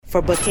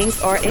For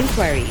bookings or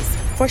inquiries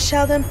for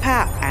Sheldon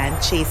Papp and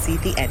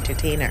Chasey the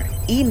Entertainer,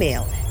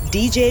 email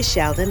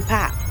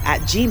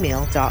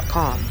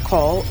djsheldonpapp@gmail.com.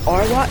 Call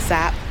or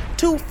WhatsApp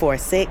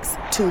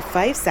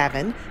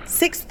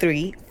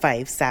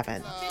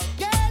 246-257-6357.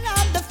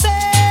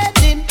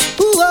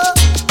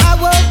 I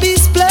won't be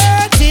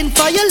splurging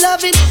for your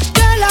loving,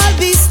 girl. I'll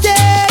be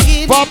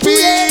staying.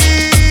 Papi,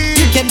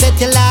 you can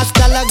bet your last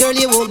dollar, girl.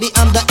 You won't be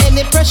under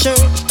any pressure.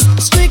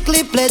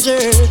 Strictly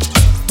pleasure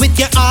with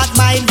your heart,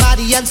 mind,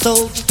 body, and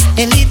soul.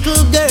 A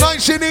little girl.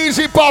 Nice and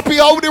easy, Papi.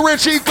 How the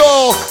Richies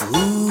go?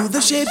 Ooh, the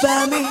shape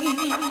of me.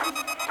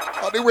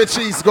 How the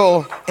Richies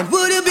go? And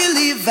would you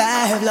believe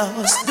I've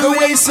lost the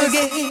race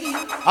again?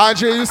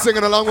 Andre, you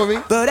singing along with me?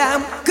 But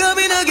I'm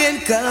coming again,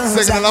 cause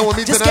singing along with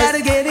me just tonight?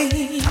 gotta get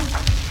in.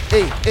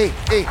 Hey.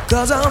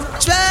 Cause I'm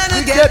trying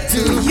to get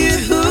to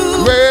you.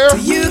 Where? To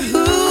you.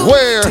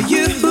 Where? To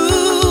you.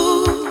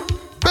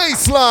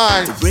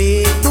 Baseline. To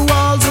break the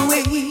walls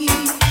away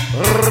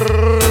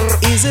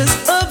is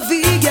as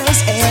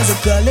obvious as the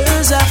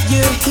colors of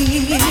your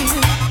hair.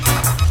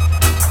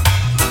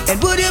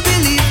 And would you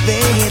believe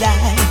that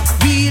I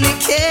really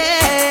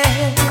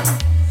care?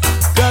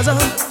 Cause I'm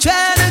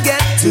trying to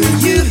get to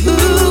you.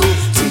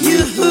 To you.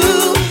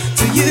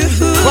 To you.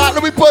 Right,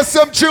 let me put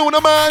some tune,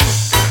 man.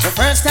 The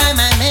first time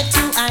I met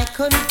you, I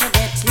couldn't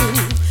forget you.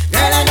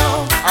 Girl, I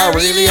know I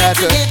really had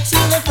to get you.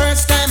 The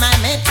first time I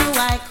met you,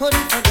 I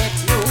couldn't forget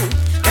you.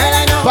 Girl,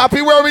 I know.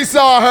 Papi, where we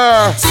saw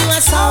her? I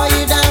saw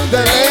you down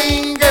the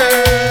lane,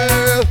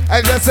 girl.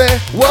 And just say,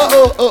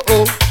 whoa,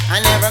 oh. I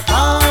never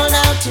called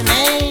out your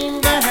name,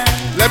 girl.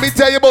 Let me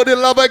tell you about the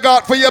love I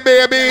got for you,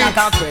 baby. Like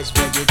a fresh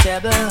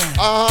vegetable.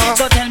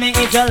 So tell me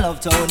if you love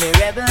Tony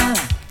Rebel.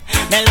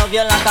 Me love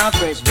you like a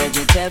fresh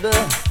vegetable.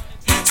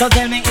 So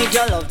tell me if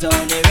you love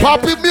Tony Rebel.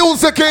 Papi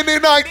music in the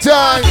night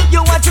time.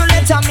 You want to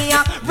let me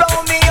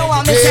roll me, you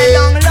want me say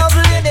long love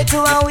lady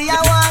to and we I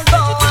want go.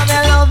 And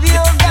I love you,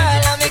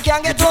 girl, and me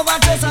can't get over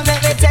to. So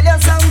let me tell you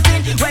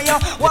something when you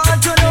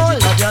want to know.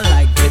 Love you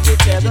like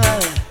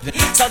vegetable.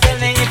 So tell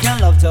me if you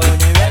love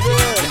Tony Rebel.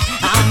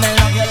 I'm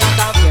love you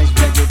like a fresh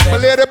vegetable. My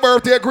lady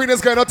birthday green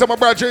is going out to my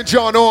brother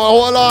John.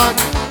 Oh, hold on.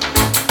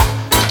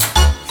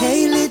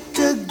 Hey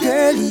little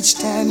girl, each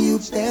time you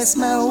pass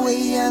my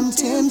way, I'm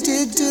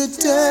tempted to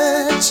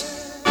touch.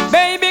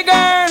 Baby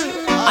girl,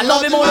 I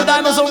love you more than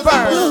diamonds on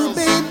pearl. Oh,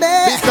 baby,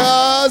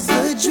 because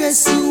the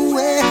dress you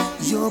wear,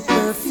 your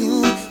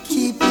perfume,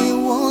 keep me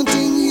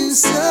wanting you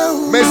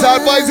so. Miss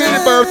Advice in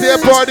the birthday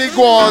party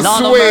go on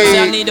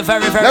sweet.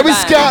 Let me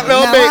start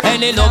now, baby.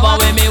 Any lover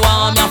with me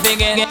want me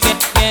forget.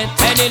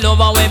 Any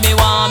lover with me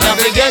want me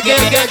forget.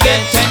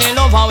 Any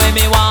lover with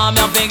me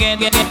want me forget.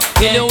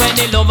 Tell you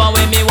any lover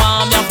with me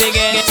want me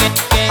forget.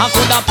 I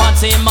could have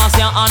Patsy,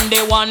 Marcia and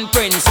the one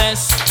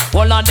princess.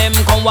 All of them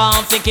come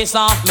want to kiss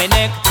off me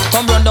neck.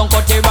 Come run down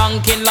cut the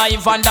ranking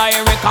live and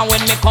direct. And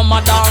when me come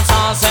a dance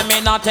and say me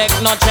not take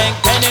no check.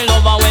 Any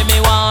lover with me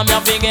want me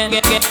forget.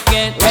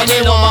 Any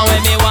lover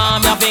with me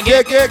want me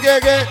forget.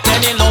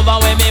 Any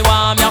lover with me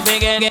want me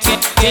forget.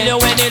 Tell you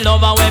any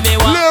lover with me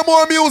want. Little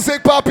more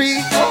music,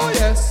 Papi. Oh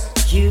yes.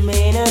 You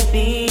may not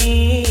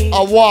be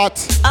a what?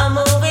 A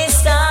movie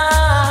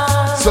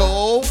star.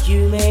 So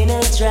you may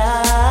not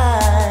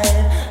drive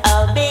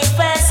a big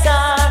fast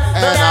car,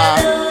 but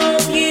I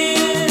love you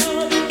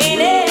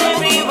in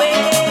every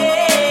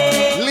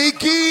way.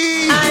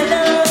 Leaky, I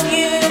love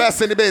you.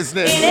 Best in the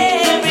business. In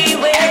every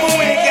way.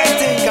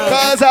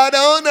 Cause I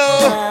don't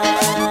know.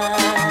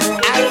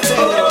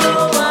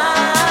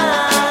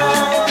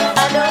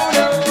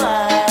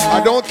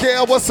 I don't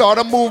care what sort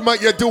of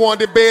movement you do on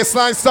the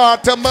baseline,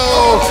 start to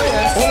move.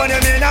 Woman, you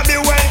may not be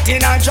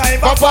waiting and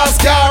drive a fast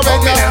car.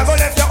 But we never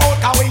left you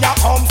out and we have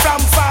come from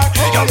far.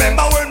 You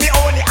remember when we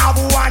only have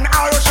one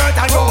arrow shirt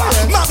and you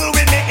muggle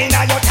with me in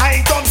your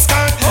tight up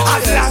skirt.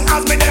 As long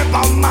as me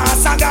never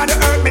mass and got the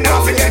earth, me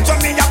not forget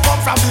where me have come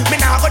from. Me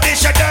not go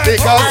dish your dirt.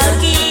 Because I'll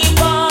keep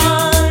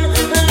on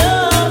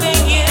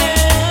loving you.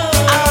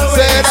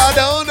 Said I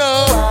don't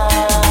know.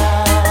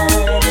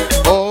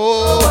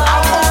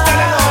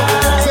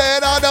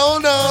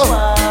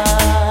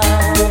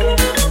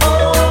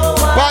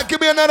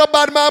 Another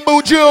bad man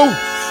Buju.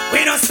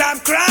 We don't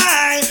stop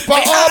crying. For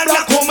all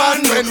black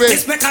woman when we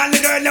this make all the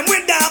girl them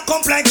with dark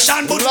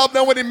complexion. But love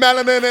them with the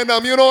melanin in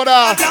them, you know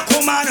that. Black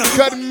woman.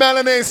 Cause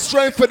melanin is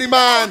strength for the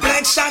man.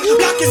 Complexion.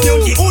 Black is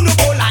beauty. Uno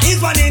cola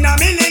is one in a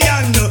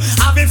million.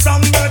 Having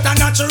from birth a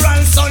natural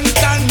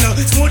suntan.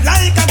 Smooth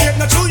like a grape,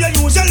 not true you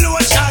use your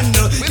lotion.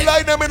 We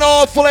like them in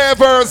all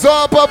flavors,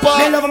 oh papa.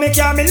 Me love me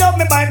car, me love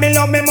me bike, me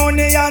love me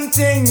money and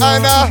thing.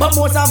 And but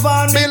most of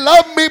all me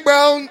love me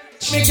brown.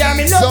 Me care,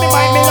 me love me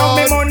buy, me love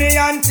me money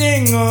and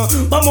thing.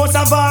 But most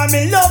of all,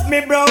 me love me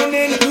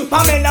browning.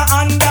 Pamela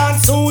and Dan,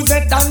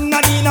 Suzette and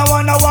Nadine. I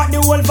wonder what the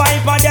whole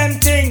vibe of them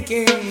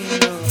thinking.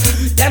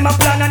 Them a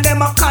plan and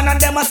them a con and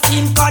them a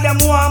scheme. Cause them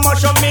want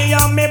much of me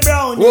and me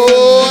browning.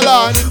 Hold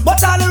on. But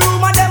all the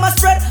rumor them a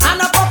spread.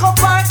 And a fuck up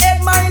her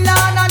head, my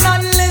land, and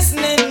not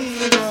listening.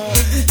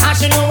 And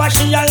she know what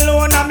she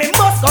alone. And me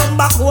must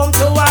come back home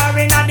to her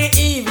in the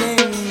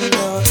evening.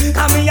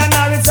 Cause me and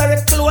her is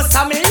very close.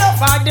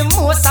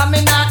 cause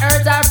me not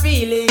hurt her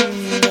feeling.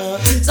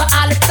 So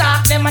all the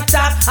talk, them a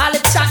talk, all the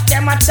chat,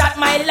 them a chat,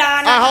 my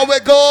land. And how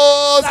it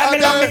goes? Me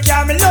love me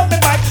car, me love me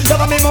bike,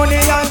 love me money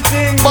and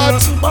things.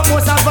 But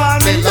most of all,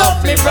 me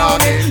love me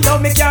brownie.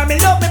 Love me car, me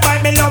love me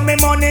bike, me love me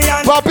money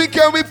and. Poppy,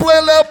 can we play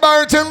a little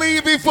Barrington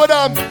Levy for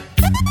them?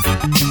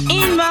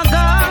 In my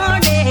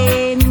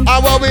garden.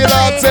 And what we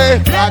love say,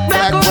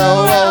 black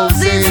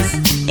roses.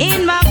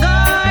 In my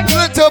garden.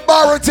 Little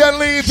Barrington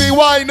Levy,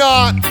 why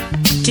not?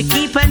 To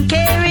keep and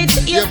carry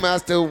it. You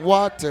must do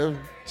water.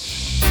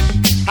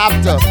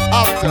 After.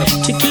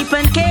 To keep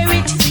and carry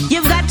it,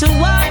 you've got to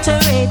water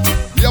it.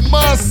 You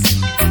must.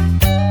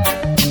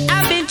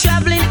 I've been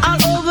traveling all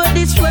over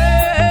this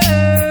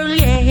world,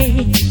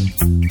 yeah.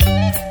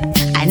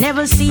 I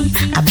never see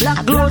a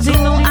black rose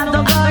in no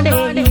other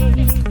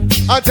garden.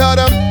 I tell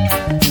them.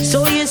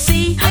 So you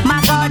see,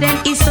 my garden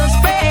is so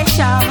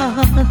special.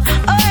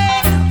 Oh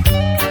yeah.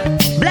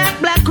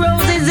 Black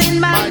roses in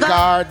my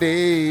garden.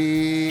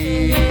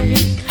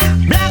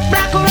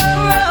 Black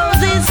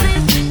roses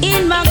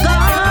in my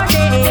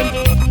garden.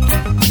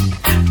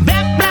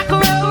 Black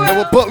roses. They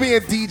will put me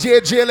in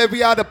DJ jail if we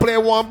had to play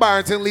one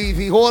Barrington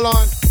Levy. Hold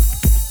on.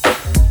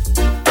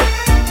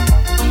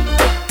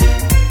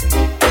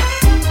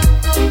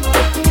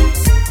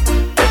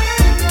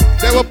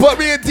 They will put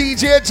me in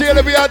DJ jail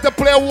if we had to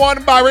play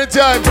one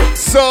Barrington.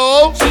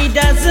 So she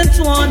doesn't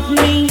want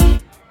me.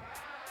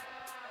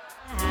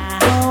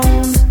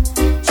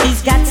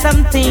 She's got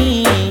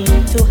something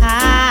to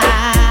hide.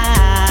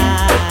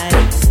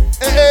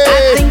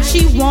 Hey. I think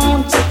she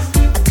wants a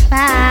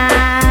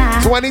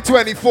climb.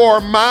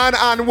 2024, man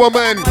and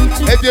woman.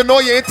 If you know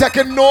you ain't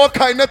taking no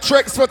kind of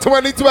tricks for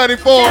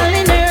 2024.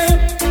 Telling her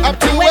I'm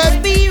too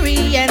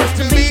experienced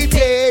to be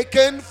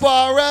taken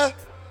for a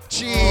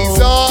cheese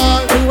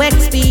on. To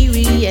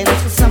experience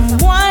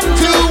someone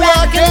to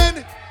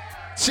reckon.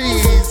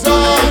 Cheese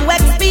on. To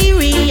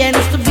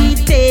experience to be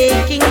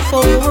taking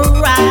for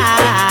a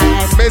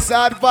ride. Miss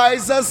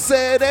Advisor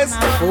said it's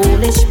my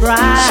foolish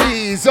bride.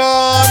 Cheese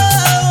on.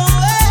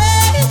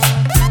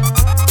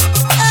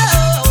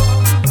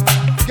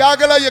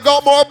 Gagala, you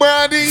got more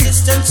brandy?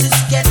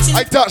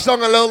 I touched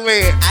on a little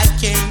late. I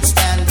can't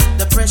stand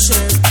the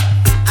pressure.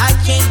 I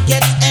can't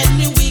get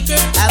any weaker.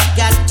 I've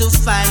got to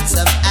find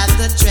some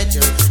other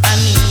treasure.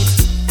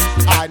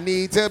 I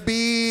need to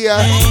be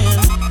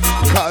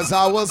cause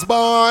I was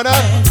born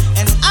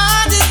and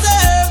I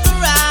deserve the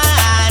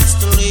rights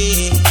to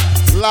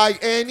live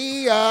like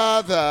any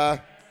other.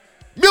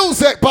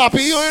 Music,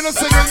 Poppy, you ain't a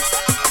singing.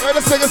 You ain't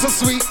a singing so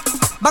sweet.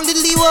 Bang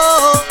the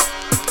wo.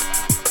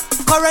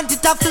 Current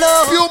it a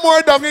flow. Few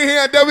more down in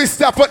here, then we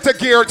step up to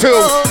gear 2.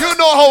 You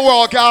know how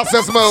all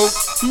gases move.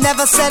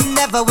 Never said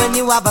never when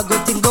you have a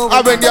good thing going.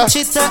 I mean, yeah.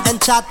 Chitter and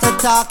chatter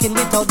talking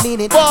without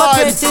meaning. But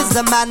this is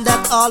the man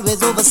that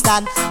always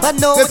overstand. But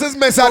no, this is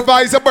Miss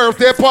Advisor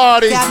birthday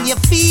party. Can you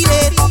feel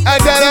it?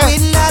 And then the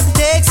wind that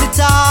takes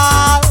it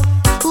all.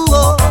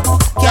 Ooh,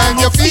 can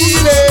you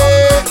feel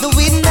it? The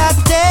wind that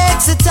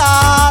takes it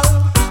all.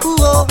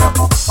 Ooh,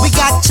 we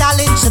got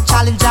challenge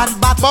and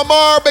battle.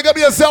 Mama, big up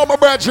yourself, my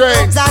brethren.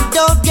 And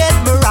don't get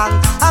me wrong,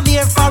 I'm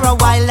here for a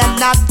while and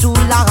not too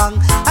long.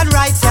 And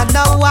right here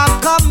now I'm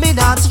coming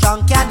on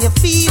strong. Can you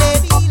feel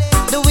it?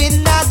 The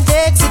wind that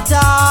takes it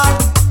all.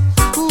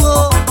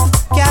 Ooh,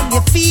 can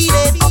you feel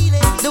it?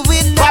 The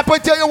wind that... Papa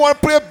tell you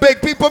want to play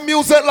big people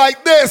music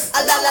like this.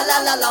 A la la la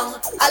la long,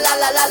 a la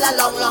la la la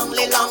long, long,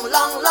 long,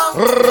 long.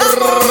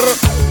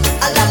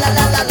 A la la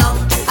la la long,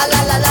 a la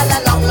la la la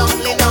long,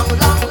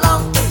 long,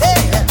 long.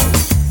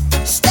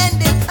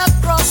 Standing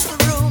across the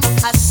room,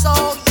 I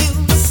saw you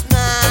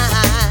smile.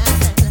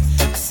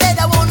 I said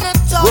I wanna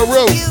talk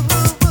to you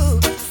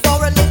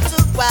for a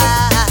little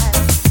while.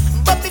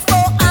 But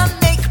before I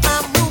make my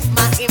move,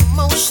 my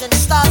emotions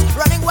start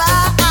running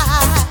wild.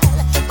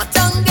 My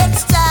tongue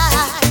gets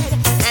tied,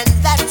 and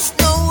that's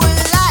no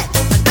lie.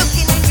 I'm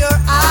looking in your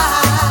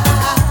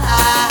eyes.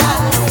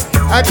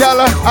 I tell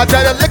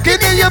her,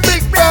 looking in your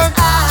big brown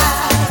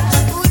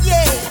eyes. Ooh,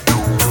 yeah.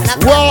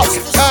 Walk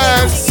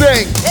and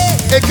sing.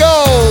 It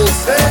goes.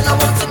 Girl, I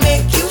want to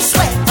make you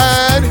sweat.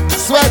 And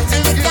sweat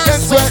till you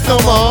can't sweat no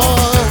more.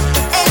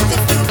 And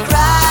if you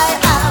cry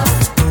out,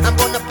 I'm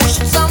gonna push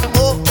you some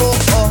more.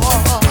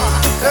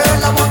 Girl,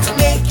 I want to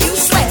make you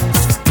sweat.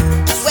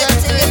 Sweat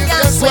till you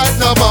can't sweat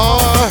no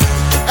more.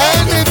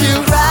 And if you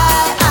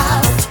cry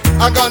out,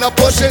 I'm gonna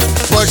push it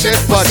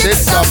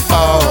some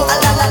more. A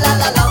la la la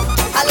la long,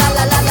 a la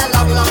la la la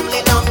long.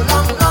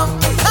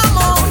 Come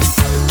on.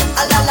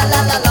 A la la la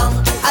la long,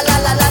 a la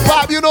la la la.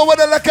 Bob, you know what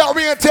they look at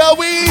me and tell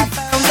me? I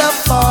found the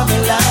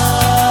formula.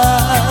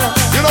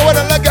 You know what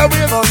they look at me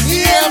and for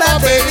me and my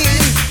baby.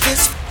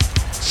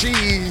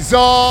 She's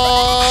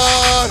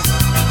on.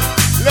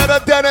 Little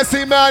Dennis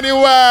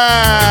Emmanuel.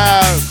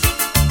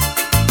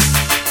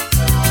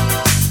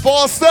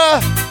 Foster,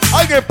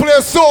 I can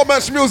play so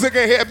much music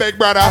in here, big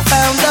brother. I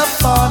found the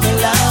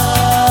formula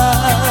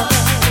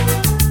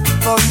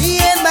for me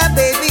and my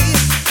baby.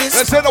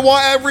 Listen, I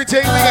want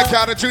everything. We got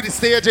counted through the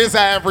stages,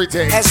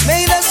 everything. Has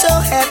made us so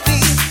happy.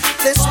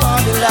 This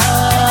formula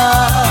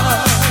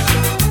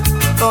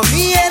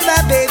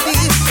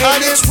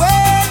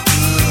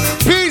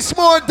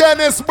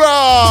Dennis, bro.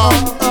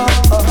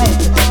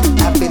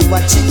 I've been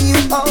watching you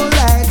all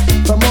night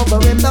from over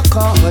in the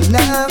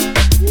corner.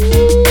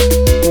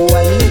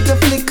 One little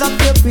flick of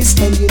your wrist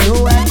and you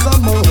know I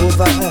come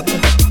over.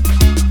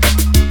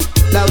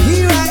 Now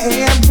here I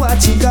am,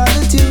 what you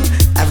gonna do?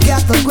 I've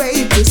got the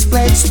greatest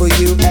plans for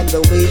you, and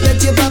the way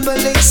that you're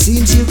bubbling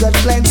seems you got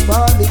plans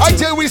for me too. I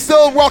tell we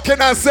still rocking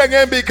and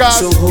singing because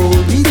so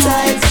hold me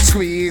tight,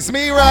 squeeze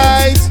me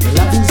right.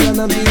 Loving's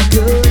gonna be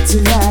good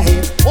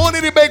tonight. Only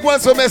the big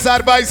ones for Miss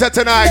Advisor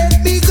tonight.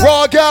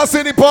 Raw gas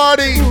in the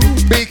party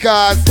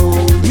because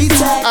hold me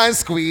tight and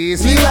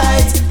squeeze me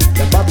right.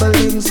 The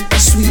bubbling's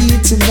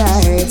sweet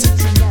tonight.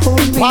 Hold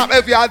me. Pop,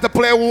 if you had to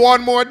play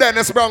one more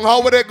Dennis Brown,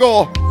 how would it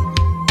go?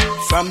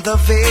 From the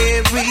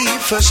very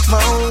first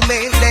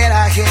moment that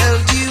I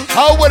held you.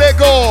 How would it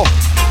go?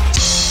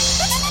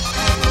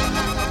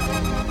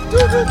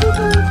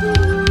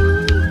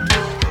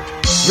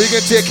 We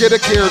can take you to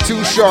gear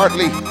 2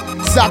 shortly.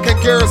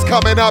 Second gear is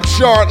coming up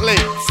shortly.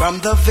 From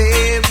the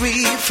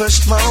very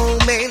first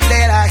moment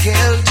that I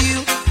held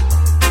you,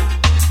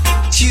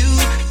 you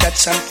got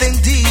something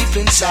deep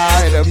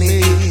inside of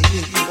me.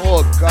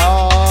 Oh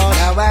God.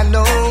 Now I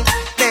know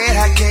that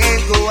I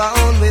can't go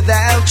on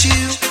without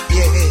you.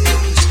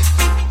 Yes,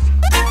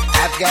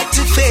 I've got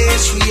to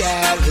face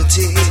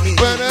reality.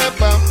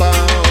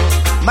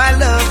 My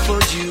love for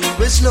you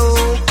is no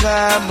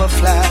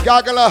camouflage.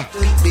 Gagala.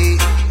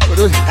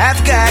 I've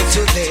got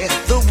to let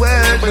the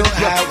world know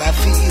how I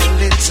feel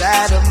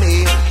inside of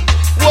me.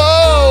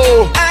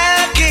 Whoa!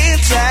 I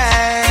can't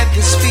hide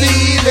this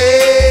feeling.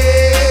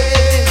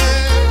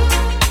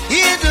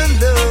 Hidden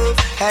love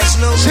has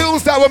no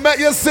Choose that will make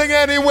you sing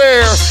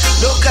anywhere.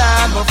 no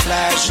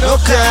camouflage, no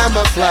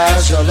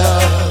camouflage, your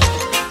love.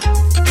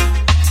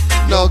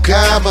 No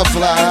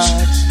camouflage.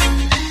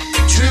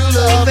 True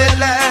love and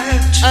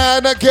light.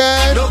 And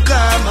again. No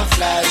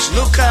camouflage,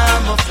 no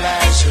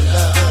camouflage, your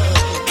love.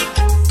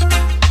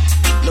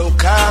 No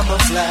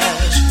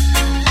camouflage.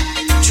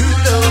 True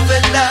love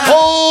and light.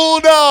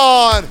 Hold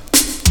on.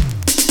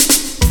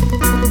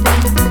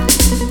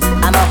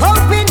 I'm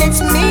hoping it's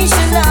me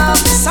she love.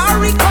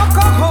 Sorry,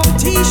 Coco, home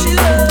tea she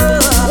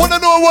love. Wanna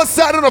know what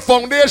side of the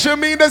foundation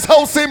mean this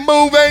house ain't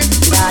moving?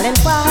 Darling,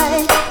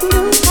 why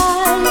do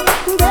I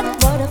get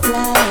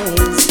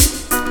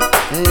butterflies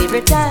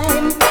every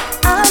time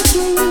I'm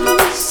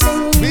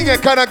kissing you? We can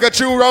kinda get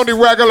you around the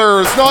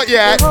regulars, not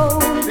yet.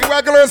 The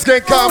regulars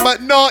can come,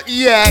 but not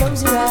yet.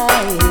 Close your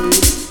eyes.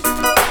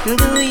 Do you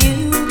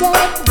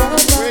get the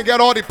We ain't got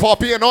all the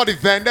Poppy and all the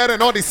Vendetta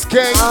and all the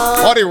Skink,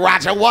 all the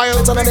Roger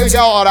Wild. We got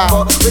all that.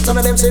 Return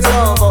of them she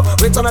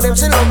love. Return of them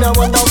she love. Me I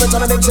wonder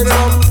return of them she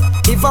love.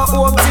 If I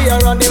home tear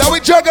on the Now we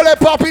juggle it,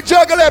 Poppy,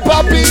 juggle it,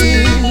 Poppy.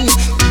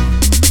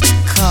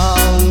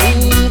 Call me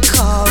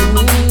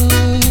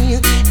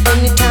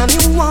anytime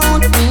you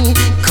want me.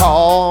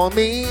 Call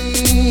me,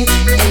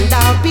 And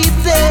I'll be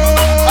there.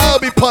 I'll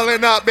be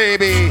pulling up,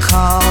 baby.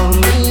 Call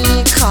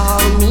me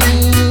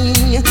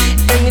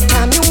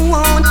anytime you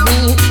want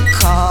me.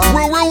 Call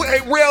Rule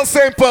ain't real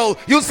simple.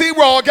 You see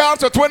Raw Gals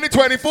for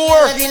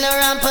 2024. in a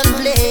ramp and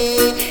play.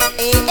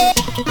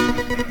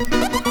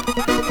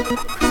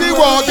 See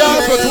Raw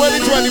Gals for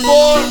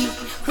 2024.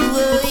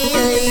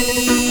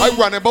 I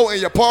run about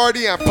in your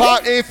party and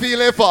Pop ain't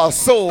feeling for a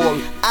soul.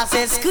 I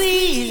said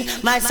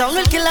squeeze, my song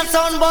will kill a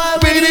sound boy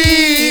with With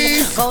ease.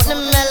 ease. Got the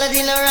melody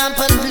in a ramp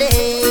and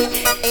play.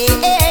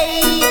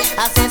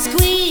 I said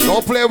squeeze,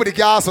 Don't play with the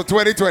Gals for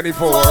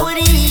 2024. boy with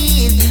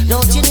ease.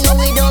 Don't you know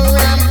we don't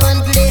ramp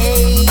and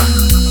play?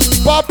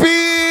 Poppy!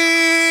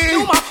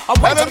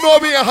 I don't know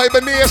me a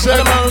hibernation.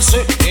 Lord of mercy,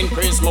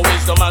 increase my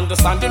wisdom,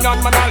 understanding,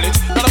 and my knowledge.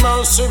 Lord of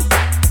mercy.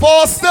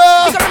 Foster!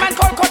 Is there a man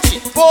called Kochi?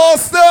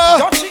 Foster!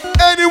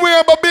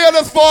 Anywhere but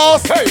Barbados,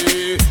 Foss!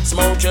 Hey,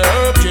 smoke your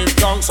herb, give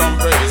down some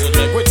praise. It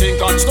make we think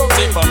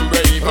constructive and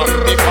brave.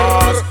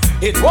 Because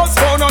it was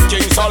found on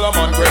King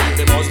Solomon grave.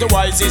 He was the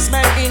wisest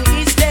man in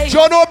his day.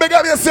 John, no, big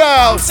up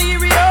yourself!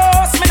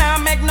 Serious, me nah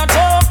make no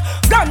joke.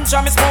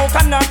 Ganja me smoke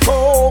and not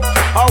coke.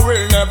 I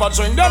will never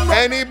drink them.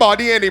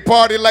 Anybody, any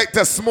party like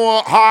to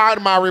smoke hard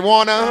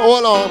marijuana?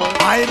 Hold on.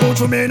 I know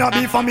you may not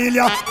be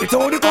familiar. It's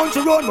all the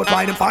country run, but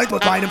why them fight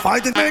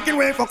is making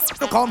way for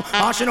to come.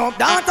 Mashing up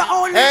data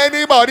only.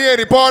 Anybody,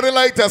 any party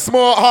like to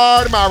smoke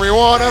hard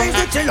marijuana? Is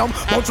the chillum,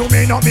 but you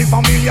may not be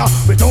familiar.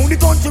 With only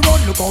country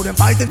run, look how them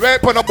fighting. Right,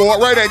 put a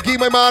board right and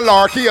give me my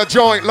Larky a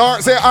joint.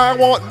 Lark say, I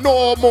want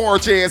no more,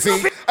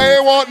 Chasey. I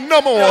want no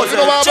more. You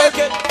know what I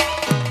mean?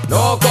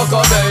 No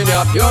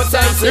Cocobania, pure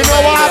sense. You know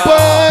what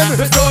happened?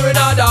 The story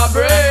not a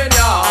brain,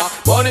 yeah.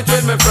 Burn it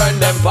with my friend,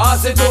 then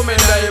pass it to me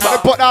They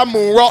neighbor. put that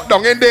moon rock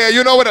down in there.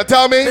 You know what they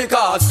tell me?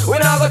 Because we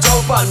not go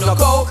choke on no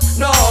coke,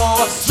 no.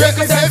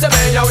 Strictly sense of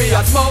mania, we a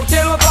smoke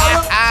till we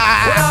power.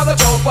 We not go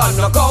choke on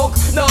no coke,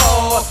 no.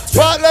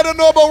 But let them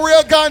know about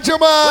real ganja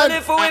man.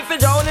 Well, if we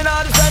drown in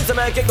all the sense to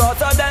make it go,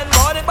 so then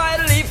burn it by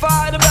the leaf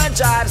or the branch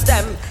or the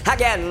stem.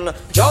 Again,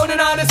 drown in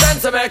all the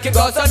sense to make it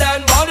go, so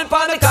then burn it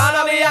by the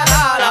corner, we and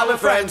all our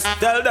friends.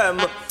 Tell them.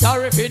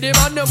 Sorry for them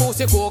and the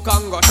music cook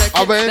and go check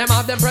it. Them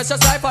have them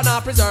precious life and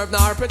not preserve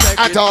nor protect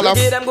it. We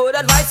give them good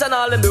advice and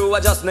all them do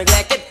is just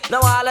neglect it. Now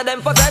all of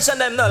them possession,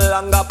 them no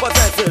longer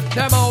possess it.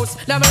 Them house,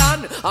 them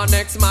land, our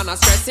next man a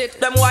stress it.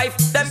 Them wife,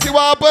 them see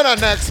what happen our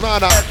next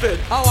man.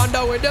 I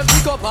wonder where them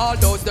pick up all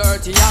those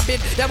dirty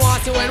habits. Them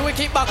want to when we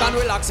kick back and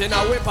relax in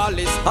our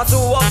palace. I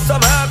threw up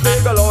some herb,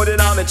 big load in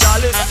on me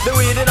chalice. The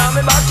weed in on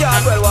me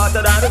backyard, well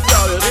watered and it's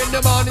flawless. In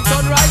the morning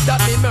sunrise,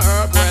 that mean me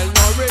herb well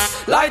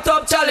nourished. Light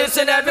up chalice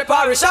in every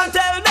parish and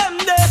tell them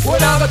this. We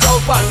never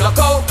choke and no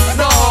coke,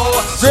 no.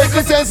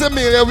 Strictly sense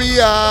Amelia we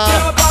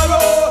are.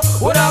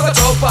 We never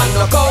choke and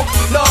no coke,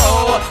 no.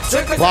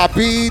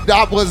 Poppy,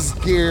 that was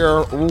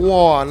gear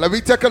 1. Let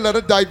me take a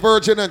little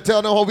diversion and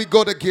tell them how we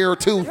go to gear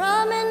 2.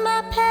 Drumming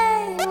my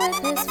pain with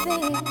his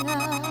fingers,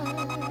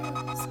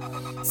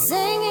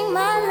 singing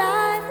my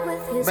life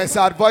with his Miss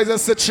Advisor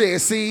said,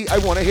 Chasey, I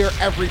want to hear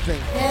everything.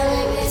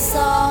 killing me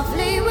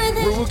softly with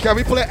his Can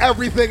we play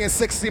everything in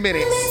 60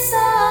 minutes?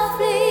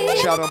 softly.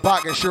 Sheldon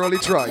Papp and Shirley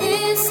Troy.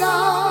 His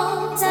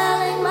song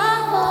telling my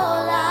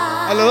whole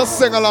life. A little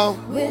sing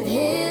along. With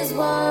his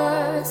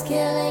words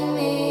killing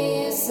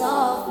me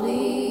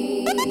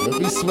softly. We'll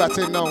be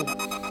sweating now.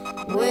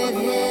 With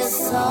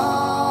his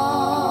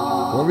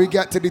song. When we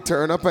get to the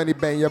turn up and he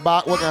bend your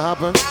back, what can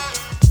happen?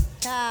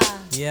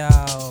 Yo,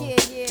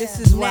 this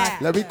is what.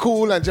 Let me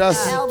cool and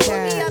just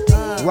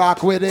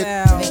rock with it,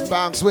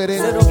 bounce with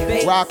it,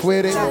 rock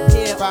with it,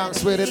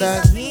 bounce with it.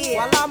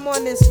 While I'm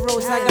on this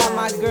road, I got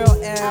my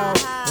girl L.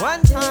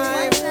 One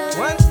time.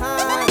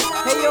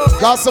 Hey yo.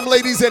 Got some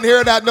ladies in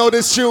here that know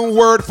this tune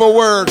word for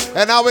word.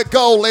 And how it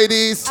go,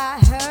 ladies? I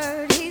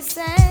heard he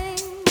sang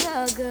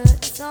a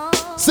good song.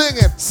 Sing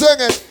it, sing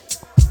it.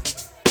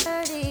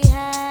 Heard he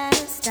had a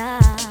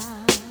style.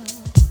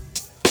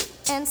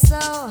 And so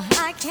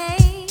I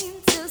came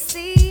to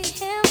see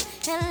him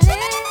and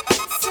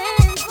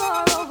listen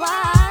for a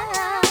while.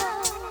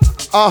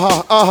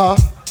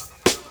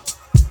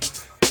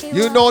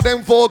 You know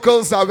them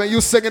vocals that when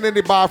you singing in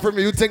the bathroom,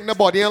 you think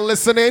nobody ain't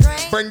listening.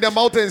 Bring them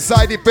out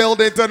inside the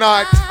building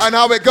tonight. And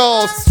how it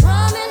goes.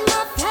 Strumming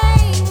my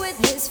pain with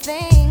his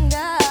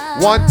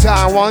fingers. One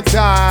time.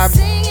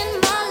 Singing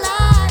my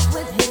life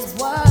with his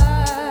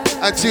words.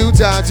 And two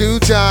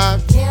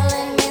time.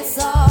 Killing me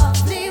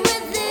softly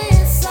with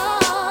this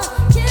song.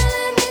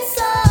 Killing me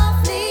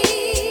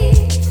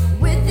softly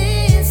with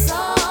this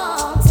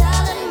song.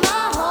 Telling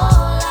my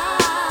whole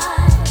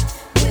life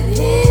with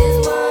his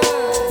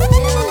words.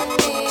 Killing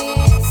me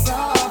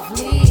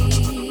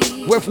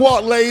softly. With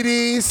what,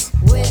 ladies?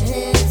 With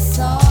his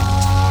song.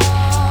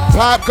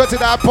 Pop, go to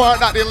that part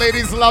that the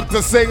ladies love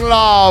to sing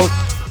loud.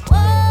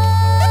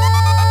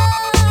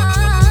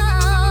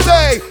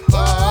 Say,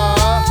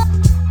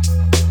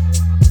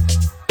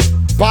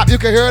 Pop, you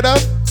can hear them?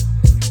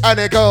 And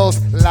it goes,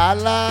 la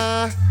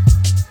la,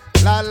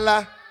 la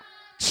la,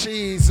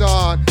 cheese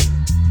on.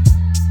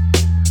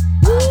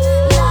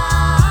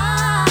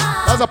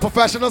 That's a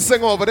professional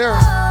singer over there.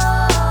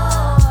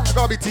 I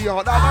gotta be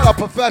T.O. That's a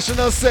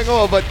professional singer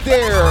over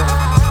there.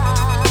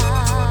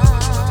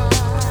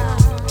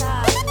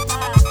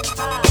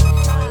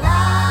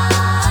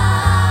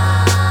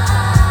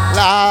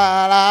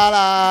 La la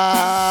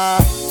la.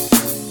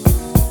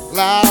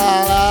 La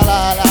la la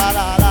la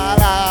la la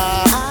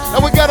la. Now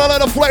we got a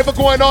little flavor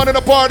going on in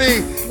the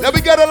party. Now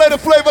we got a little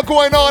flavor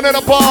going on in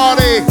the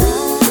party.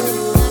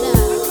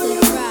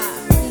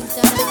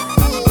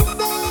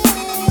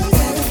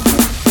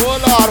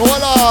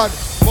 Hold on.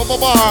 One more.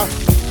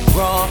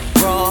 Raw.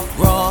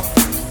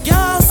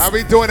 Yes. Are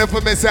we doing it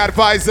for Miss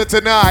Advisor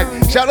tonight?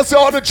 Shout out to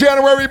all the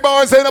January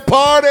bars in the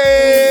party.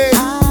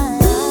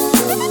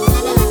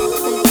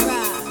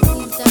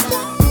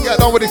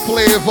 Get on with the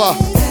flavor.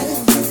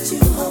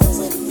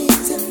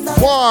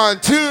 1,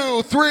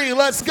 2, 3,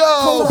 let's go.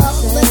 Hold up,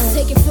 let's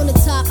take it from the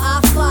top.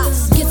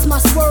 I-Fox gets my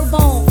swerve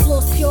on,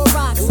 floors pure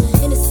rocks.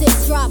 In the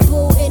 6 drop,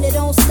 boo, and it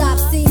don't stop.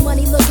 See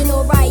money looking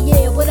alright,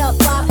 yeah. What up?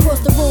 I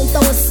across the room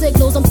throwing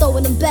signals, I'm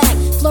throwing them back.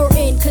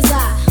 Flirting, cause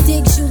I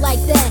digs you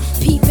like that.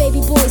 Pete baby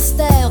boy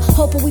style,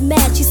 hoping we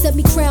match. He sent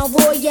me Crown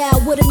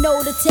Royale with a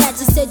note attached.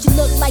 He said you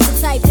look like the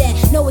type that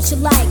know what you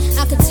like.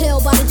 I could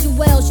tell by the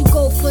jewels you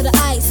go for the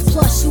ice.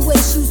 Plus you wear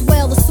shoes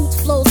well, the suit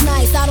flows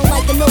nice. I don't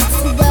like the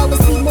notes too well,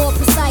 let's be more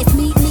precise.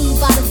 Meet me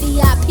by the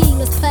VIP,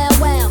 let's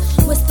powwow.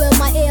 Whisper in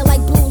my ear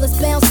like boo, let's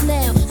bounce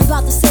now. I'm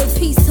about to say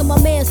peace to my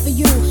mans for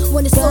you.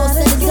 When it's all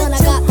said and done, I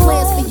got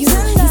plans for you.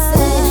 He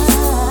said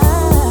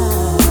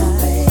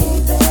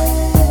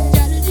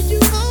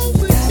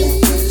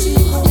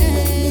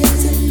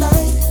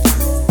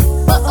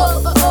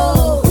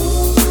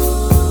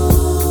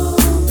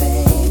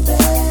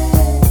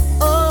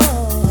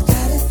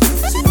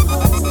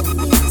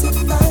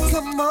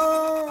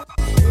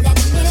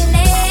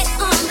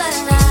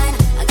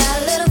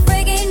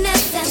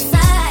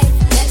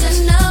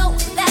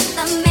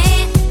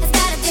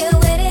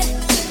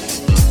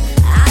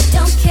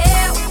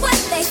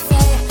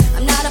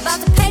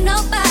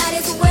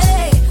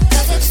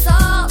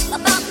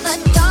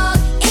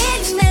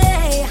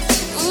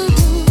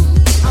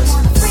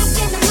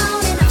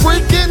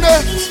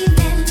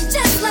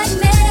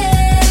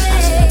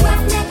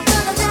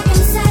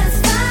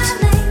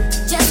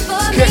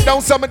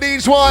down some of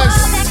these ones.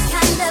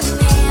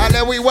 And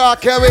then we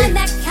walk, Kerry.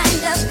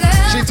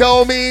 She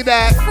told me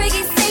that.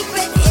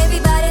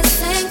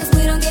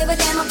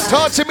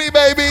 Talk to me,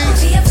 baby. Hey,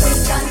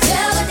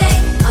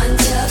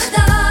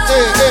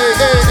 hey,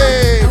 hey,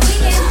 hey.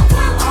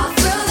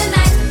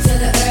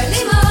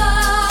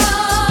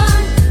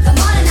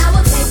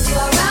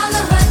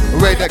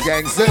 Right, the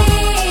gangster.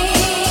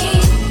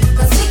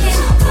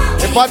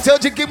 If I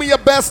told you, give me your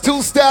best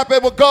two-step,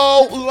 it will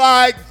go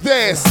like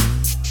this.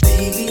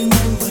 Baby,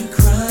 when we're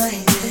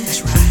crying,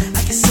 that's right.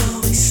 I get so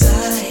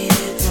excited.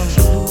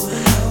 Oh,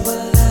 how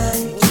I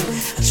like you.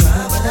 I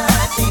try, but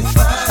I can't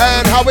find.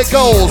 And how it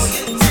goes.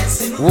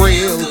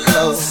 Real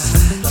close.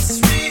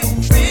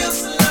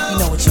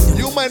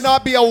 You might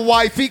not be a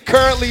wifey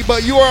currently,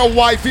 but you are a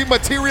wifey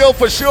material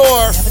for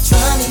sure.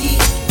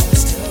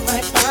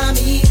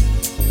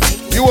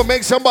 You will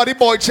make somebody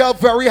boy child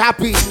very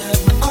happy.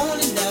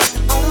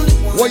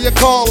 What you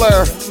call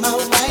her? My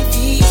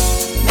wifey,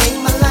 make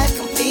my life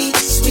complete,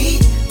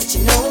 sweet. But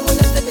you know when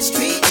I flip the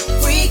street,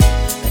 freak.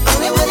 But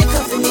only when it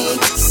comes to me,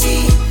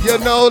 see. You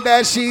know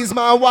that she's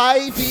my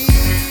wifey.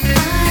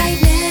 I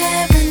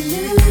never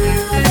knew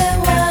there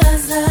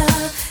was a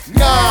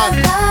love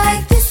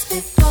like this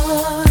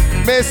before.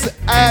 Miss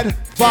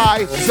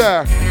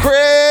Advisor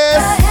Chris.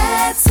 I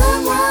had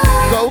someone.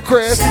 Go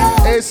Chris,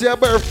 it's your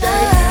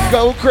birthday.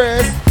 Go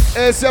Chris,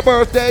 it's your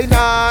birthday.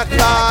 Not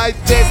like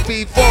this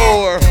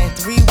before.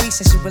 3 weeks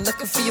since you were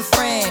looking for your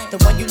friend, the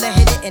one you let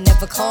hit it and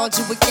never called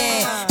you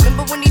again.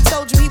 Remember when he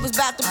told you he was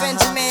about to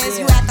Benjamins?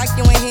 You act like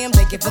you ain't him,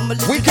 they give him a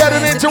little. We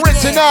getting into it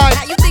tonight.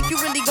 Now you think you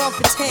really gonna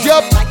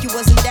pretend like you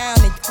wasn't down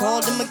and you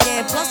called him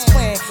again. Plus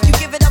when you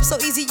give it up so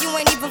easy, you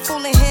ain't even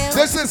fooling him.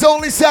 This is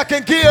only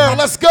second gear.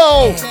 Let's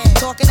go.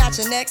 Talking out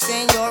your neck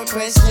saying you're a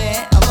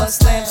Christian, a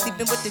Muslim,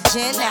 sleeping with the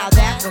gin. Now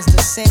that was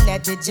the sin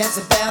that did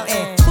Jezebel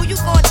in. Who you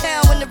gonna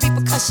tell when the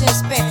repercussions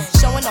spin?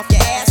 Showing off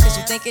your ass cause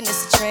you thinking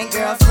it's a trend,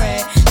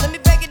 girlfriend. Let me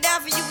break it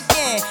down for you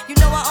again. You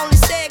know I only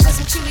say it cause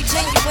I'm truly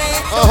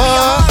genuine. Don't be a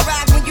hard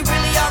rock when you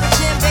really are a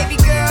gem, baby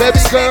girl. Baby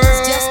girl.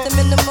 It's just the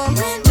minimum.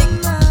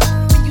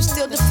 When you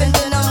still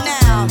defending them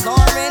now.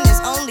 Lauren is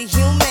only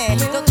human.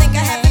 Don't think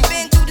I haven't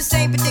been through the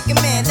same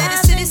predicament. Let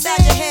it sit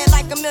inside your head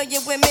like a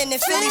million women in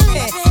Philly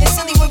pen. It's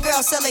silly when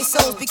girls sell their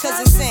souls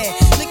because it's sin.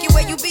 Look at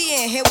where you be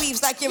in. Hair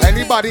weaves like you're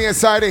Anybody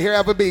inside of here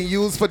ever been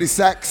used for the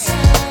sex?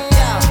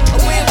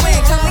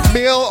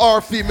 Male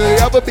or female, you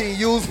ever been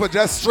used for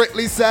just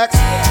strictly sex?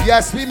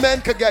 Yes, we men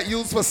could get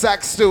used for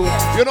sex too.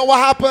 You know what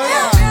happened?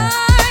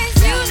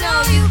 You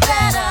know you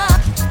better.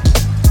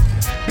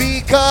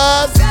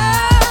 Because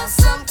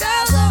Some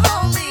girls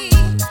are only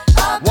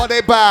what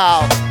they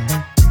bow.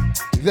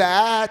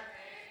 That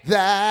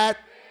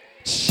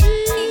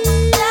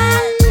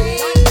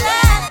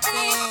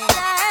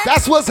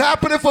that's what's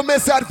happening for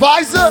Miss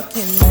Advisor.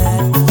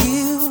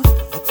 You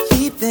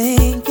keep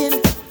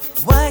thinking,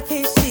 why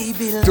can't she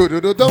be like you?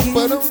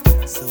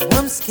 So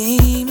I'm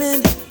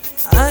scheming,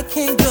 I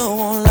can't go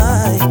on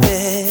like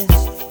this.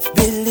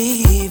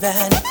 Believing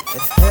that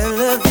her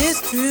love is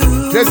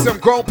true. There's some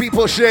grown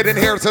people shit in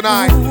here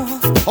tonight.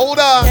 Hold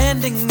up.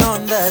 Standing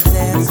on the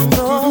dance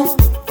floor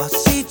while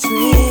she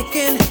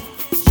tricking.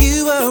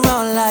 You are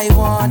all I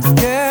want,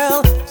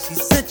 girl.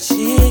 She's a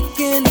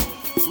chicken.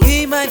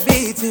 We might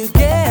be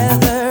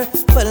together,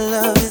 but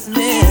love is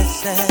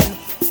missing.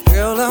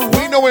 Girl,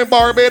 we know in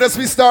Barbados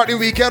we start the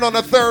weekend on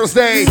a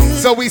Thursday,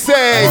 so we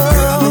say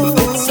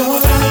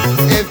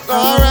it's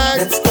alright.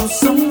 Let's go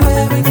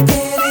somewhere and get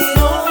it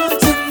on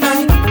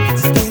tonight.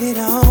 Let's get it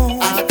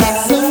on. I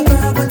got a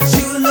girl, but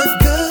you look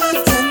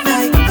good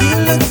tonight. You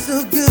look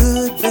so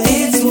good, baby.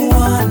 It's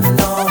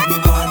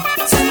one-on-one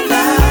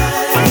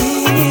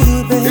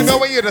tonight. You know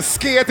when you're the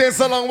scared thing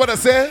so long, what I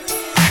say?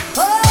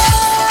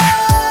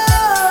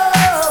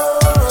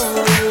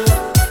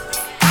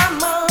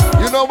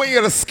 You know when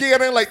you're the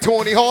skating like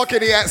Tony Hawk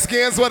and he had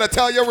skins when I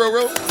tell you,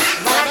 Ruru? But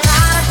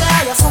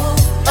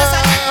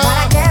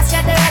I guess you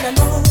didn't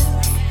know.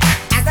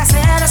 As I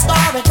said, the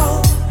story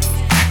goes.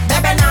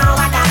 Baby, now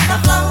I got the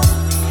flow.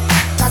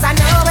 Cause I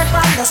know it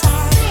from the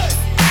start.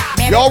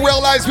 Y'all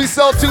realize we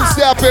still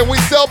two-stepping, we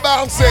still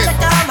bouncing.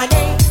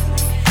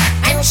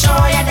 I'm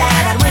sure you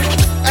that I'd win.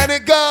 And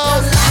it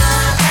goes.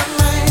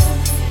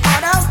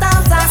 All those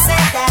times I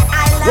said that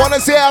I love.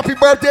 Wanna say happy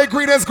birthday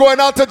greetings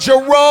going out to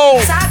Jerome.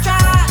 Yes, I try.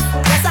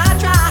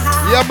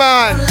 Yeah,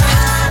 man.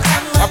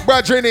 A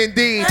brethren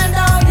indeed.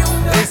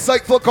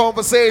 Insightful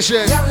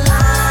conversation.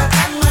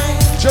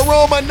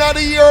 Jerome,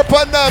 another year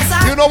upon them.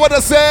 You know what I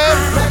said?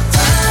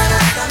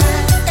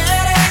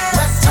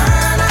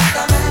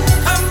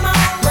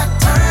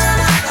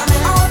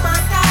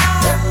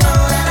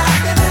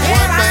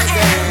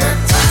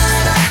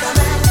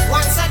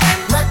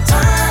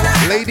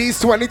 Ladies,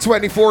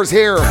 2024 is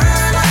here.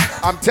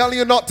 I'm telling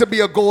you not to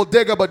be a gold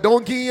digger, but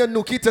don't give your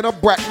nookie to the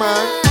brat,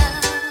 man.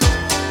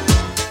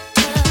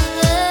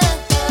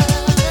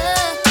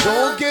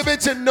 Don't give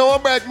it to no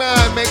brat,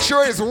 man. Make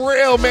sure it's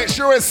real. Make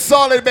sure it's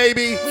solid,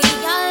 baby. We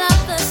all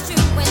love us through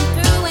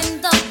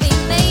and though we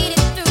made it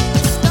through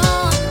the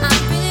storm. I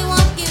really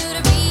want you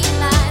to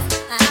realize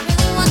I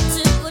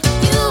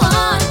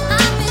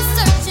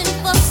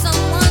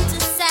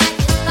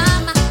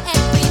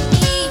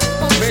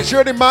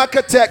you're the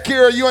architect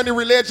here, you and the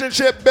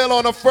relationship built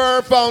on a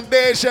firm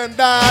foundation,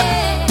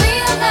 Dad.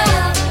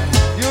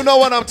 You know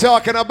what I'm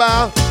talking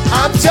about.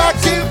 I'm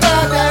talking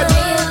about that.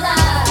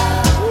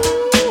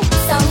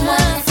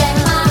 Someone set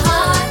my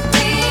heart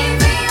free,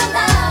 real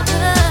love.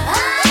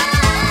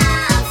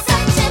 I'm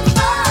searching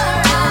for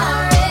a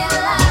real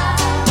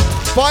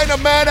love. Find a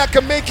man that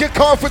can make you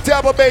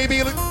comfortable,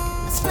 baby.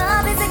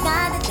 Love is a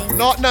guy that thinks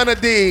Not none of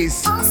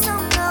these. also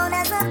known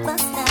as a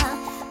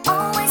buster.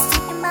 Always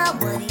talking about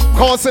what he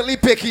Constantly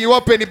picking you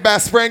up in the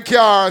best friend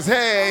cars.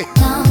 Hey.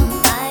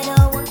 I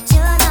don't want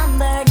your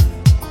number.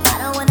 I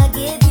don't wanna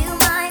give you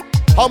mine.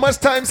 How much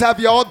times have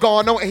y'all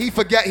gone out and he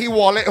forget he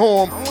wallet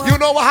home? You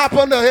know what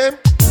happened to him?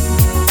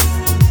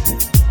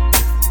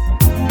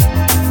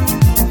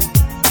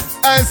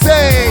 And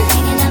say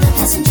Hanging out the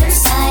passenger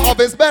side. of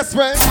his best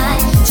friend.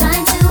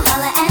 Trying to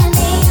holler at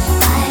me.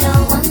 I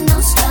don't want no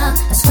scrub.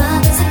 A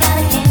scrub is a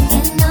guy that can't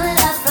get no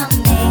love from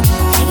me.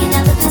 Hanging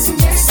out the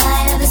passenger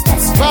side of his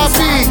best friend's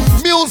Papi,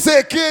 side.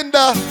 music in the.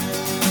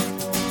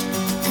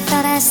 I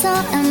thought I saw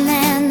a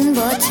man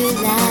brought to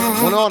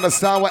life. Wanna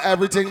understand what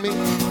everything means?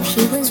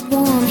 He was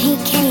warm, he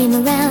came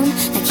around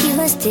like he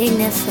was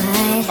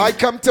dignified. I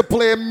come to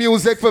play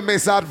music for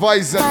Miss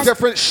Advisor.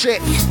 Different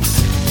shit.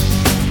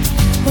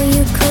 Well,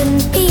 you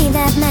couldn't be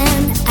that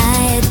man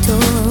I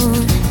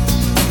adored.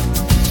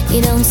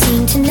 You don't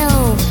seem to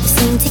know,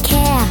 seem to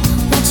care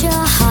what your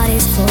heart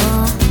is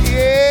for.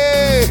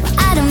 Yeah. Well,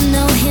 I don't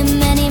know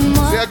him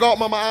anymore. See, I got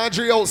Mama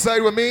Andrea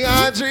outside with me.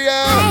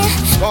 Andrea,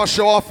 gonna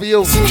show off for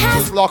you.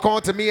 Just lock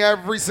on to me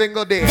every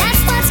single day.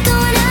 That's what's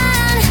going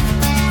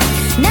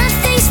on.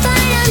 Nothing's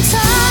fine, I'm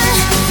torn.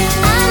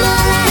 I'm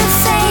all out of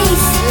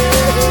faith.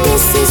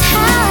 This is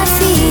how I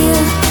feel.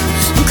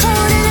 I'm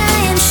cold and I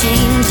am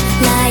shamed,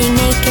 lying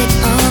naked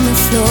on the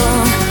floor.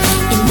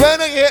 When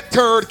I hit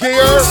third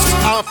gear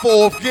and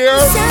fourth gear,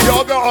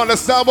 y'all gonna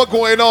understand what's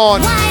going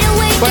on.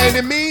 But in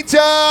the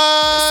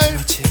meantime,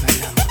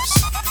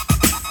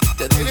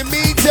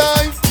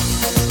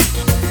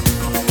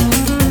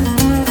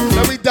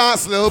 let me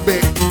dance a little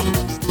bit.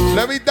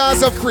 Let me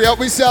dance and free up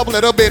myself a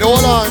little bit.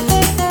 Hold on.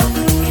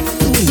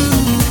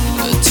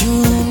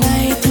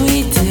 Tonight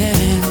we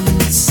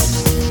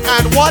dance.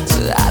 And what?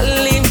 I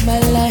live my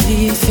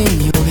life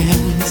in your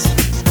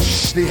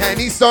hands. The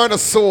Henny's starting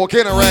to soak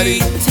in already.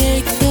 We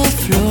take the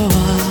floor.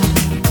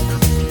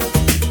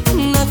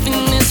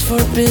 Nothing is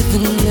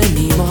forbidden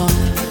anymore.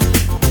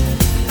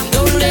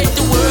 Don't let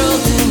the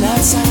world in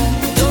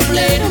outside. Don't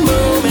let a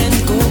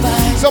moment go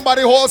by.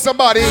 Somebody hold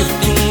somebody,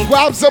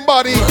 grab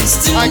somebody,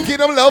 and give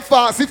them a little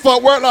fancy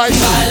footwork like.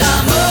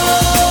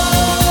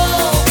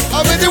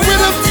 I'm in the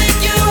rhythm.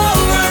 Take you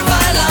over,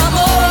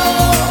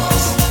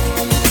 bailamos.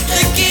 Te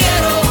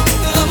quiero,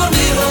 amor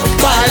mío,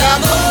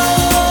 bailamos.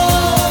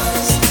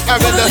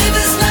 I'm in Wanna live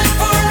this life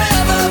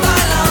forever,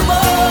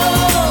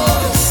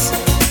 bailamos.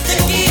 Te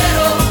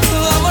quiero,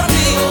 amor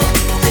mío,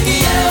 te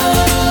quiero.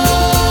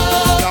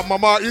 Now,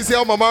 Mama, you see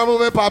how Mama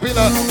moving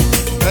popular?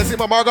 Let's see,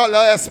 Mama got a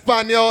little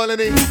Espanol in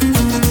it.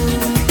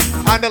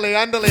 Andale,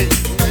 andale.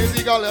 You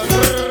see, got a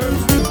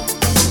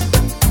little.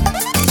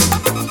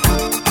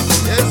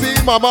 You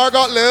see, Mama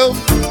got a little.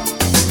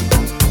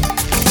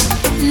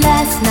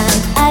 Last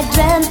night I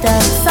dreamt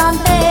of San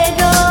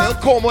Pedro.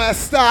 Little como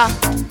esta.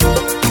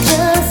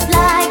 Just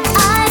like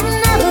I'd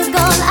never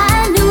gone,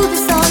 I knew the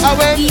song. I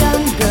went.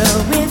 Young girl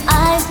with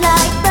eyes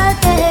like the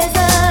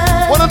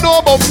desert. Wanna know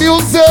about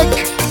music?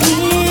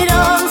 It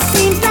all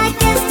seems like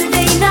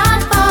yesterday,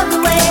 not far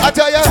away. I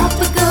tell ya.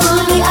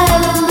 Tropical, the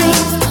island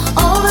breeze,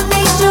 all of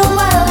nature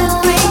wild and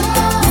free.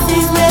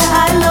 This is where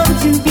I long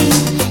to be.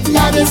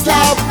 Love is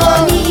like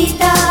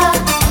bonita,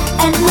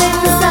 and when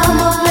the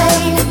summer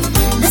played,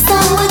 the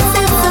sun would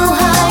set so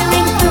high,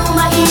 ring through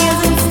my ears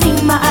and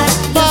sting my eyes.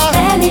 The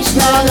Spanish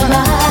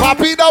lullaby.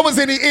 Papi, that was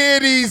in the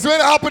 80s. When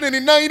it happened in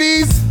the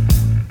 90s?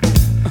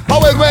 How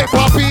it went,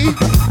 Papi?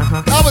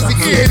 That was the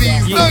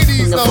 80s, 90s,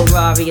 In the no.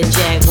 Ferrari, a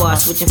Jaguar,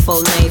 switching 4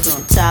 lanes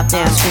with the top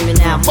down, screaming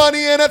out.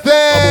 Money in a Bubble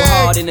thing.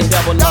 hard in the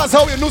double That's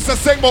how you used to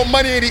sing about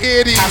money in the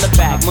 80s. Holla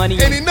back, money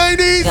In the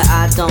 90s,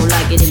 I don't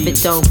like it if it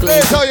don't gleam.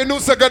 that's how you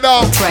used to go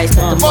down. Price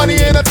of the Money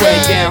in a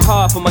Break thing. down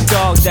hard for my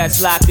dogs that's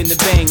locked in the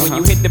bang. When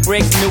you hit the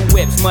brakes, new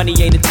whips, money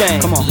ain't a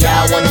thing. Come on.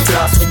 Y'all wanna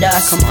floss with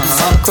us? Come on.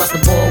 All across the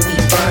board, we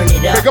burn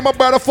it up. Pick up my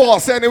brother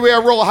Force anywhere,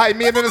 roll high,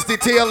 maintenance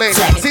detailing.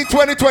 See,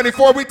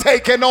 2024, we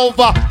taking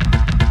over.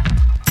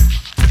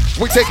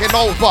 We taking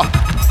over.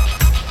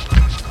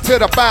 To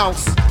the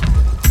bounce.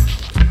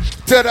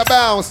 To the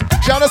bounce.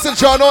 Shout out to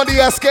John on the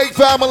Escape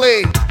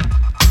family.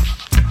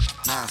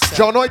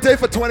 John Oite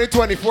for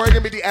 2024,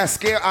 gonna be the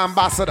Escape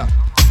ambassador.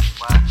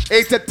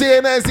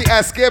 Entertainer is the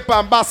Escape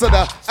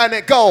ambassador, and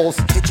it goes.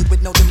 Hit you with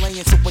with no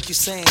delaying, so what you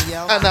saying,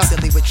 yo? And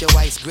silly with your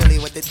ice grilly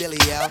with the dilly,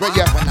 yo. Right,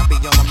 yeah. When I be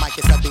on my mic,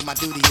 yes, I do my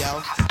duty,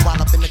 yo.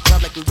 While up in the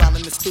club like we while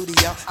in the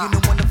studio. You know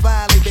when to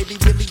violate, baby,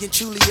 really and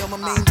truly, yo. My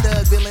main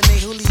thug, Villain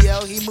ain't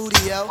Julio, he moody,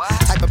 yo.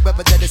 Type of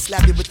brother that'll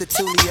slap you with the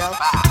tulio.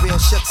 Real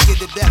shook, scared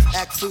to death,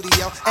 act fruity,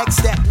 yo.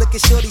 X that, look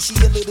at shorty, she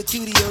a little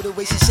cutie, yo. The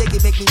way she shake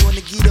it make me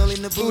wanna get all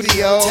in the booty,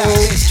 yo.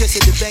 Stress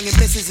it, the banging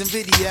misses and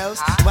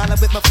videos. While I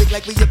whip my freak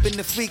like we up in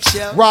the freak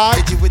show. Right.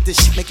 Hit you with this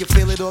shit, make you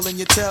feel it all in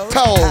your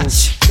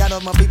toes. Got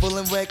all my people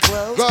in red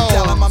clothes.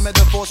 Tell them my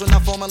metaphors when I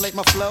formulate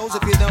my flows.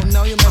 If you don't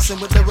know, you're messing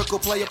with lyrical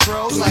player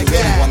pros. Like you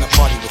really wanna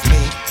party with me?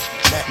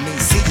 Let me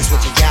see just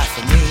what you got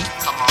for me.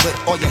 Put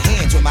all your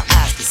hands where my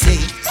eyes can see.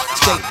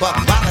 Straight buck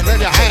violent. Let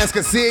your hands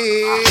can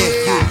see.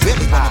 If you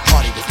really wanna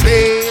party with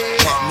me,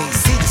 let me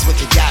see just what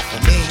you got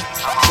for me.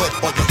 Put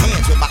all your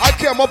hands where my I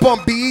came up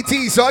on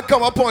BET, so I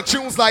come up on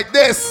tunes like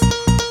this.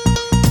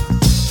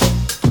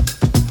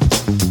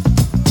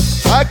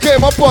 I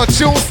came up on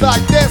tunes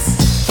like this.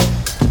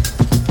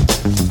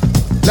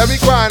 Let me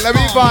grind, let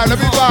me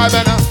vibe,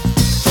 man.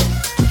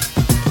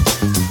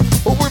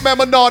 Who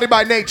remember Naughty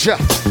by Nature?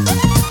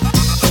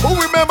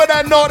 Who remember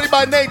that Naughty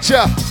by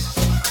Nature?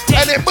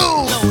 And it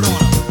moves.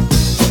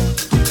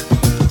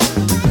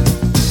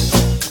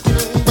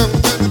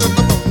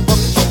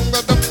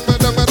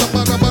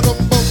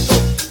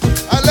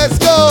 And let's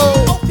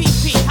go.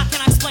 OPP, how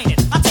can I explain it?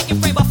 I take it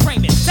frame by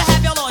frame it. To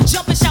have y'all on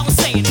jumping, shouting,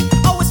 saying it.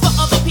 O is for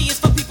other, P is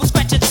for people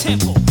scratch a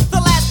temple.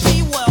 The last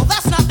P, well,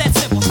 that's not that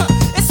simple.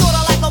 It's sort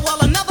of like a well,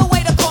 another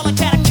way to call a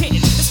cat a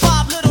kitten. There's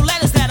 5 little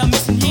letters that are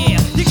missing, yeah.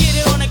 You get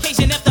it on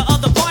occasion if the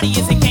other party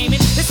isn't gaming.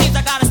 It seems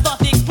I gotta start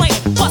to explain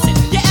it. Bust it.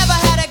 You ever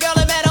had a girl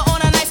that met her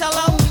on a nice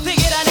hello? They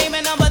get her name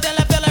and number, then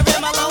let feel it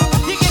real mellow.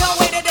 You get her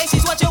way today,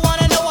 she's what you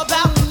wanna know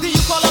about. Do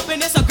you call up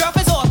and it's a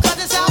girlfriend's or a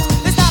cousin's house?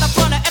 It's not a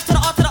front, F to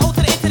the R to the O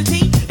to the N to the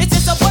T. It's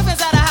just a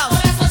boyfriend's at a house.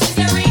 Well, that's what she's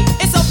gonna read.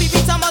 It's OPP,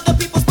 some other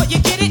people's, but you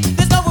get it.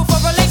 There's no room for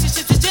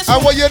relationships, it's just. And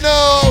what you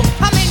know?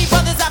 How many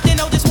brothers out there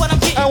know just what I'm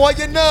getting? And what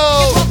you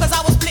know? It's one 'cause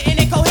I was splitting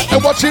and cohating.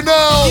 And what you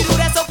know? You do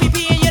that's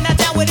OPP and you're not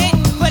down with it.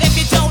 But if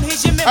you don't,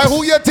 here's your And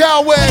who you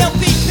down with?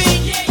 OPP,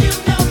 yeah, you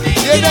know me.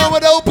 You down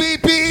with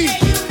OPP? Yeah,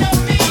 you know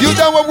me. You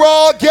down with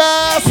raw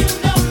gas? Yeah, you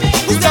know me.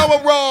 You down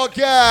with raw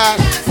gas?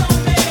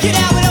 Get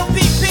out with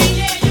OPP.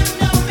 Yeah, you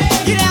know me.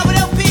 Get out with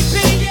OPP.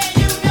 Yeah,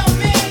 you know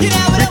me. Get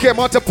out with We came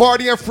out to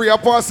party and free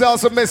up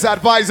ourselves with Miss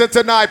Advisor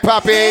tonight,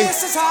 Pappy.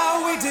 This is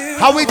how we do.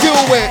 How we do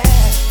it?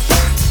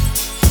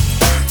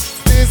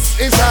 This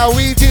is how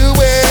we do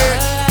it.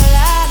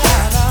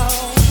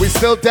 We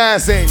still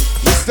dancing.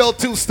 We still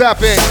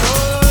two-stepping.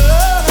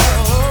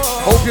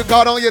 Hope you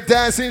got on your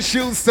dancing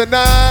shoes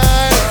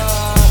tonight.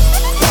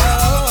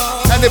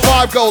 And the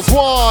vibe goes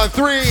 1,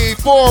 3,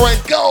 4,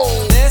 and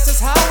go. This is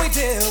how we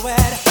do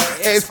it.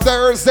 It's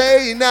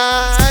Thursday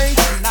night.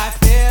 And I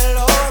feel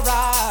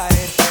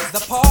alright.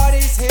 The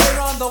party's here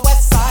on the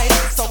west side.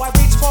 So I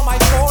reach for my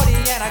 40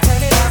 and I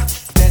turn it up.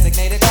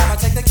 Designated driver,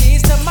 take the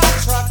keys to my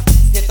truck.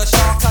 Hit the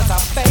shore 'cause I'm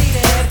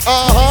faded.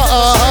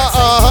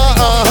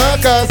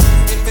 Cause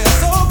it feels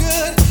so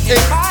good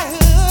in my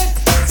hood.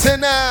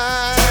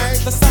 Tonight.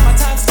 The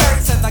summertime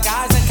skirts and the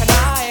guys in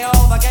Kanai.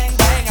 All the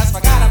gangbangers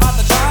forgot about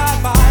the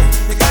drive-by.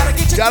 You gotta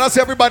get your shout out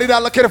to everybody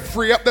that looking to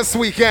free up this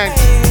weekend.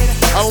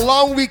 A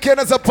long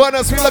weekend is upon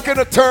us. We looking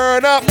to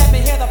turn up.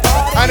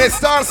 And it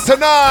starts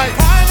tonight.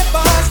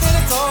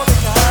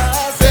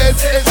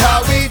 This is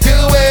how we do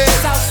it.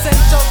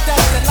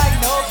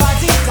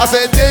 I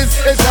said this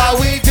is how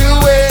we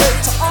do it.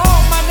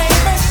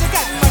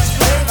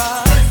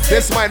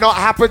 This might not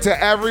happen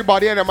to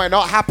everybody and it might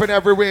not happen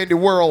everywhere in the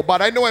world,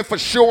 but I know it for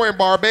sure in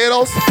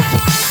Barbados.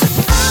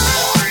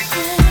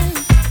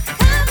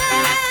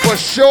 For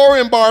sure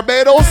in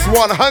Barbados,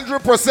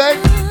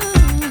 100%.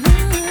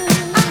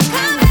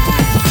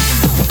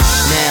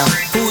 Now,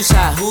 who's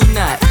hot, who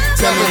not?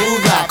 Tell me who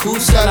rock, who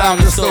sell out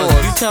the stores.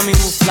 You tell me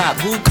who flop,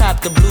 who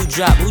cop the blue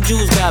drop, who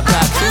Jews got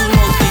blocked, who's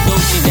mostly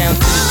Gucci down to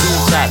the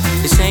jewel top.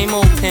 The same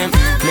old pimp,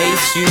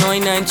 Mace, you know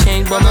ain't nothing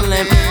changed but my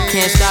limp.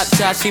 Can't stop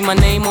till I see my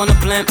name on the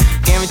blimp.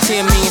 Guarantee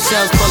a million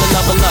sales, pull a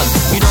level up.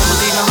 You don't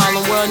believe in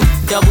Harlem World,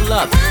 double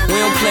up. We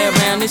don't play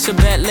around, it's a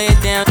bet, lay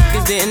it down.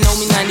 Niggas didn't know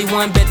me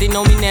 91, bet they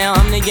know me now.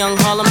 I'm the young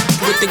Harlem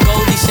with the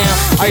Goldie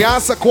sound. I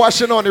asked a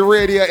question on the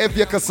radio if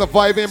you could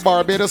survive in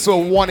Barbados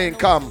with one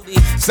income.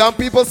 Some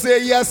people say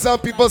yes, some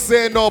people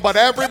say no, but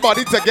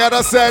everybody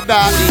together said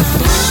that.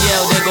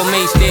 Yell, there go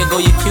Mace, there go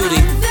your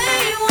cutie.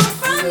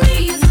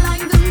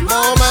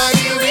 More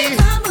money we,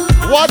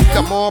 what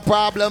the more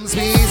problems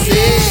we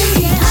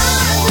see.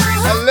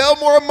 A little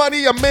more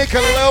money you make, a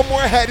little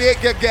more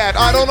headache you get.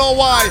 I don't know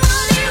why.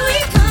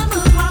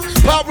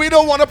 But we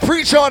don't want to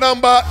preach on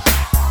them, but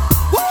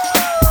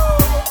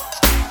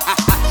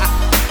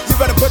you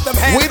better put them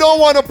hands. We don't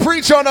want to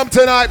preach on them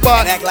tonight,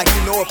 but act like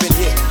you know up in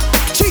here.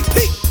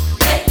 GP.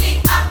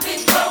 Lately I've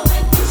been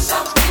going through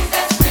something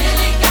that's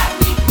really got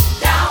me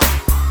down.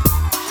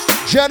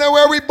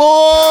 January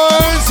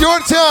boys, your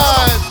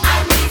time.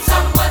 I need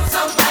somebody to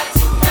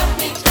help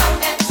me come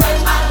and turn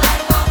my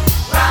life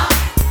around.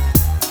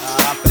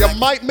 Your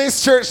might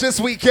miss church this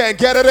weekend.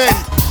 Get it in.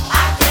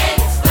 I can't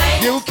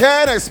explain You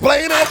can't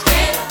explain it.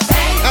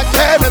 I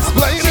can't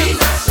explain it.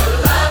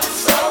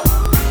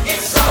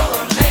 it's so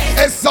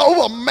amazing. It's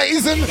so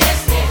amazing.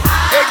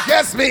 It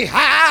gets me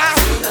high.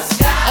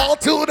 All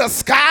to the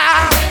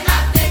sky.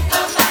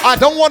 I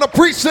don't want to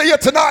preach to you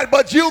tonight,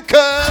 but you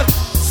could.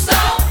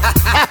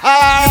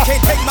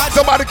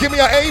 Somebody give me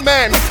an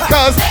amen.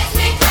 Cause Makes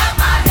me clap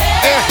my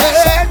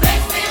hands.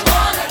 Makes me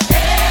wanna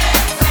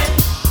dance and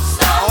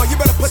Oh, you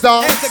better put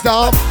Stomp, hands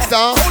stomp, together.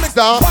 stomp,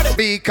 stomp.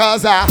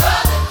 Because I,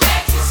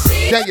 can't you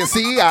see? can you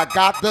see I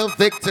got the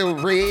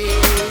victory?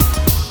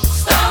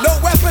 No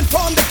weapon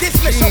formed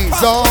against me shall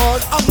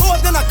prosper. I'm more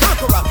than a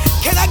conqueror.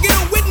 Can I get a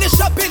witness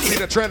up in See here?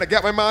 the trend to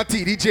get my man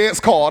TDJ's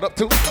called up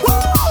too.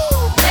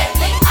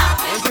 Lately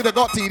I've See the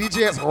got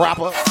TDJ's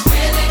rapper. been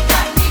really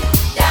got me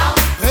down.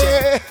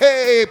 Hey,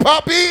 hey,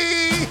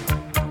 Poppy!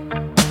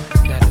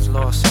 That is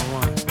lost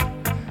someone.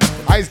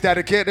 I used to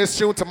dedicate this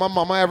tune to my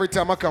mama every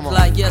time I come home.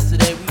 Like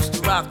yesterday, we used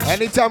to rock the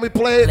Anytime we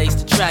play it, place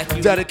to track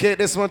you. dedicate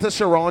this one to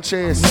Sharon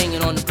Chase.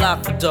 Hanging on the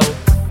block for dough.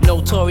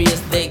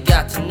 Notorious, they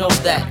got to know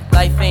that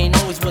life ain't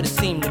always what it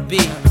seemed to be.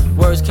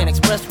 Words can't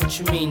express what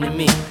you mean to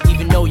me.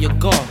 Even though you're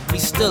gone, we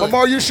still Mama,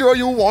 are you sure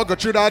you won't go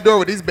through that door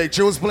with these big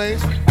tunes playing?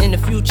 in the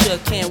future.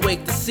 Can't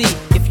wait to see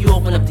if you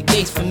open up the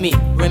gates for me.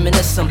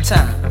 Reminisce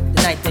sometime.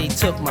 The night they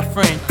took my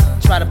friend.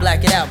 Try to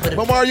black it out, but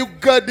Mama, are you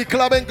good? The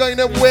club ain't going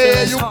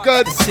nowhere. You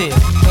good?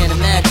 Can't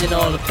imagine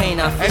all the pain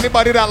I feel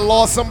Anybody that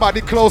lost somebody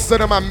close to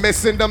them, I'm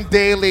missing them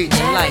daily. in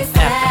life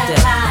after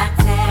death.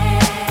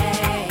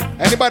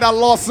 Anybody that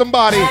lost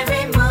somebody,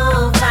 Every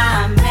move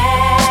I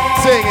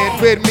make, sing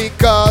it with me,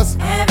 cause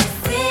every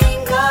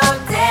single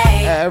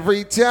day,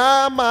 every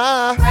time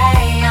I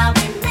pray I'll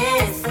be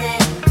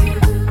missing you.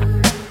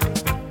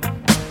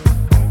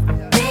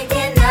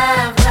 Thinking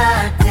of the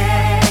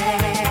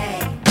day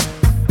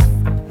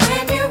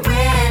when you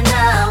went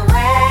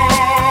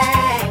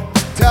away.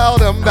 tell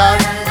them What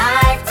that a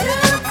life to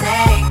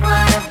take,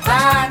 what a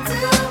bond to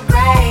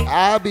break.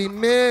 I'll be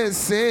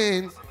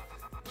missing.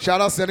 Shout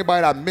out to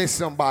anybody that missed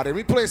somebody.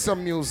 We play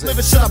some music.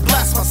 Living should I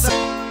blast myself?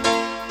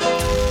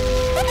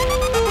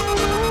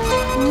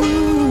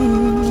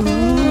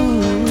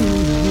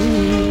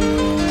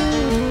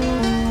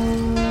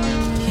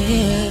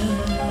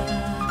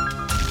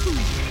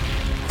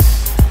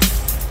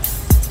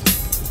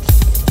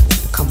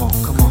 Come on.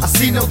 I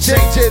see no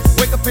changes.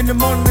 Wake up in the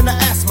morning and I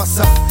ask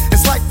myself,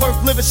 is life worth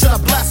living? Should I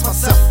blast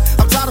myself?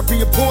 I'm tired of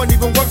being poor and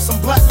even worse, I'm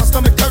black. My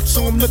stomach hurts,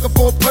 so I'm looking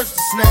for a purse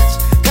to snatch.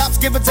 Cops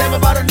give a damn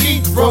about a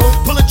Negro.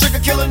 Pull a trigger,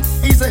 killing,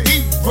 he's a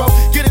hero.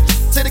 Get it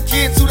to the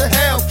kids who the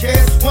hell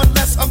cares. One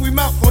less hungry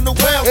mouth on the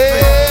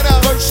welfare.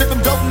 First ship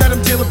them, don't let them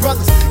deal with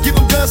brothers. Give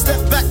them guns, step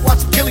back, watch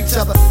them kill each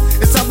other.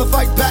 It's time to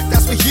fight back,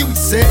 that's what Huey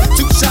said.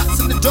 2 shots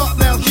in the dark,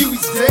 now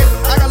Huey's dead.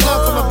 I got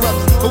love for my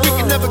brothers, but we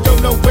can never go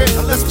nowhere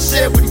unless we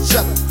share with each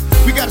other.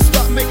 We gotta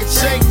start making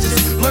changes.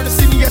 Learn to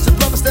see me as a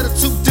brother instead of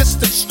 2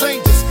 distant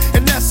strangers.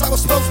 And that's how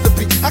it's supposed to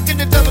be. How can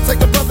the devil take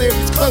a brother if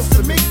he's close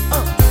to me?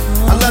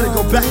 I let it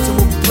go back to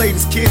when we played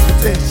as kids, but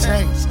then it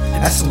changed.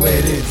 That's the way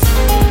it is.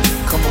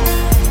 Come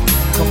on.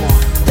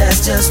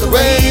 That's just the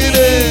way it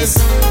is.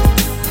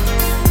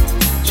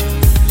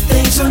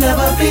 Things will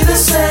never be the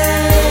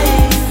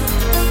same.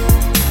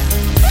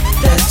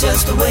 That's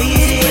just the way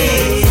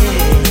it is.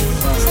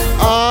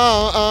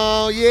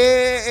 Oh, yeah.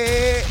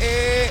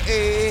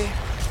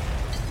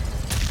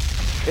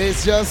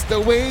 It's just the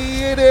way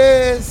it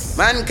is.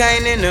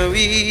 Mankind ain't no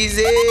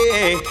easy.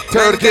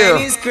 Third gear.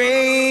 Mankind is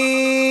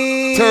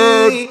crazy.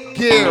 Third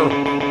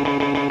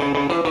gear.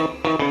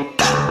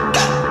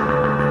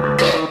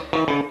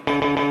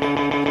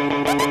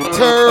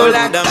 Third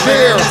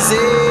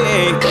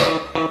gear.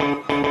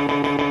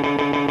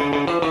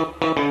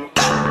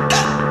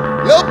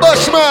 Little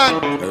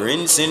Bushman.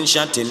 Rinsing,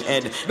 shot in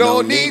head. No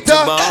need to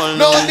ball,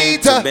 no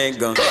need to beg.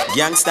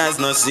 Youngsters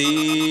no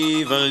see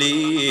even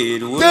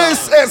lead.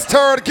 This is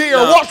third gear.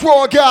 Watch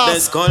roll, guys.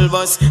 Let's call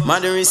bus.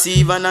 Mother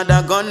receive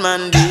another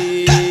gunman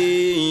dead.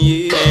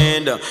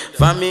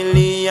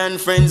 Family and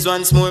friends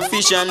once more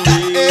fish and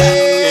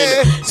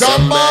bread.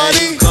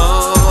 Somebody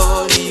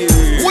call you.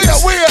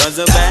 Where? Cause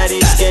the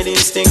body's getting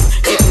stink.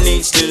 It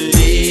needs to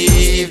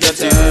leave the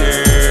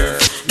turf.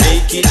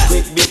 Make it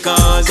quick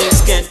because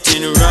it's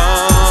getting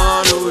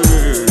run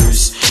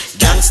worse.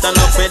 Gangsta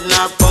no fed,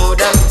 no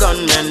powder,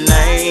 gunman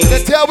night.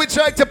 The tell we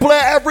try to play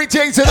every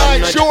day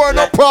tonight. Sure,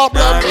 no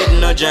problem. Not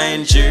no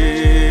giant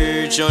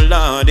church, oh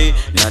lordy.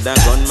 Another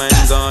gunman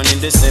gone in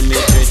the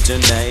cemetery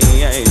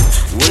tonight.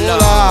 Oh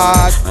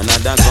lord.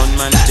 Another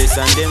gunman chase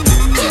and them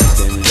lose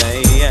them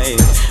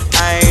life.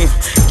 Aye,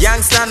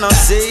 gangsta no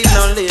save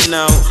no live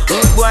now.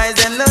 Rude boys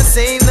them no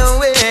save no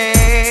way.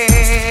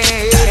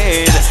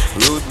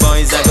 Rude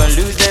boys are gonna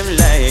lose them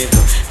life.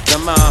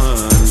 Come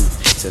on.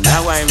 So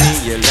now I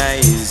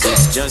realize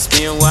it's just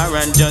be a war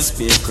and just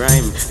be a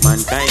crime.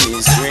 Mankind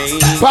is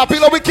great.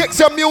 Popular, we kick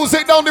some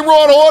music down the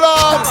road. Hold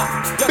on.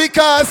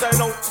 Because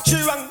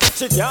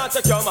she can't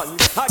take your man.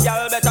 A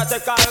girl better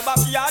take her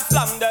backyard,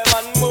 slam them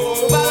and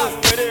move along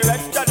with the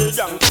rest of the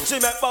young. She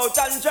make bout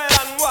and trail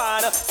and one.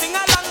 Sing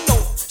along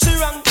now. She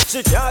wrong,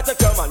 she can't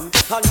take your man,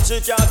 and she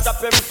can't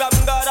stop him from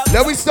God.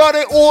 Then we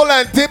started all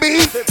and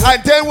Dibby,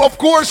 and then of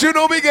course you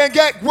know we can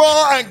get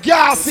raw and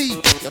gassy.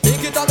 You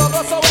think it a go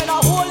so when I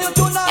hold you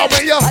tonight,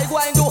 I go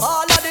and do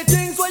all of the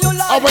things where you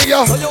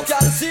like. So you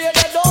can see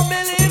they don't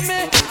believe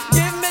me.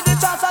 Give me the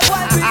chance, I go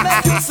and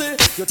make you see.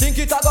 You think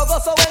it a go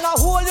so when I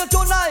hold you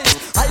tonight,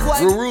 I go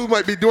and Ruru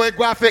might be doing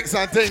graphics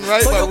and things,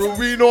 right? But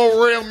Ruru know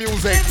real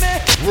music.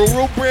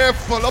 Ruru brain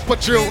full up a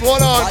tune.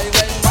 Hold on. I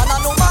when man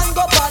and no man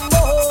go pan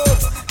no hope.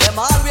 Them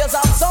always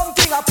have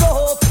something a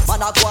flow.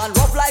 Man a go and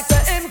rough like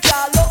say him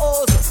can't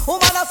lose.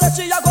 Woman a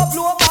say she a go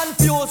blow man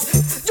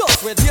fuse.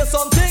 Just wait hear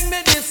something me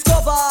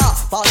discover.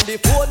 On the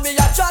phone me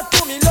a chat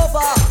to me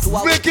lover.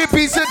 Ricky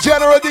piece of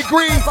General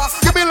Degree.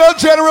 Give me a little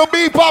General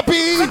B,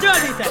 Poppy.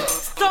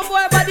 Some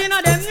boy body in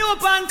them new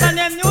pants and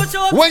them new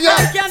shorts. When you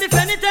can't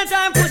defend it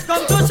time push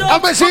come to show.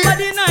 I'm a she.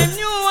 Somebody in them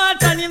new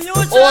ones and them new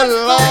shorts. Oh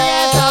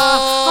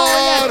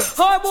Lord.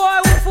 Oh boy,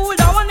 we fool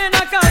that one in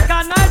a car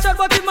can I shot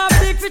but him a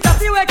big fish a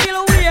few kill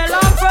away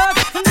long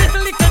first.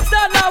 Little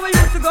stud now we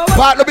used to go.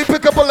 Pat, let me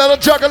pick up a little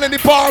juggle in the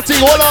party.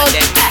 Hold on.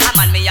 I'm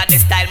on me at the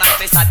style man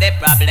face of the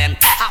problem.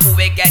 How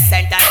we get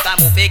sentenced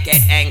from movie get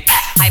hang.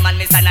 I'm on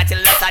me son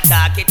until let's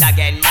attack it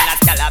again. Man a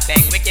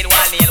scalloping, wicked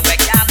one meal we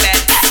can't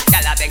bend.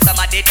 Scalloping,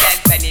 somebody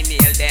 10 penny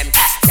meal them.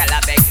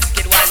 Scalloping,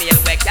 wicked one meal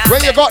we can't bend.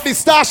 When you got the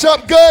stash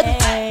up good.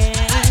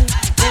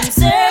 Them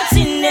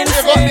searching, them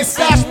you got the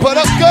stash put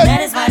up good.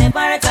 That is why they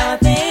part of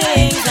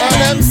things. And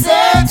them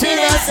searching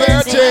and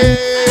searching.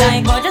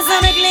 Like God just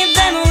wanna clip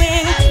them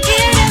wing.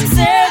 Hear them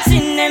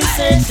searching, them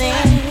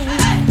searching.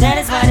 That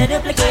is why they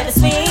duplicate the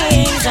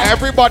swings.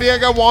 Everybody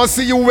ain't gonna want to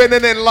see you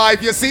winning in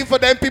life. You see, for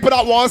them people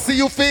that want to see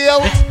you feel.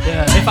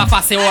 If I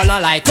pass it all I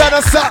like, tell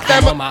us them.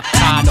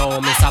 I know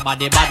Mr.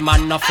 Body Bad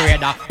Man no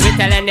afraid of. We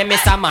telling them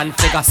Mr. Man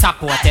figure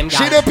support him.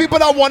 See the people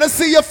that want to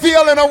see you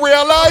feel in a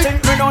real life.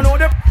 We don't know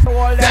them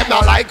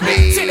not like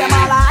me. See them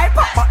all like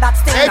but that's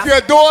still if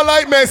you don't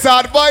like me, so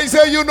advise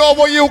you know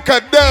what you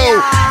can do.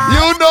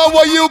 You know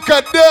what you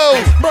can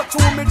do. But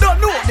you me don't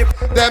know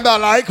them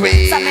not like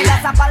me. So me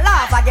just have a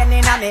laugh again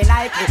in a me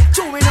like it.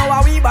 True, we know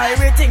how we buy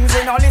we things,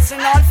 we no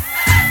listen on.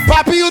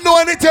 Papi, you know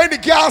anything the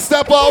girl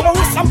step out? You know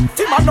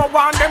something I no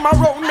want them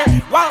around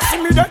me. Want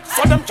see me dead,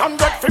 so them can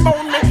get free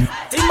moan me.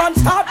 Team man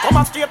start come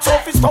and straight so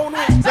fi stone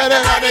me. Say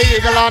them on the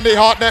eagle and the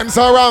hot them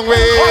so wrong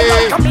way.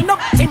 Why coming up,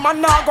 team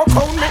man now go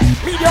crown me.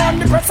 Media on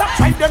the press I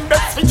try them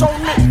best fi show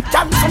me.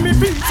 Cancel me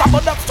beats,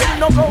 but that still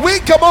no go. We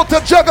come out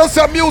to juggle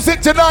some music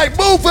tonight,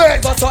 move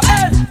it. Go so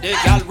the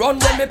girl run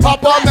when me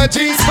pop on the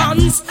jeans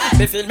pants.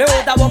 Me feel me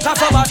out a walk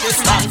off from a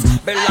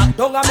distance. Me lock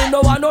down and me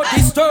no want no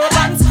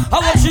disturbance. I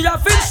want she a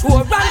fish who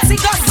runs it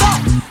got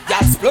up.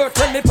 Y'all splurt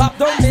when me pop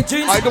down me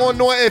jeans. I don't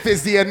know if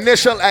it's the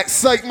initial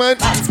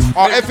excitement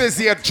or if it's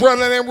the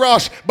adrenaline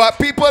rush, but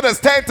people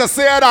just tend to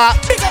say that.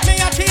 Pick up me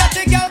a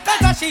the girl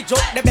cause she joke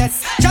the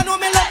best. You know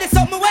me love the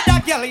something with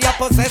that girl you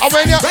possess.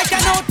 Right now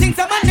things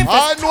are manifest.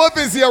 I know if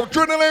it's the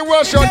adrenaline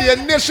rush or the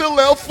initial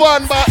little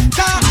fun, but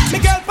me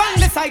girl pan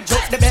the side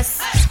joke the best.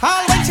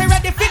 All when she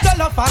ready fi go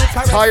love and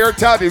caress. Tired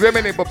tell the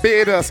women in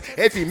Barbados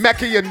if he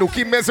making you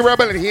nookie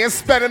miserable and he ain't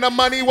spending the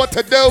money, what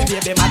to do?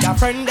 Baby, my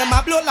friend them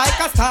a blow like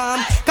a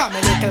storm. Come a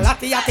little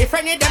atty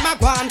friendly them a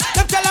gone.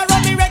 Them tell her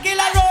run me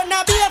regular round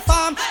a be a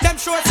farm. Them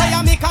sure say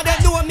I make her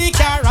them know me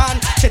can run.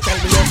 She tell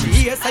me how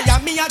she is say I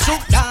me a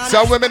joke down.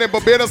 Some women in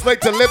Barbados like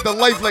to live the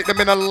life like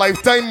them in a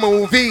Lifetime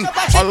movie.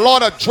 A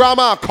lot of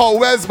drama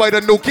co-eds by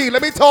the nookie.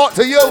 Let me talk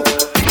to you.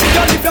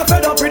 Girl, if you're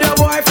fed up with your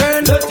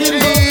boyfriend, let him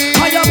go.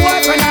 And your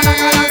boyfriend,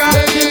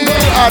 let him go.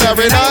 And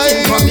every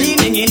night for me,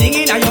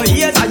 ding-a-ding-a, and your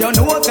ears, and your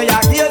nose, and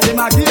your ears, him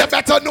a give. You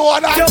better know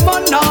that. Your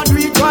man not do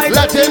it right.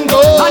 Let him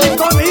go. And him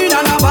come in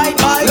and a bite.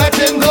 Let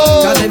him go.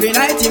 Cause every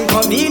night him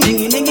come in,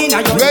 ding-a-ding-a,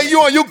 and your when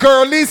you and you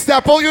girly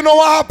step out, you know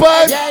what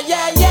happened?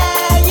 Yeah.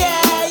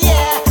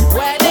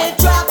 Where the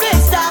traffic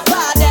stop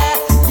out there.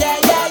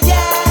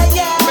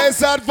 Yeah.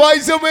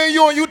 Misadvise you when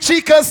you and you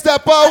chica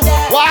step out.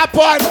 What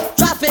happened?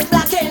 Traffic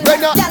blocking.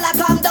 Y'all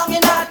come down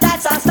in her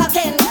tights and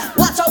stocking.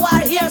 Watch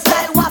our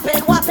hairstyle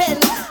whopping.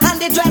 And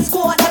the dress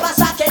code never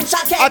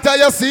shocking. I tell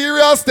you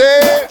serious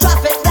day.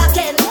 Traffic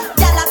blocking.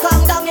 Y'all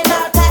come down in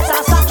her tights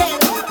and stocking.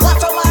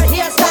 Watch our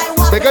hairstyle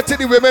whopping. Bigger to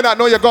the women that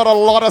know you got a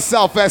lot of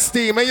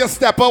self-esteem and you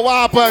step out,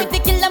 what happened?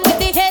 Kill them with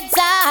the head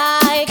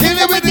side. Kill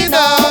them with the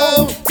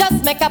no.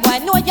 Just make a boy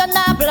know you're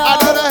not blow.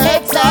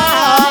 Head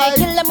side.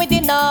 Kill them with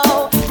the no.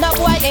 No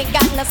boy ain't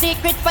got no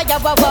secret for your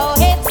wow.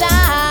 Head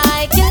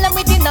side. Kill them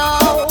with the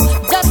no.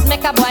 Just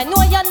make a boy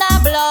know you're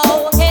not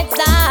blow. Head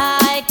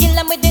side. Kill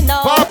them with the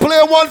no. I'll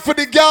play one for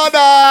the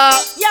gather.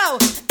 Yo,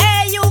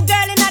 hey you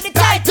girl in the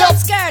tight up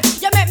skirt.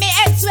 You make me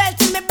head swell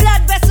till me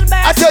blood vessel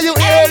burst. I tell you,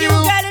 hey you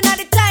girl in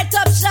the tight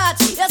up shot.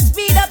 You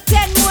speed up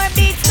 10 more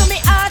beats to me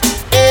heart.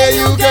 Hey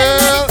you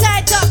girl.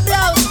 Tight up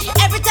blouse.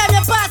 Every time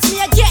you pass me,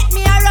 you get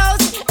me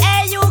aroused.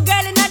 Hey you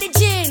girl in the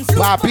jeans.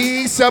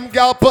 Papi, some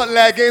girl put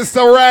leggings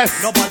to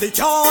rest. Nobody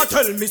can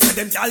tell me say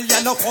them gal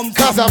ya no come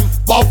from. Cause I'm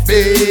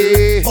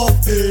Buffy.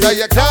 So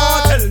you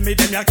can't tell me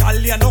them ya gal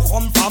ya no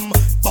come from.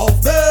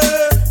 Buffy.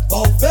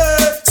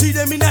 See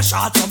them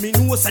short, so me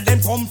know say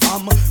them come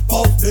from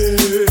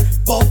Buffy,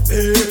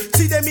 Buffy.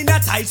 See them in a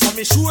tight, so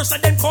me sure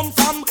say them come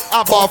from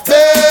a Buffy.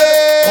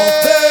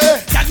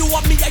 Can you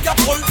want me a your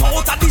pull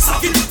out of the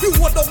socket? You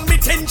hold on me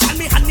tension,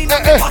 me hand in my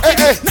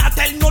pocket. Now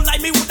tell no lie,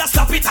 me woulda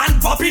slap it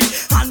and pop it,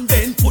 and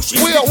then push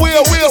it. Wait,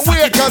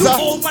 cause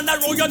oh man, I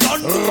roll you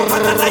down,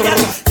 and a lion.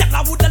 Tell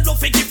I woulda love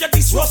to give you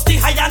this rusty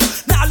iron.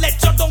 Now let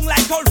you down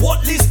like old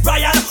Worthless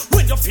Brian.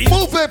 When you feel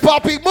move it,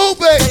 Poppy, move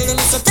it.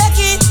 So take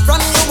it from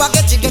you, I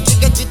get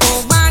you,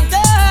 oh man, girl.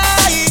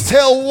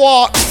 Tell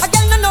what? I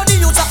don't know the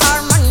use of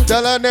our man.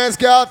 Tell a nice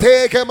girl,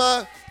 take him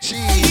a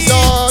cheese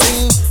on.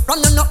 Run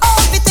on the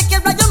off, take care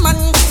of your man.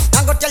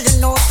 I'm gonna tell you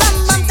no,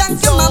 man,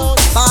 thank you, man.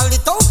 Ball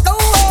it out, go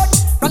out.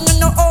 Run on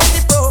the off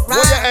the program.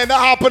 Where you end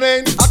up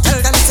happening? I tell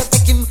them to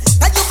take him.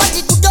 Tell you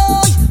body good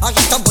boy. I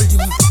hit a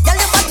volume. Tell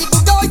you body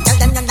good boy. Tell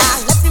them you're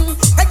not left him.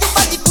 Tell you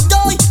body good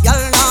boy.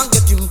 You'll not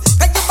get him.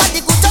 Tell you body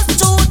good just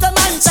shoot the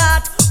man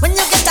shot. When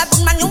you get a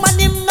good man, you want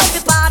him not be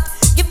part.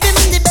 Give him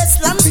the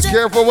best lamb. Be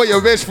careful what you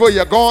wish for.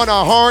 You're gonna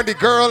harm the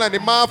girl and the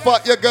man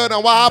fuck you good.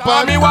 And what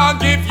happened? Me want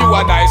give you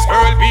a nice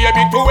girl, baby,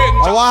 to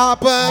enjoy. What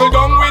happened? So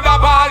done with a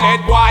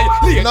ballad boy.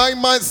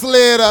 9 months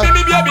later.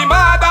 Me baby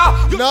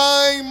mother.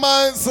 9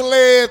 months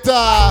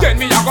later. Then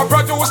me a go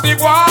produce the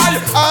boy.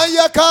 And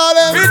you call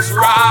him? It's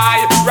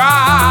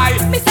right.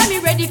 Me say me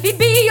ready fi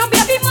be your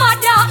baby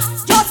mother.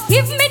 Just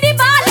give me the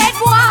ballad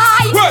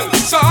boy. Well,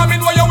 so I mean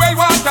why you well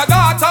want a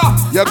daughter.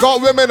 You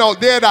got women out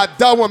there that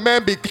done when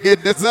men be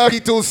kid. This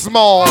is too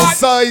small.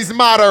 Size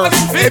matters.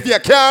 If you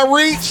can't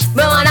reach.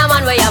 Me want a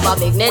man where you have a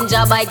big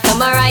ninja bike to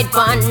my right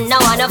fun. Now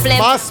wanna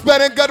flip. I'm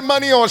spending good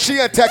money on she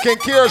and taking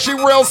care. She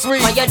real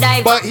sweet.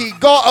 You but he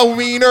got a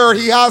wiener.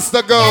 He has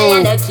to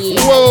go.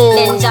 Whoa.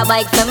 Ninja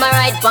bike to my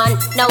right fun.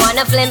 Now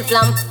wanna flim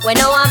flam. When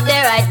I have the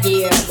right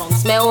gear.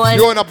 Bounce me one.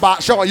 You in a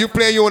box. Show you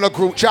playing you in a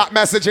group chat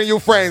messaging you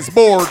friends.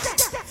 Bored.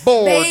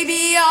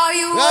 Baby, are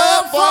you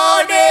up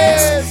for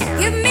this?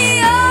 Give me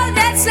all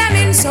that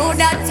slamming so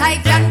that I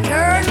can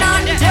turn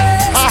on this.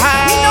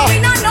 We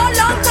know no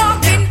long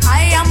talking.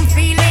 I am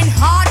feeling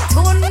hot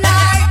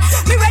tonight.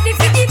 Me ready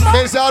for the ball.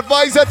 Miss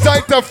Advisor,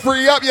 time to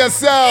free up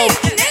yourself.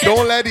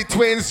 Don't let the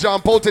twins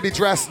jump out of the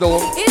dress though.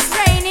 It's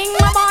raining,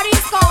 my body's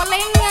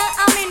calling.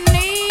 I'm in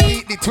need.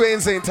 Eat the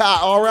twins in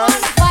tight, alright?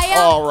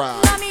 Alright.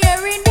 I'm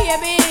hearing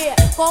baby.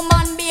 Come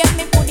on, baby,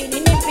 me put it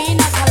in the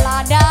pina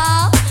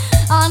colada.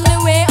 On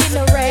the way in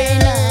the rain,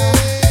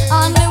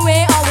 on the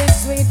way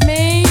always with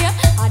me.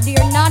 I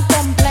dare not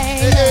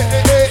complain.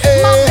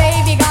 My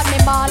baby got me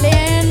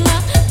balling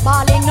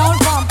all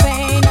from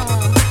pain.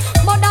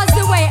 But that's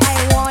the way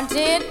I want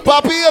it.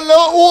 Papi a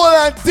little old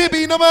and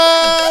dibby no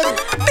man.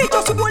 Me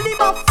just roll him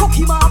up, fuck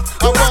him up.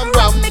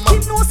 Ram, make him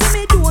know say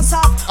me don't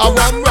stop.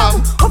 Ram.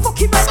 Oh fuck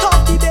him right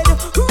off the bed.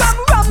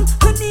 Ram,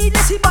 no need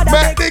less him bother.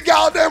 Make the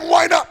girl them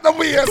wind up the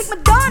waist.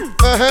 Take me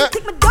done,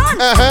 take me done.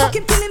 Fuck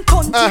him till him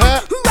country.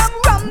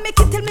 Ram, make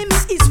him tell me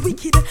is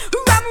wicked.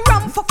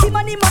 Ram, fuck him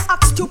and him a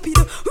act stupid.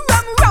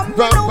 Ram,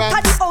 run out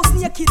of the house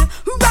naked.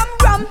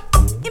 Ram,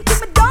 him till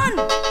me done.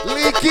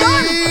 Leaky.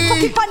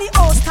 Fuck him on the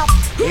house top.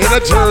 In a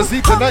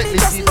jersey tonight,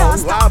 Leaky.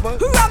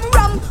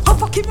 Ram, oh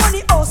fuck him on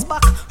the house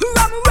back.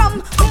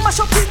 Ram, mash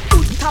up him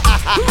foot top.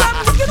 Ram,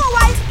 you know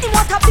why? He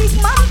want a big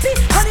mampy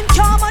and him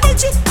can't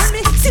manage it. When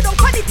me sit down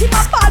on it, him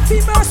a bad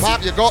for mercy.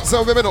 Pop, you got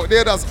some women out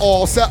there that's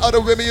all set. Other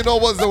women, you know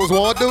what those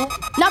want to do?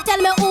 Now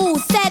tell me who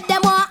said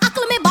them want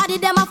ackle me body,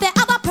 them have to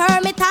have a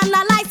permit and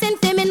a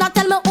license. Me now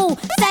tell me who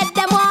said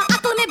them want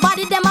ackle me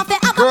body, them have to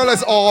have a girl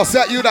is all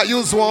set. You that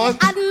use one.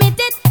 Admit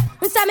it.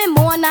 Me say me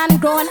moan and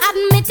groan.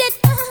 Admit it.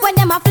 When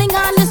them a fling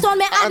on the stone,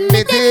 me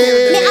admit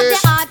it. Me have the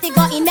heart to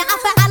go in. Me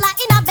have to holla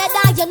in a bed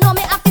and you know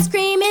me have to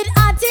scream it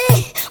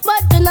hearty.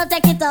 But do not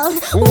take it out.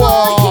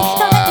 Why?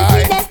 Don't let the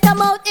sweetness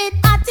come out it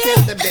hearty.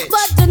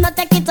 But do not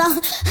take it out.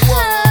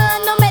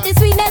 Don't make the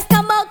sweetness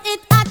come out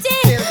it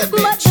hearty.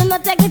 But do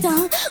not take it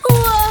out.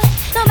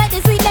 Don't make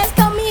the sweetness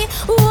come in.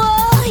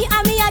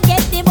 I mean I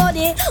get the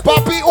body.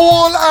 Papi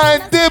all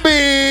and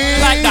Dibby.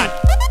 Like that.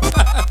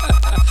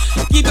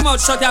 Keep him out,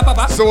 shut up,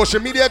 Papa. Social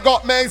media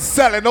got men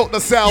selling out the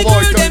cell, boy.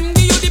 The girl them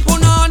give you the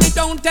punani,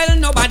 don't tell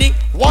nobody.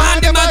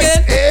 Want them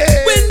again.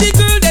 When the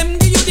girl them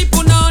give you the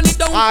punani,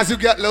 don't. As you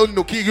get little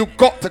nookie, you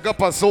got to go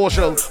up on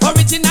social.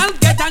 Original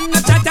get on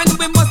the chat and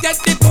we must get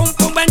the pum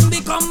pum when we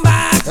come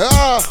back.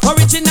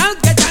 Original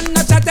get on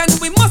the chat and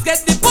we must get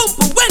the pum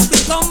pum when we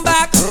come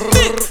back.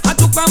 Me, I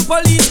took one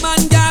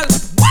policeman, gal.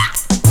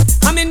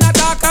 I'm in a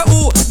darker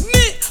who.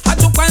 Me, I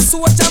took one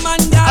soldier man,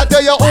 gal. I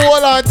tell you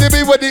all and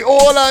Dibby with the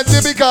all and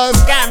Dibby cause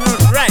God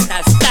knows right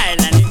that style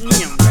and it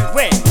name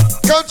way.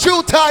 Come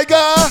true, Tiger.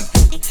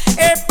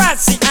 Hey,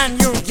 Patsy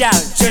and you, gal,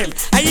 Jim.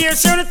 I hear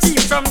some of the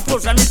team from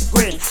close from Miss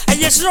Queen. I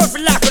hear some of the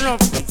locking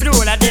up through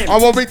all of them.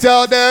 And what we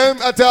tell them,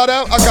 I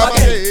come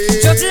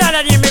okay. So the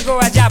other day me go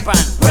to Japan.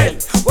 Well,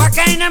 what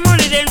kind of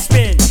money them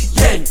spend?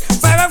 Yen.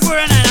 5 or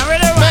 4 and 9, where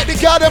they want? Make the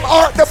tell them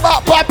art the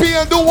back, Pappy,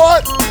 and do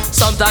what?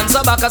 Sometimes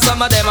some back, some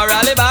of them are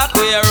rally back.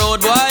 We a road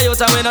boy, you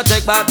and we no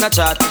take back no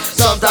chat.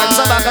 Sometimes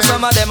some back,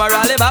 some of them are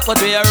rally back, but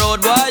we a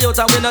road boy, you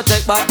and we no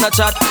take back no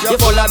chat. You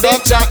full of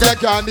big chat, you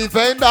can't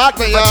defend that.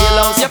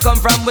 But you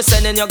come from, we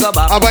sending you go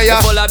back. You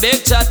full of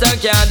big chat, you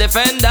can't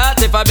defend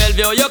that. If a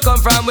Bellevue you come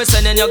from, we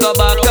sending you go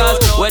back.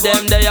 Cause with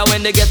them there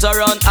when they get to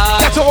run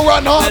hard. Get to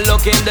run hard. They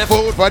looking the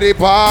food for the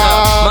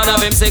bar. Man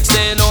of him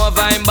 16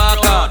 over him back.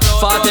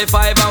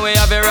 45 and we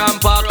have a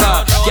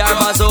rampacker. Car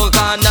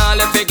bazooka and all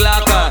if it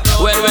glocker.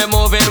 When we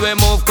move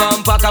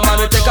compact. Man,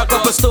 we take a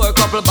couple store,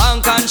 couple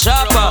bank and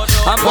shopper.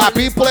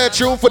 Pappy, play a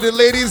tune for the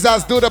ladies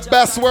that do the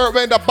best work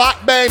when the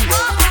back bend.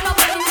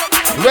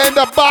 When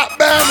the back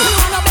bend.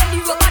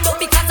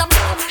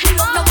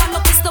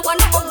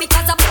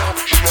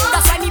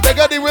 They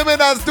got the women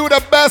that do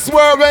the best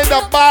work when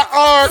the back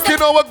arc. You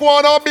know what's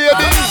going on, baby?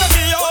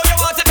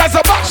 That's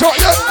a back shot,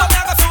 yeah.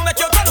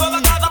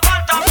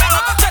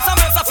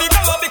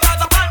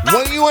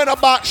 When you in a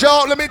back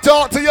shot, let me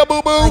talk to you,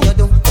 boo-boo.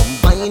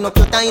 Combine up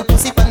your tight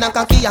pussy pan a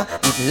kakia.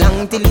 It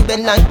long till you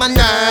bend like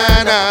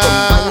banana.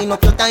 Combine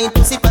up your tight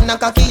pussy pan a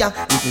kakia.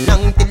 It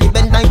long till you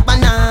bend like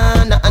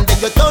banana. And then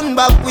you turn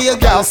back with your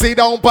girl. Sit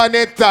down on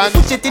it and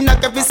push it in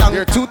like every song.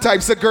 There are two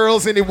types of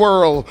girls in the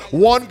world.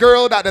 One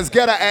girl that does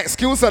get an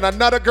excuse and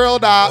another girl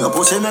that your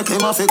pussy make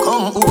him have to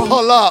come home.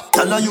 Pull up,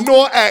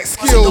 no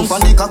excuse.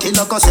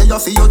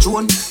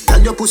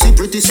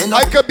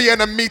 I could be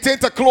in a meeting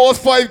to close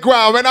 5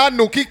 grand when I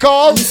nookie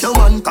call.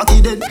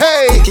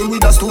 Hey,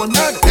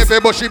 if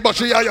a bushy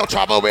and you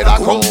travel with a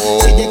cold.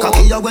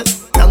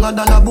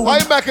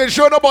 I'm making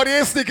sure nobody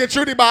ain't sneaking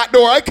through the back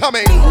door. I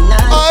coming.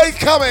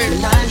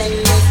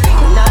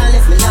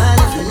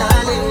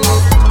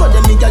 But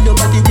them nigga your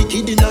body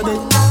wicked in a bed.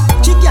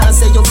 She can't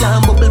say you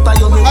can't bubble by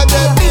your head. And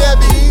then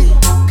baby,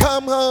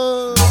 come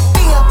home.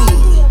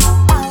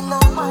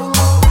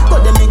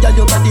 But them nigga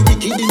your body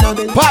wicked in a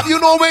bed. Pop, you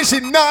know when she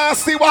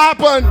nasty, what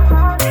happened?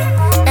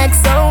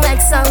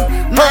 XOXO,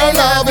 my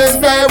love is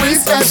very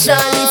special.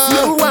 If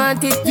you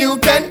want it, you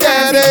can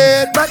get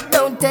it. But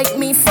don't take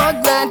me for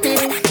granted.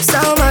 So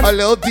much, a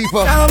little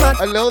deeper, so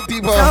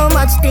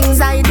much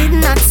things I did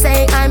not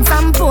say. I'm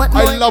from Portmore.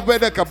 I love when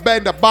they can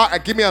bend the back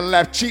and give me a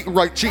left cheek,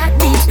 right cheek. I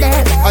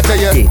tell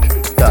you,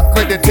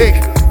 when the tick,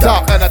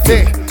 tock and a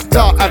tick,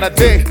 tock and a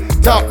tick.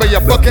 Talk when you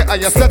book it and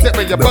you set it,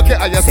 when you book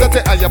it and you set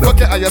it and you book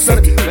it and you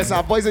set it.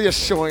 Listen, boys, are you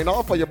showing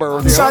off for your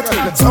birthday? Shot,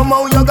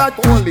 somehow you got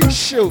holy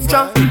shoot.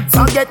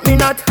 Forget me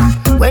not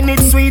when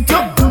it's sweet.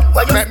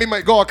 Let me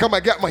might go come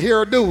and get my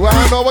hair do. I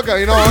don't know what's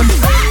going on.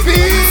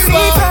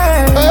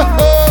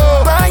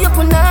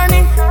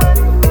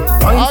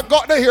 I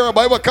got the hair,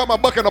 but I will come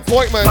and book an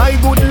appointment. My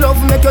good love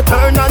make you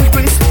turn and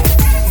twist.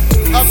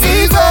 A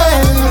fever.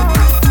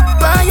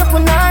 Buy your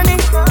punani.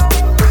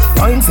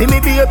 Fine for me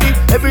baby,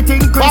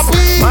 everything crisp.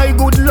 My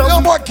good love.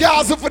 No more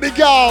gas for the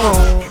girl.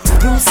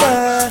 You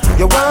say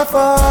you want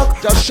fuck.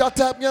 Just shut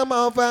up your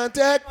mouth and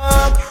take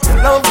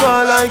love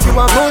girl like you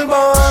a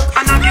bulldog.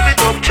 And I give it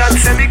up, chat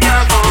say me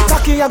can't fuck.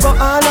 Cocky I go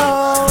all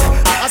out.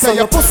 I say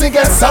your pussy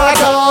gets sad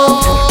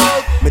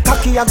out. Me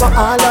cocky I go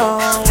all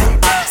out.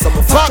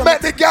 Fuck make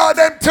the girl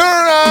them turn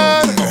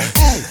on.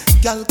 Hey,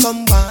 girl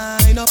come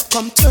wine up,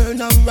 come turn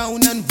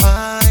around and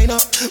wine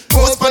up.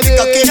 Pose for the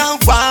cocky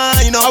and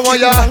wine up. I want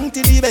ya down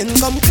to the bend,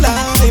 come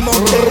climb up.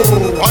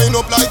 Wine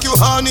up like you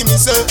honey, me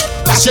say.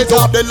 Dash it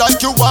up there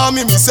like you want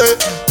me say.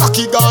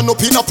 Cocky gone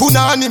up in a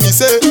punani, me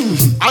say.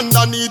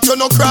 Underneath you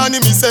no cranny,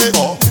 me say.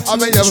 I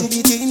mean, Can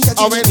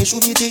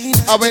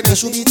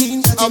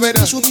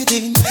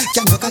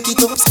you cocky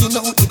top skin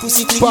out the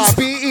pussy please?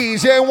 Pappy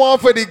easy one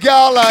for the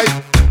girl like.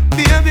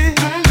 Baby,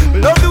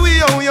 love the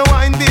way how you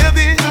wine,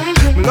 baby.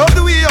 Love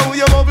the way how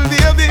you bubble,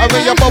 baby. I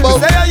mean your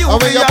bubble. Say you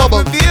your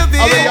bubble, baby.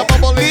 I mean your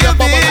bubble,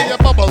 your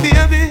bubble.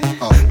 Baby,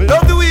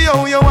 love the way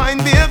how you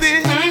wine,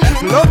 baby.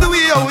 Love the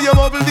way how you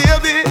bubble,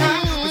 baby.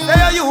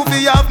 Say you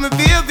be have me,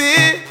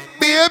 baby.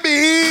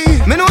 Baby,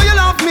 me know you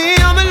love me,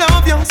 and me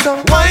love you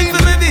so. Wine for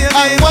me, baby.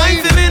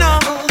 Wine for me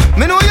now.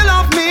 Me know you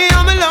love me,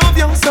 and me love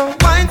you so.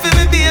 Wine for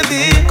me,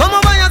 baby. Come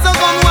over here, so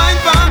come wine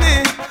for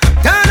me.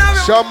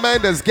 Shawn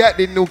Mendes get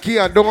the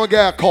nookie and don't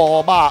get a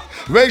call back.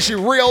 When she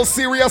real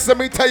serious, let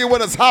me tell you when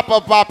it's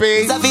happened,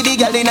 Pappy. When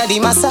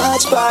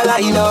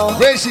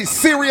she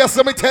serious,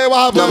 let me tell you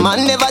what happened. No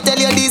man never tell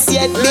you this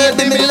yet,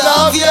 baby, me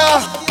love ya.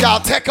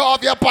 Y'all take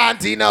off your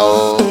panty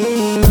now.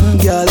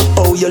 Girl,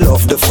 oh you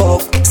love the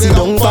fuck. Sit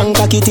down pan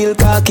cocky till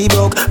cocky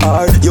broke.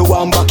 Or you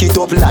want back it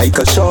up like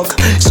a shock.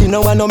 She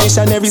know I no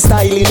missionary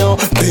style, you know.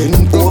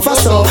 Bend over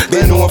so,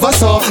 bend over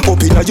so.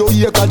 Up in your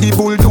ear cause the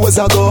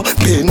bulldozer go.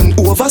 Bend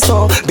over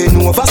so,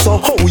 bend over so.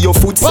 How your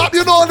foot Pop,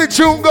 you know the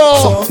tune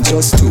go. So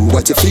just do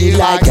what you feel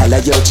like, girl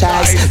of your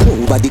choice.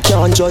 Nobody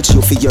can judge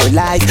you for your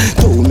life.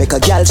 Don't make a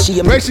girl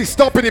shame. When she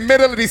stop in the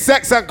middle of the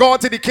sex and go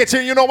to the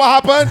kitchen, you know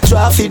what happened?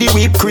 Try for the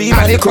whipped cream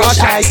and the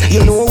crushed ice.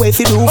 You know if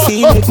you do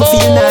feel, make me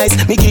feel nice.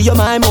 Me give you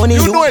my money.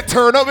 You know it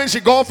turn up when she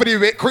gone for the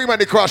whipped cream and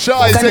the crushed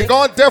ice. They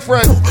gone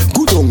different.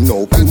 Good on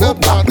no, come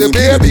up back me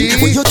baby.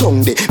 With your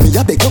tongue there, me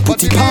a beg you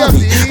put it on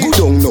me. Good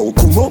on no,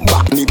 come rub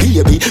back me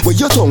baby. Where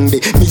your tongue be,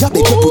 me a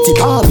beg you put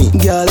it on me.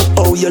 Girl,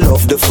 how you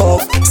love the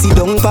fuck? Sit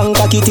down pan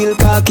cocky till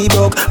cocky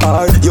broke.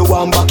 Or you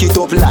want back it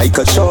up like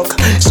a truck.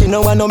 She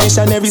no want no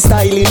missionary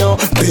style, you know.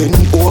 Bend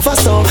over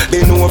so,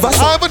 bend over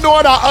so. I even know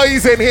that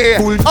eyes in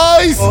here.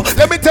 Eyes,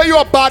 let me tell you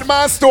a bad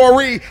man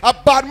story. A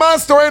bad man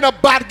story and a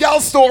bad girl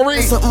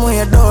story. Something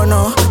where you don't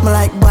know. Me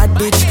like bad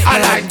bitch, I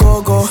like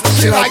go-go.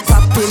 She like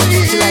popping,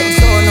 she like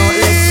zono.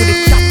 Let's do the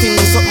chatting,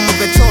 something with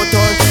the throat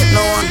on.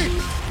 No one.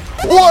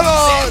 Hold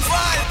on.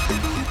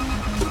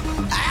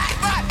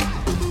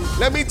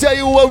 Let me tell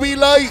you what we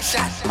like.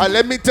 And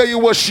let me tell you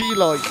what she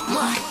like.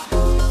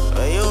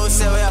 You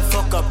say we are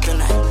fuck up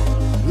tonight.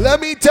 Let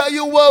me tell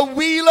you what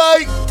we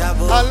like.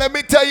 And let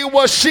me tell you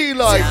what she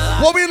like.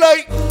 What we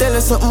like? Tell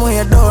her something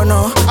where you don't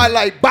know. I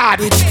like bad.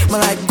 Me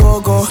like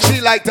go-go.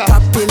 She like that.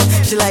 Popping,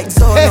 she like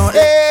zono.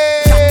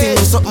 Chatting,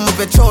 something with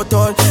the throat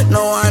on.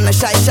 No one a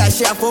shy,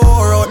 she a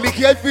four out.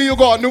 Licky, I feel you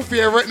got a new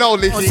favorite now,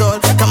 Licky.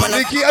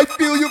 Licky, I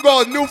feel you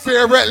got a new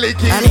favorite,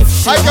 Licky.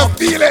 I can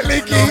feel it,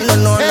 Licky.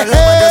 No,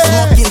 the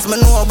smokings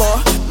me know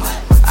about.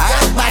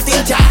 Alright, but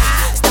in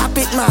jazz. Stop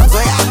it, man, so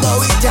I go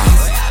with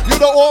jazz. You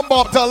don't own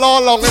Bob till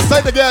long. It's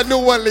time to get a new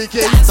one,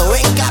 Licky. So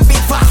ain't got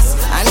it fast.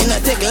 I need to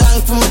take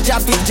long for me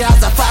job it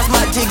jazz. I fast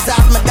my jigs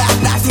off my dark,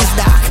 that is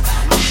dark.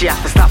 She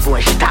have to stop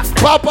when she tap.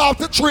 Pop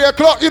after 3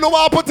 o'clock, you know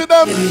what I put to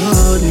them? You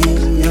hold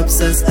me,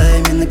 obsessed,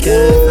 I'm in the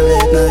car for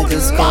late night,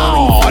 just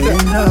calling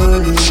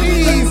me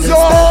Jesus!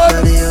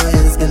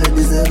 It's gonna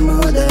deserve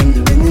more than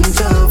the winning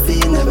trophy.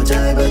 Never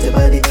try, but your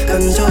body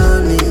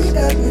control me.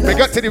 We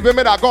got to the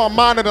women that got a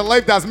man in the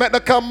life that's met to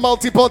come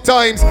multiple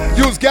times.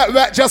 You's get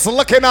wet just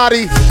looking at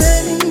it.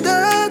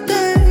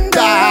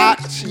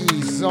 That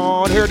she's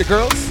on. Here the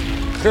girls.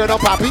 Here the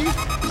papi.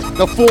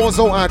 The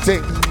 4-0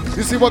 auntie.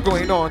 You see what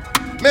going on?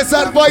 Miss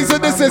Advisor,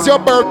 this is your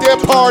birthday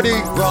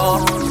party.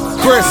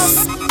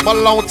 Chris, my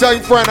long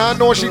time friend. I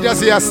know she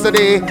just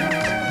yesterday.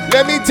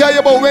 Let me tell you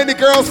about when the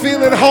girls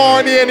feeling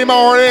horny in the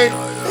morning.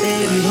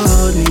 Baby,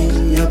 hold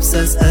me,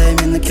 obsessed, I'm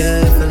in the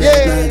car for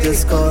late night,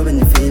 just call when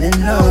you're feeling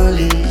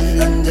lonely.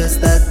 And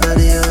just that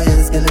body, oh,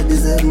 it's gonna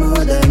deserve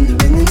more than the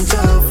winning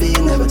trophy.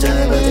 Never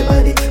try, but your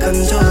body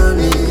control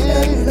me.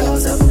 Let me know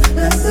something,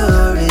 I'm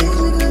sorry.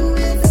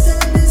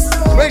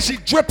 When she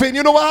dripping,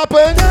 you know what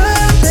happened?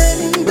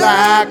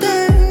 Black,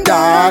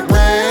 dark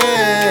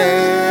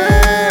rain.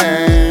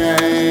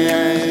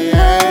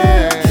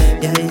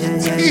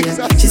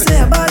 She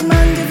say a bad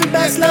man give you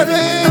best loving.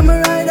 I'm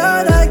a ride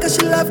all night cause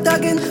she love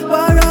talking.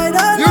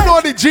 You know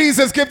the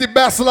Jesus give the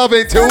best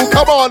loving too.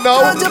 Come on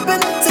now.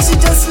 Say she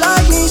just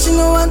like me, she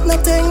no want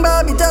nothing,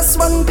 baby. Just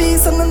one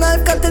piece and the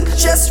knife cutting.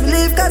 Stress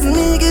relief cause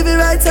me give you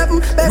right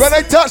something. When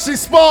I touch the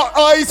spot,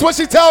 eyes, what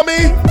she tell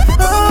me?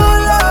 Oh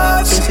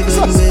Lord.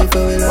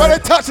 When I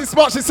touch the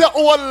spot, she said,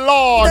 oh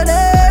Lord.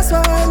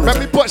 Let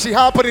me put she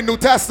happened in New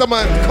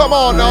Testament. Come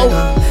on now.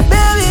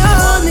 Baby,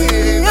 hold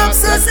me. I'm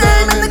so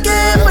same in the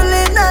game. For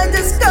late night,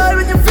 just call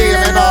when you're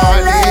feeling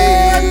all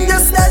and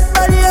just that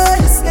body,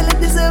 it's gonna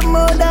deserve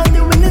more than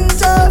the winning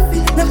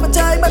trophy. Never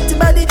try, but your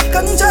body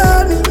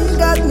control me.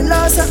 Got me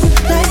lost at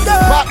night.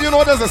 Pop, you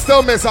know there's a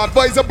still Miss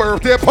Advisor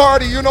birthday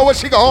party. You know what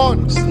she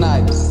on?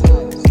 Snipes.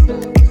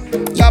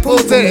 Your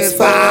pussy is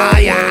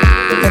fire.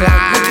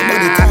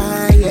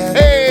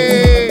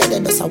 Hey.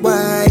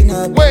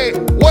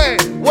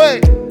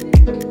 Wait.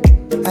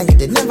 And you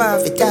did never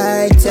have it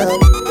tight, so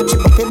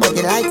chip up your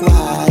body like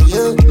why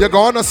you're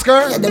gonna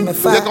skirt,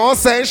 you're gonna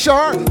say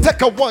shark,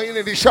 take a wine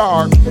in the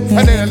shark,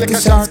 and then lick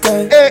a shark,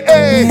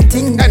 hey,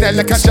 and then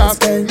lick a shark,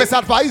 Miss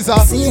Advisor,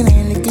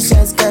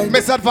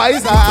 Miss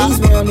Advisor,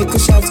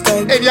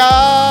 and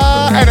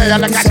yeah, and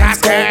then lick a shark.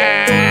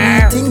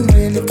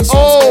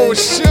 Oh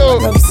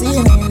shoot,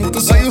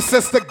 so you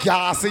sister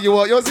gassy, you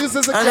are, your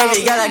sister gassy. And then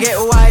you gotta get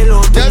wild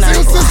out tonight. Yes,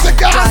 you sister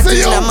gassy,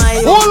 you.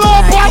 Hold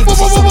on,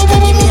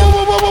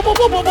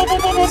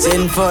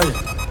 sinful.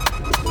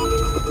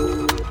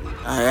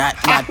 Alright,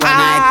 that one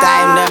night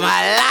time, them I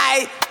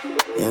light.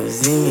 You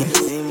see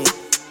me,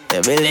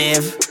 you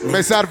believe me.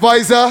 Miss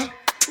Advisor,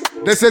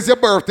 this is your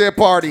birthday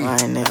party.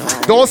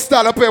 Don't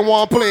stand up in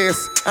one place.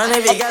 And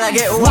if you gotta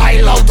get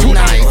wild out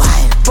tonight.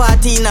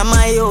 Party in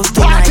my house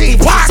tonight. Party.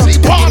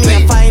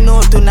 Me find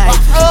out tonight.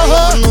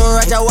 I know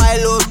Roger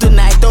wild out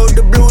tonight. Out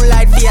the blue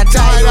light for your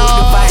child out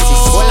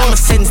devices. All I'm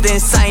sense then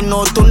sign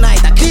out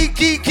tonight.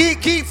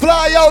 Keep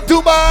fly out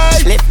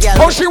Dubai.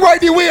 How she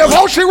ride the wave?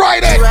 How she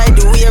ride it? Ride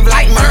the wave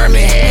like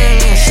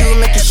mermaid. She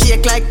make it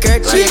shake like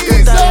Kurt.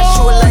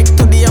 Show like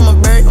today I'm a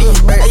birdie.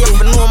 I have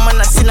no man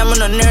I seen I'm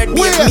on a nerd.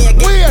 Me I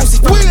get pussy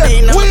from the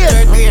day I'm a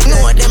third grade.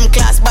 No of them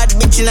class bad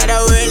bitch in the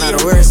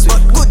world.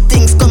 But good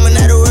things coming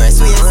out the worst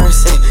ways.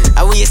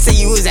 I will say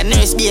you was a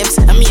nurse babes.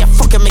 And me a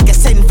fucking make a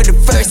send for the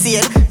first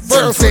year.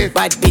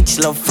 Bad bitch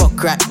love fuck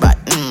rat but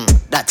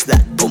that's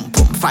that boom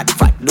fat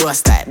do a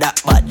style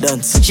that bad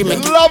dance. She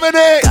make loving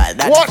it.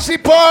 Watch the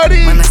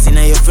party. Man I seen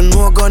her you for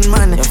no gun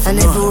man. And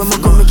everywhere me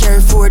go me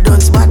carry 4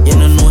 guns back. You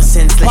know no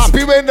sense like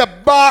Poppy in the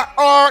bar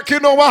arc. You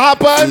know what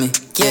happened?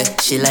 Yeah,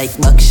 she like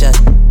back shot.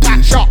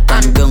 Back shot.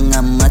 I'm gung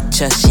and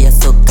matcha. She a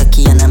so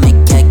cocky and I make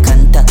eye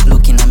contact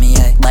looking at me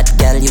eye.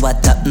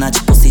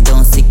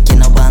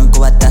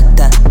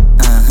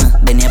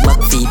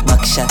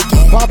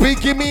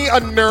 a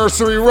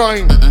nursery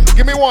rhyme.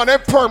 Give me one,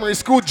 primary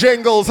school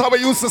jingles. How we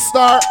used to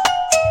start?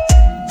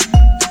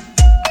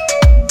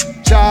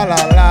 Cha la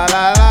la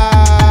la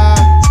la.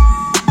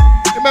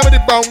 You remember the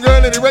brown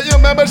girl in the red? You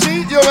remember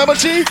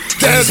she?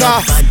 There's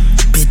a bad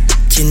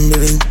bitch in the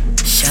ring.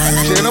 She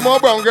ain't no more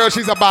brown girl.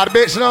 She's a bad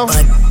bitch now.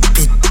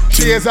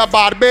 She is a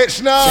bad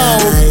bitch now.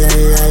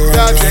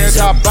 There's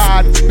a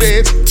bad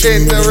bitch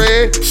in the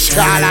ring.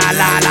 Cha la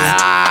la la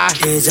la.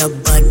 There's a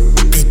bad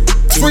bitch.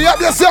 Free up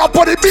yourself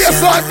on the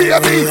baseline,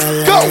 baby.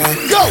 Go.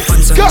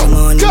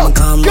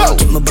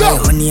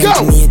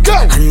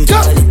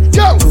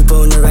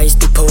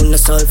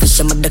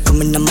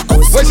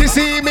 When she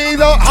see me,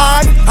 look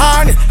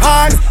honey.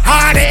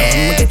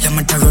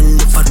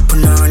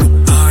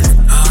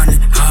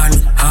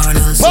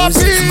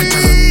 Puppy.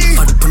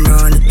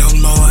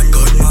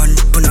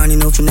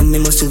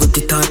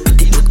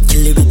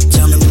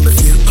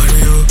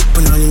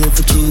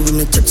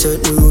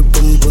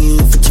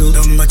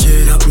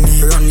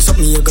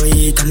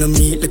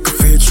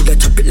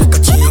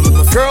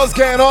 Girls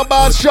getting on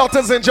by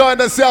shelters, enjoying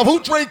themselves. Who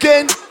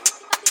drinking?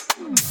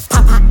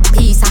 Papa,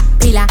 pizza,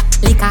 pila,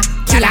 liquor,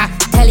 killer,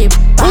 tele.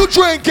 Who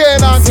drinking?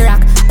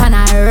 Syrup,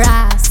 pana,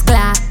 ras,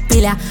 gla,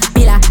 pila,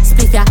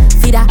 spliffia,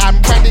 feeder.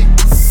 I'm ready.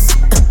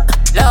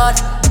 Lord,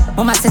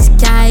 mama says she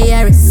can't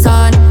hear it,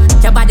 son.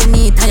 Your body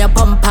neat and your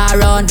bumper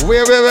run.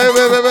 Wait.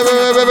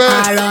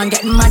 Run,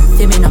 get mad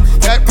for me now.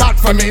 Get mad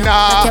for me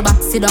now. Rock your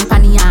back, sit down,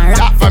 panny and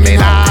rock for me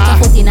now. Put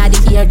your foot in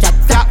the ear,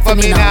 drop for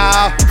me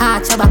now.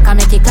 Heart your back and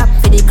make it clap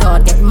for the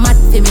crowd. Get mad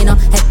for me now,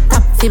 head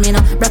tap for me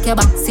now. Rock your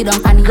back, sit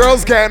down, panny.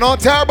 Girls getting on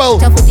terrible.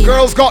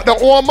 Girls got the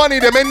own money,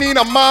 they may need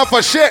a man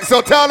for shit.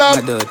 So tell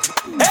them. Tell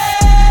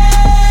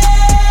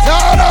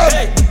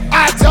them.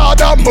 I tell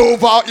them,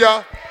 move out,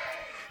 yeah.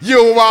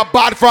 You are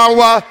bad from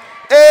what?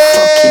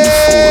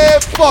 Hey,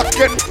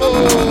 fucking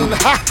fool.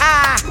 Ha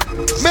ha.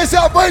 Miss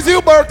your crazy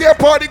birthday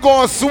party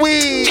going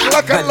sweet.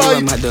 Look at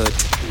light.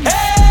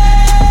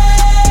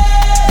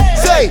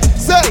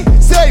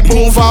 Say,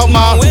 move out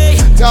my way.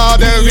 Tell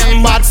them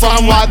we mad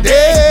from what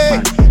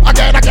day.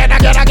 Again.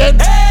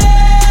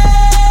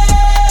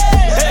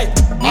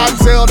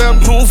 Until them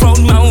move out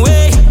my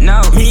way.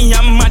 Now me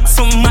I'm mad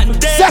from my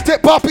day. Set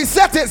it, Poppy,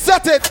 set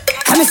it.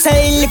 I'm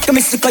say lick a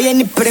miss you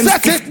any put him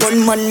stick.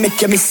 Don't man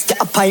make you miss the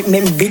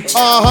appointment, bitch.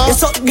 You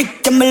suck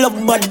dick and me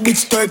love bad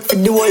bitch. Twerk for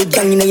the whole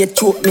gang in your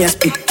throat me a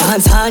spit.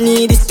 Dance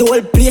honey, this the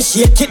whole place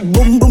shake it.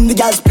 Boom the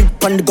girl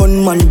split on the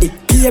gunman dick.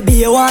 Baby,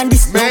 you want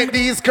this? Make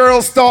these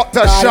girls start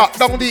to shut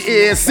down the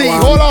AC.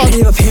 Hold on. And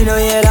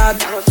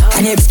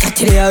if it's cat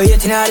today,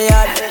 waiting at the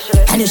yard.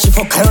 And if she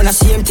fuck around the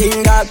same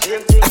thing, dog.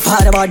 I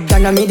thought about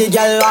done me the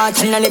girl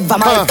want and I never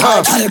my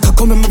part. I'll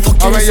come and fuck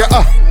you.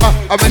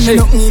 And I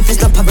don't need to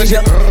stop a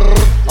video.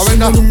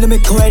 I'm in the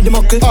make away the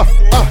muckle.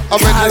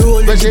 I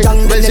roll with the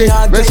gang with the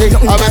dog.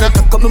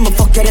 Come and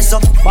fuck you this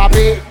up.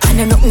 Papi.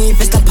 And I don't need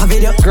to stop a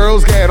video.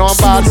 Girls getting on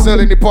bad still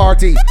in the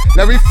party.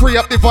 Let me free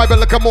up the vibe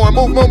and look more.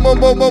 Move.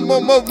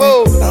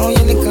 Now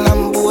you little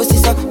lambo,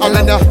 sister.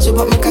 She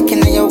put me cock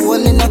in your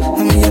wall in up.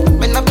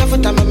 When I play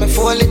time, I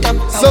fall it up.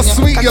 So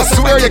sweet, you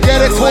swear you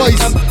get it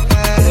twice.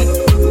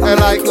 And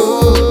like,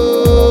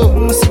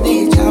 ooh. Must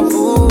deja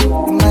vu.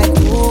 I'm like,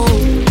 ooh.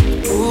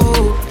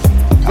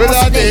 With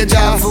a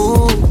deja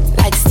vu.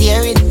 Like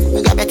steering,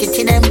 we got back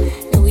into them.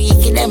 We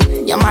kill them,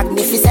 you're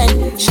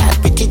magnificent.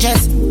 Shot pretty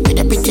dress, with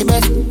a pretty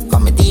breast.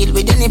 Come and deal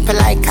with the nipple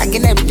like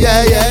hugging them.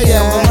 Yeah.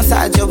 We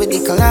massage you with the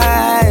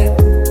collide.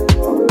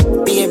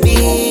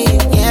 Baby,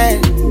 yeah.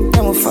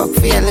 Then we fuck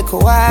for a little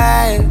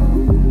while.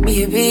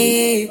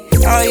 Baby,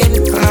 oh you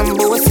little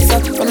lambo, what's this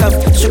up for love?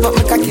 Show up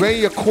my cocky. When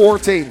you're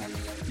courting,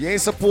 you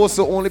ain't supposed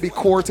to only be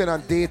courting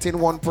and dating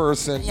one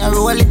person.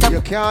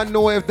 You can't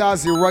know if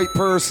that's the right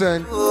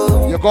person.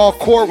 You gotta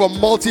court with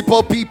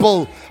multiple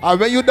people. And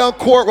when you done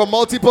court with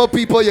multiple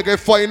people, you can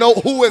find out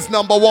who is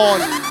number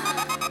one.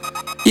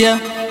 Yeah,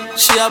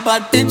 she a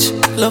bad bitch,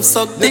 love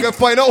suck dick. You can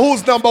find out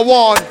who's number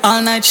one.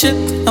 All night shit.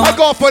 I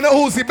can't find out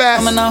who's the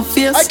best. I'm in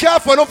face. I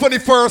can't find out for the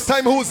first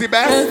time who's the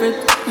best.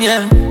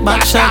 Yeah,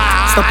 back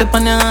shot, stop it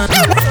on your hand.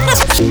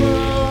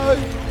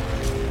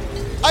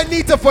 I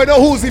need to find out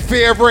who's the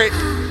favorite.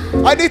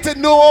 I need to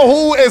know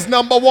who is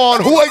number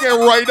one, who I can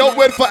ride out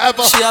with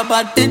forever. She a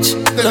bad bitch,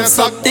 love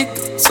suck dick,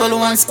 swallow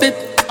and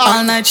spit.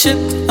 All night shit,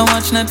 and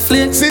watch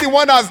Netflix. See the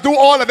one that's do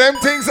all of them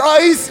things,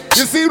 Ice?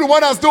 You see the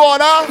one that's do all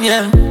that?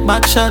 Yeah,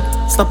 back shot,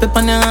 stop it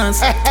on your hands.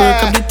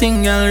 Work up the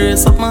thing, girl,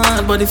 raise up my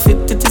heart. Body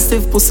fit, titty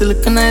stiff, pussy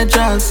looking at your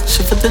jaws.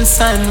 Shift it to the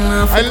side.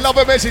 I love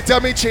it when she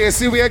tell me,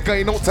 Chasey, we ain't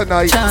going out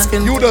tonight.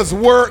 You does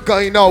work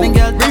going out.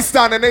 We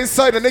standing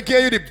inside and they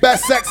give you the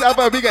best sex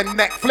ever. We get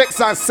Netflix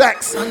and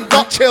sex.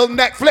 Not chill,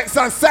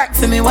 Netflix and sex.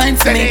 See me wine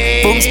for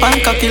me, boom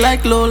span cocky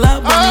like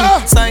Lola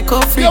Bunny.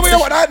 Psycho freak. Yeah, we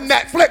want that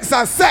Netflix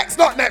and sex,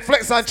 not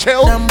Netflix and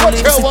chill. What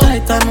chill one?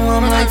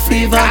 Like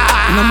fever.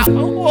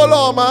 Hold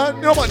on, man.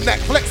 You know about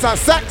Netflix and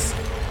sex?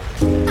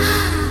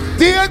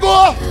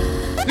 Diego,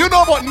 you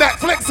know about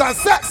Netflix and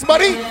sex,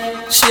 buddy?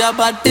 She a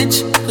bad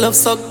bitch, love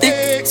suck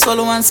dick. Poppy?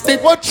 Swallow and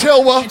spit. What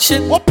chill what?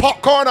 What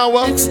popcorn I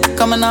want?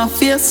 Coming off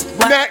face.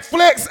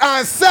 Netflix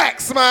and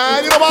sex,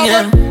 man. You know what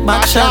I'm saying?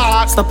 Back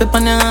shot. Stop it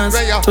on your hands.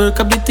 Twerk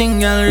up the thing,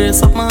 girl.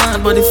 Raise up my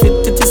hand. Body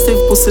fit, titty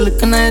stiff. Pussy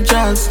looking at your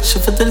jaws.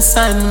 Shift it to the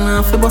side and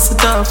off. Bust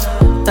it off.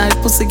 Tight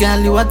pussy, girl.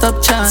 You a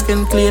top chance.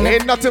 Skin clean.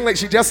 Ain't nothing like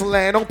she just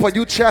laying up on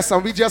you chest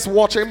and we just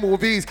watching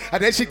movies.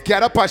 And then she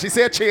get up and she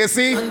say,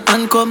 Chasey.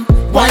 And come.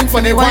 Wine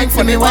for me, wine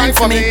for me, wine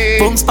for me.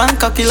 Boom span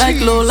cocky like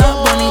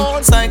Lola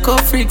Bunny. Psycho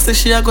freak say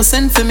she a go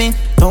send for me.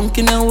 Dunk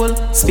in a hole,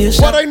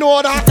 spaceship. But I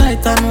know that.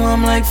 Tight and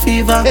warm like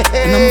fever. And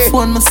on my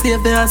phone, my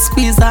save there,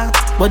 squeeze her.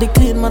 Body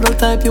clean, model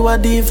type, you a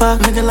diva.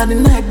 Nigga like the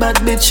night, bad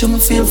bitch, you me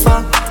feel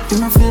far.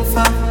 You me feel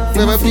far.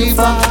 You me feel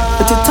far.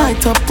 Put your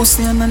tight up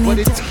pussy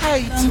underneath.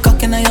 I'm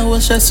cocking at your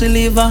wash, stress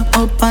reliever.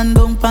 Up and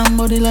down, pan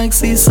body like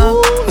seesaw.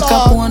 Look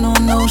up one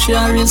on now, she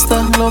a real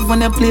star. Love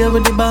when you play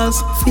with the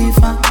bars,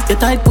 FIFA. Your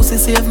tight pussy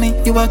save me,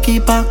 you a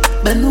keeper.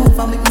 Bend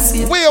over, make me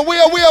see it.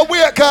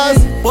 Where, cuz?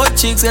 Both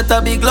cheeks get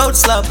a big loud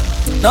slap.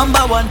 Number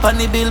one pan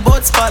the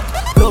billboard spot.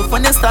 Love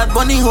when you start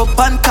bunny hope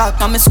and cock.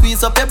 And me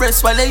squeeze up your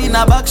breast while you in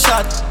a back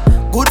shot.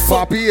 Good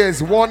for Poppy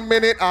is 1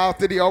 minute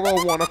after the hour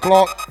 1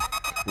 o'clock.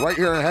 Right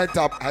here in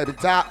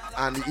Habitat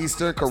and the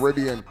Eastern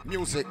Caribbean.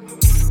 Music.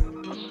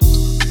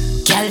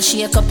 Girl,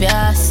 shake up your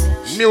ass.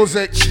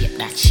 Music.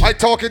 I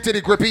talking to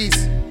the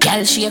grippies.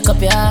 Girl, shake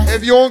up your ass.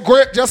 If you on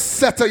grip, just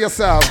settle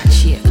yourself.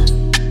 Shake.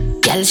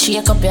 Girl,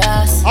 shake up your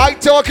ass. I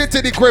talking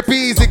to the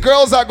grippies. The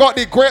girls that got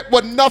the grip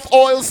with enough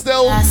oil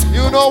still.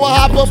 You know what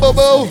happened,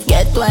 boo-boo?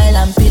 Get wild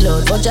and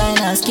pillow,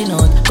 vagina and skin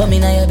out. Come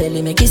in on your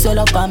belly, make it swell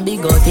up and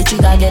big out. The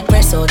trigger get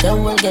press out, the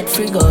hole get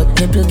free out.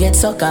 Nipple get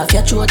suck off,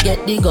 your throat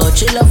get dig out.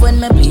 She love when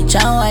me bleach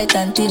and white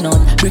and thin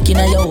out. Brick in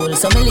your hole,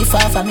 so me lift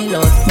off and me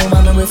load. No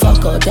man me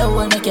fuck out, the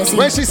hole make you see.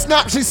 When she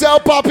snap, she sell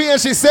Poppy and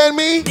she send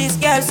me. This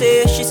girl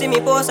say, she see me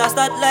post, I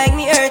start like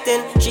me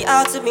hurting. She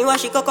asks me why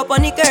she cock up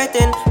on the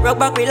curtain. Rock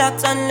back,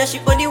 relax, unless she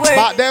put the work.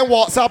 Back then,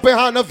 WhatsApp and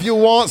hand if you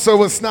want, so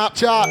with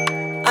Snapchat.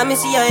 I me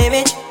see her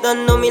image,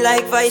 don't know me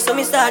like Vice, so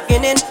me start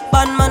grinning.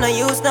 Bad man, I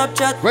use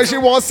Snapchat. When she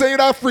wants to see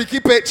that freaky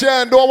picture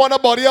and don't want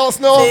nobody else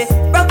know. Say,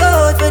 rock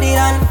out for the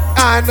run.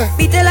 And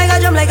beat it like a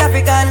drum like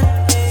African.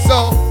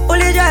 So pull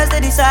your dress to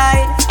the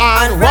side.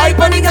 And right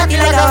on the cocky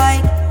like a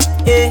white.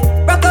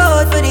 Yeah, rock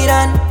out for the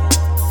run.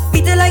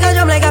 Beat it like a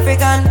drum like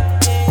African.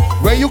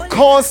 When you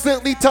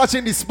constantly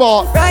touching the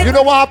spot, right. You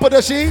know what happened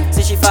to she?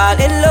 So she fall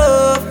in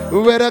love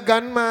with a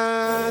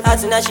gunman. As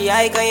soon as she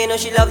hike, you know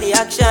she love the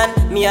action.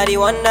 Me are the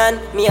one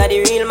man, me are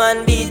the real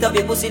man. Beat up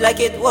your pussy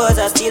like it was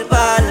a steel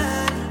pan.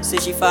 So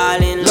she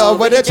fall in love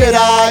with the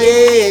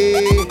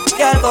Jedi.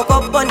 Girl, cock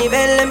up on the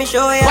bell, let me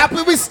show you.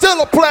 Happy we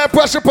still applying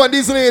pressure upon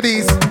these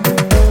ladies.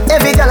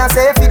 Every girl I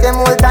say fit them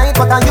all tight,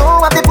 but you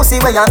have the pussy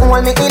where you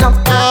hold me in up.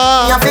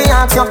 Me have to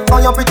ask you, how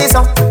you pretty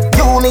so?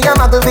 You me a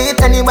muggle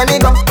with anywhere me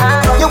go.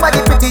 You are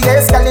the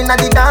prettiest girl in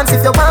the dance.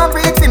 If you want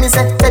breathe for me,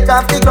 say take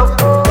off the glove.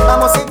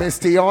 Miss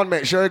Tion,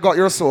 make sure you got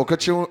your soca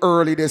tune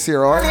early this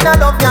year, alright? I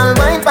love your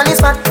mind for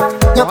this man.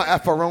 Don't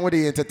F around with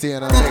the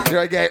entertainer. Make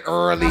sure you get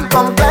early.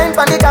 Come climb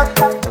for the top.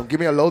 Don't give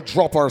me a little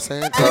drop or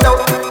something.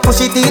 Push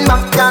it in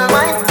back, girl,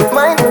 wine.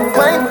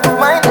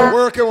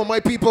 Working with my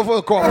people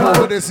for crop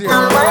over this year.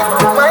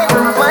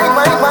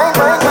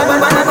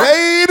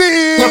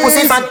 Ladies! Your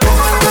pussy fat.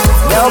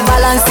 Yo,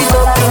 balance it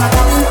up.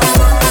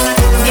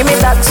 Give me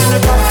that.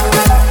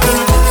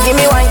 Give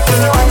me wine.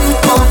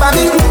 Come for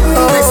me.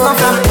 Rest my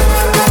fam.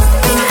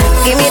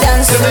 Give me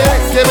dance.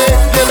 Give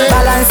me.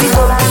 Balance it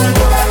up.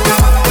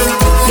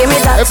 Give me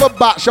that. If a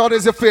back shot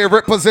is your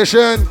favorite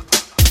position.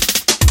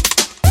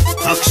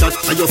 Back shot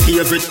are your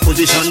favorite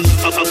position.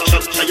 Back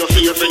shot are your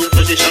favorite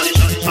position.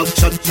 Back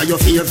shot are your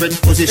favorite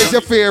position. It's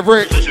your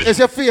favorite. It's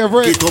your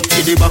favorite. Get up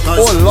to the backers.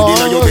 Oh Lord.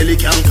 Your belly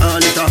can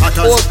call it a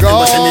hatters. Oh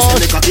God.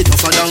 It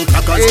tougher than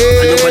crackers.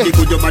 And your body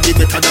good, your body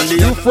better than the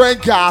you friend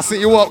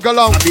gassing you up, go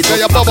long. Then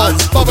you bubble.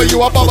 Bubble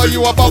you a bubble,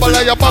 you a bubble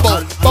and you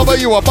bubble. Bubble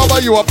you a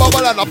bubble, you a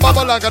bubble and a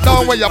bubble like a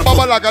down. When you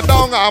bubble like a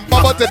down and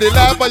bubble to the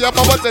left, but you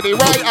bubble to the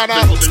right and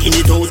a skin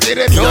it out.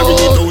 Get it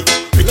out.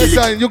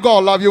 Listen, you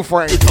gotta love your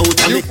friend.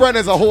 Your friend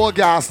is a whole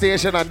gas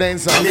station and then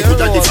some. Sit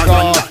down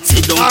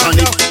on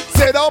it.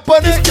 Sit down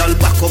on it. Girl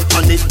back up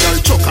on it. Girl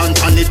choke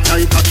on it.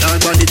 Like a car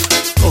on it.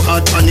 Go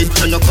hard on it.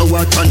 Turn up a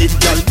word on it.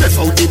 Girl left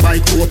out the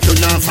bike. Hope you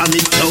not from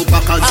it. Now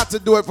backers. Had to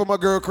do it for my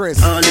girl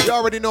Chris. You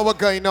already know what's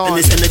going on.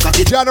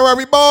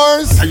 January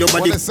bars.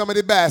 One of some of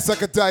the best. I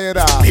can tell you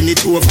that. Pin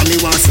it over me.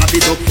 Want slap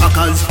it up.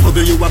 Packers.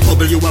 Bubble you a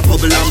bubble. You a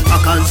bubble and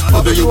packers.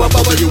 Bubble you a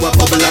bubble. You a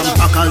bubble and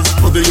packers.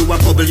 Bubble you a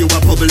bubble. You a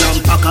bubble and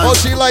packers. Oh,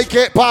 she like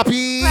it,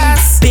 Poppy.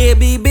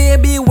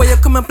 Baby, where you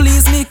come and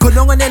please me? Go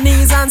down on your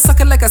knees and suck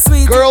it like a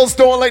sweet. Girls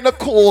don't like the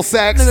cool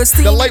sex.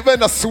 They like when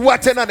they're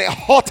sweating and they're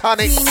hot on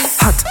it.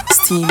 Hot,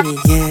 steamy,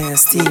 yes.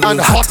 steamy. And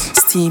hot.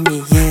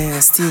 Steamy, yeah,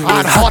 steamy.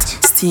 And hot.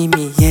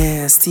 Steamy,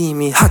 yeah,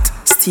 steamy. Hot.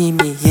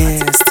 Steamy,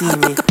 yeah,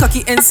 steamy.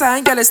 Plucky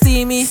inside, get it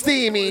steamy.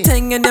 Steamy.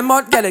 Ting in the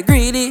mud, get it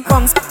greedy.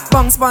 Bungs,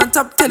 bungs, bun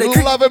top till it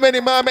You love him any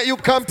man, make you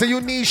come to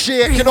you knee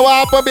shake. You know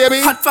what happen,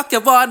 baby? Hot fuck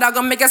your water,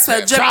 gonna make a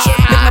sweat drip.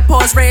 Make my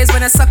paws raise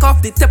when I suck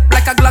off the tip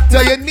like a Glock.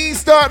 Till your knees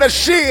start to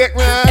shake,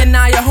 man. And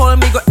now you hold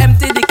me, go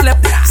empty the clip.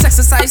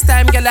 Exercise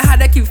time, girl, I had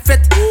to keep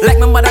fit. Like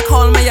my mother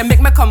call me, you make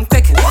me come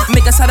quick.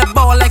 Make us had a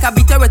ball like I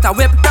beat her with a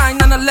whip.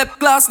 Dying on a lip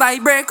gloss,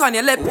 like break on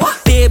your lip.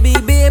 Baby,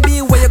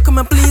 baby, where you come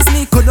and please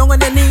me? Go down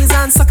on your knees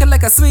and suck it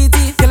like a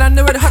sweetie. Girl, I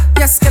know it hot,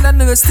 yes, girl, I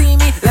know it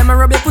steamy. Let me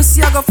rub your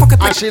pussy, I go fuck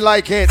it. And she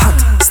like it.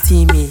 Hot,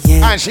 steamy,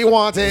 yeah. And she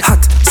want it.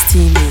 Hot,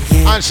 steamy,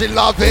 yeah. And she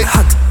love it.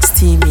 Hot,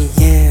 steamy,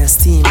 yeah,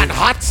 steamy. And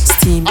hot,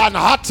 steamy. And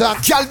hot.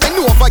 Girl, bend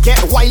over,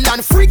 get wild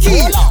and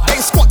freaky.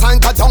 Then squat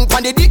and go down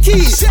on the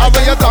dicky. And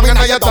when you're dumbing,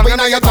 now you're dumbing,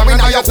 now you're dumbing,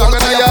 now you're dumbing,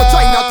 now you're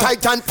vagina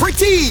tight and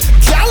pretty.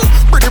 Girl,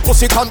 bring the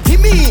pussy, come give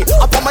me.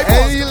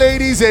 Any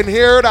ladies in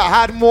here that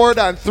had more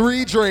than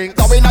 3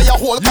 drinks,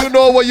 you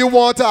know what you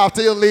want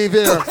after you leave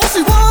here. What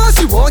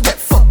she want, get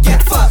fucked,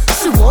 get fucked.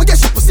 She want, get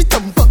she pussy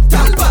dumb fucked.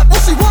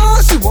 What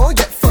she want,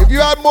 get fucked. If you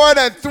had more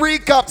than 3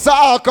 cups of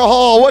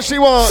alcohol, what she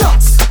want?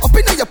 Shots, up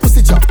in your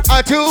pussy jump.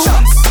 And 2,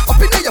 shots, up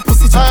in your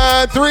pussy jump.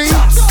 And 3,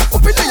 shots,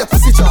 up in your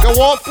pussy jump. You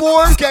want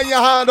 4? Can you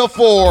handle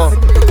 4?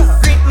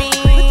 Grip me.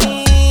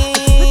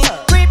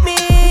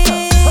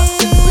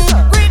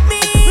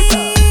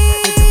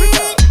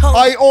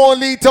 I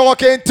only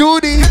talking to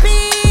the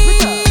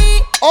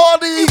all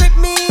the grip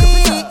me.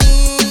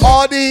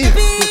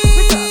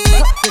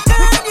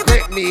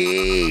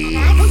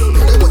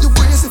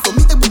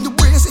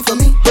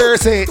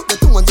 Brace it.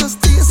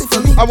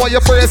 I want you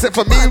to brace it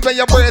for me. When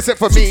you brace it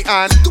for me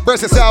and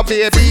brace yourself,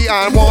 baby.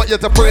 And want you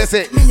to brace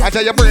it. I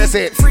tell you brace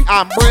it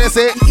and brace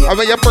it. And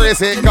when you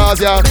brace it, cause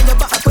you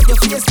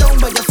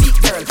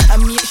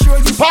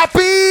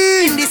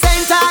Pappy! In the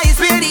center is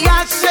where the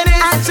action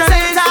is. Center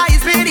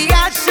is where the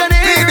action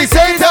is. In the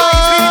center.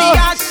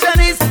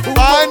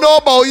 I know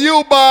about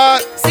you,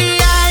 but see,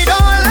 I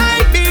don't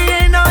like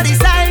being on the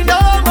side no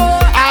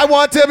more. I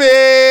want to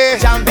be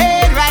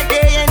jumping right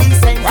there in the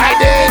center. Right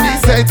there in the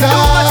center. Too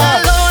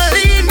much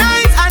lonely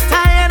nights, I'm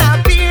tired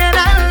of being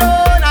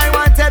alone. I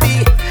want to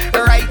be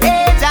right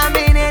there,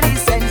 jamming in the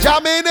center.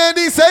 Jamming in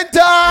the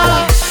center.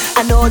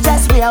 I know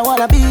just where I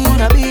wanna be.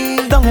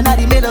 Down in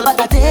the middle, but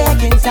I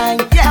taking time.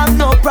 Yeah, I've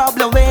no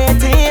problem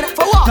waiting.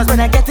 For what? Cause when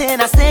I get in,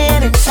 I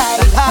stand inside.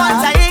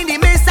 Once I in the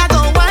mist, I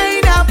go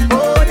wind up.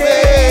 Oh,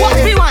 day. What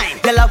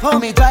rewind? They love how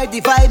me drive the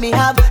vibe, me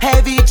have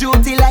heavy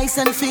duty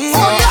license fee.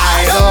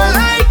 I don't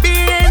like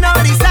being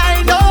on the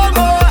side no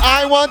more.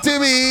 I want to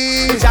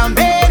be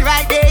jumping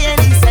right there in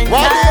the center.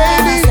 Right there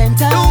in the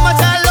center. Too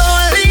much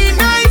lonely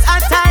nights,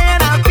 I'm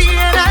tired of being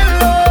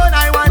alone.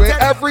 I want with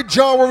every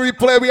genre we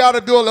play, we ought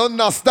to do a little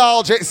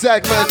nostalgic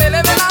segment.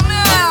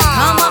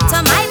 Come up to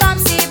my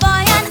bouncy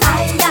boy and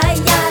aye.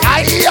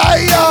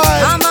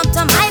 Come up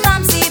to my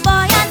bouncy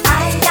boy and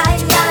aye.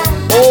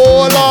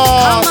 Oh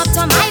Lord. Come up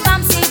to my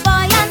bouncy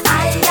boy and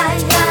aye.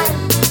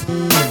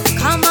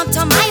 Come up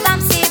to my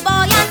bouncy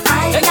boy and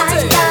aye.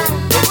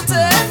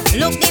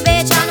 Look the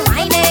bitch and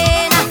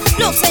whining.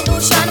 Look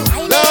seduction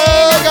whining.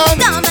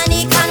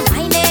 Dominic and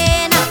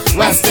whining.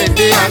 West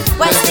Indian.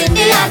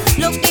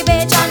 Look the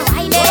bitch and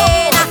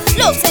whining.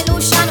 Look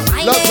solution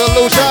whining. Look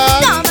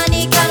solution.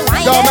 Dominic and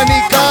whining.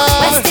 Dominica.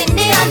 West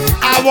Indian.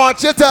 I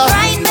want you to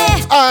grind me.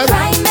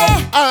 Grind me.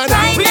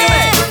 Grind me.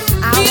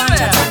 I want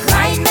you to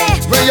grind me.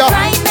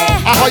 Grind me.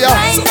 I want you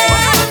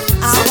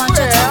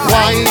to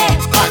grind me.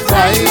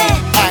 Grind me.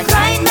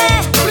 Grind me.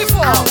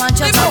 I want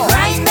you to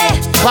grind me.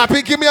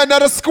 Pappy, give me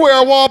another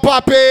square one,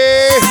 Pappy.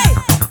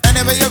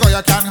 Anywhere you go,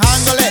 you can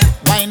handle it.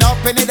 Wind up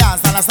in the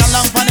dance and I stand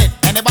down on it.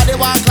 Anybody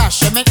want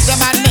clash, you make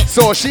them admit.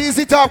 So she's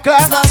the top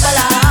class.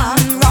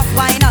 Rough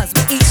winers,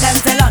 we eat them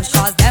till lunch.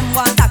 Cause them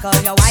want tackle,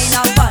 you wine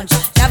up bunch.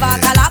 Never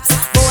collapse,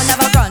 bone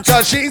never crunch.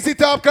 Cause she's the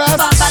top class.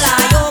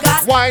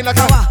 Wine like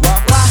a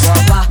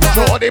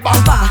throw the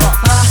bumper.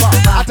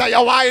 I tell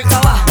you wine.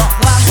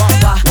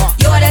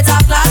 You're the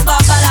top class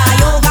buffalo.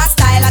 Yoga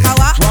style like a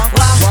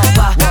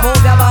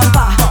move your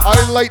bumper.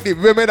 I like the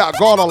women that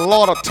got a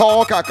lot of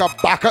talk. I can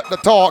back up the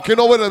talk. You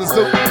know what it is?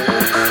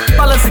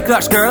 Balance the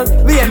clutch, girl.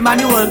 We ain't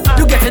manual.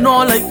 You get it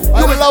on like.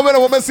 I love when a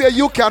woman say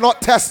you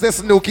cannot test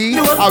this nookie.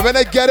 And when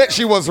I get it,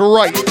 she was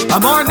right.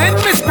 I'm on in,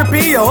 Mr.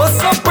 P. You're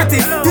so pretty.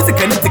 You think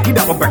I need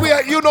that one back?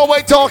 You know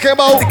what I'm talking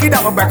about? Tiki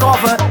that one back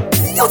off.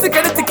 You think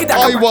I need that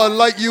I will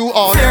like you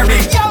on. Fear me.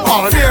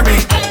 Unfear me.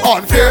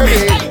 Unfear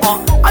me.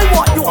 I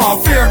want you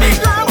on fear me.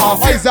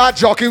 Why is that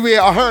jockey way?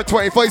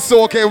 125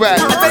 so okay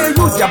wet. I better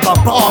use your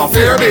bumper.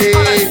 Unfear me.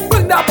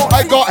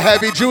 I got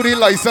heavy duty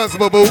license,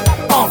 boo boo.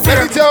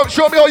 Let me tell,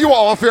 show me how you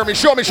are. Unfear me.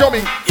 Show me.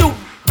 You.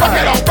 Back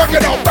it up.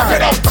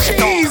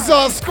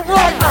 Jesus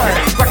Christ.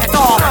 Back it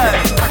off.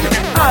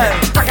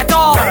 Back it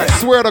off. I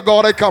swear to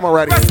God, I come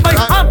already. Press my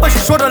hand, but she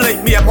shoulder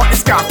like me. I want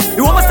this car.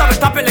 You almost start to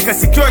stop it like a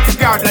security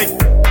guard. Like,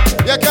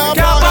 you can't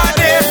buy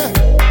this.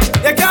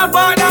 You can't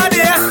buy that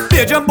there.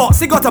 Bedroom box,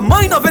 she got a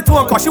mind of it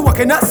own, cause she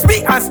walking at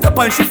speak and step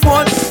on she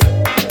phone.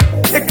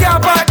 You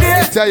can't buy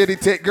there. I tell you, they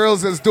take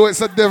girls and do it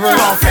so different.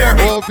 Unfair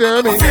me.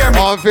 Unfair me.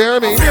 Unfair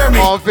me. Unfair me.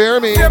 Unfair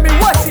me. Fear me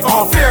what? She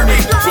unfair me.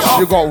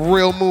 You got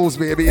real moves,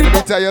 baby. Let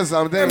me tell you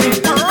something. Girl,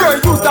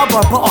 use that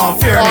bumper,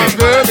 unfair me.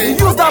 Unfair me.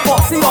 Use that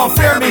box, she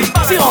unfair me.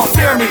 She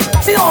unfair me.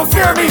 She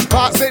unfair me.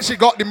 Pat said she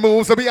got the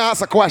moves, so we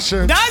ask a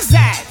question. Does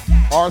that?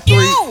 R3.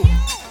 You.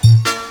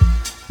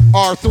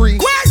 R3.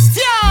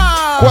 Question.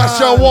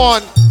 Question 1.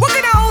 What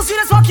kind of house you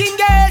this fucking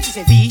girl? She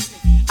said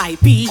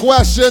VIP.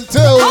 Question 2.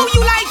 How you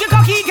like your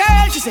cocky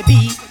girl? She said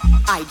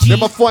B.I.G. Then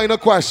my final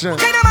question. What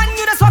kind of man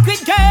you this fuck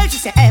with girl? She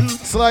said M.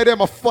 Slide in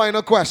my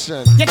final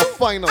question. You My do,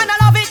 final. and I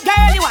love it,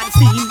 girl. You want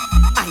steam?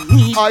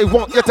 I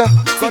want you to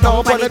go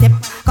down on the tip.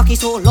 Cocky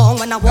so long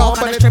when I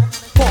walk on the strip.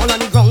 Fall on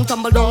the ground,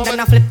 tumble down, then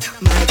I flip.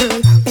 My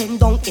girl, bend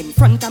down in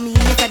front of me.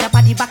 You fed up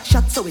at the back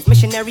shot, so it's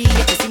missionary. You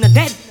can see no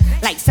dead,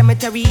 like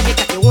cemetery. You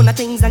got your own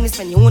things and you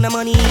spend your own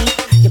money.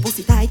 Your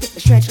pussy tight, it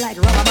stretch like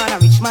a rubber man. A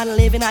rich man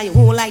living on your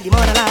home like the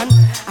motherland.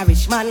 A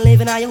rich man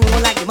living on your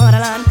home like the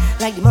motherland,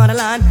 like the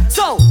motherland.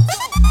 So,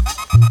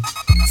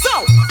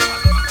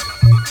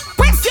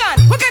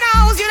 question, what kind of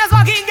house you just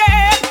walking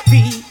girl?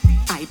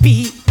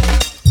 VIP.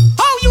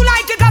 How you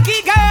like your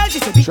cocky girl? She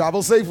said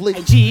travel safely.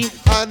 IG.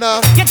 And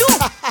you do.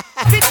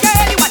 Fit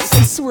girl, you want to see?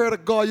 I swear to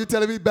God, you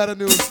telling me better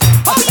news.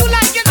 How you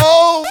like your?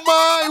 Oh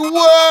my word!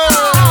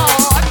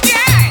 Oh,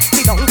 yeah.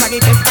 Sit down, cocky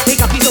tip. They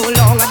cocky so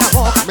long and I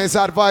walk. Miss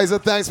Advisor,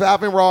 thanks for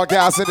having Raw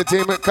Gas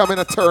Entertainment come in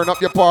and turn up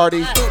your party.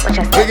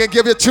 We can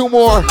give you 2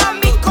 more.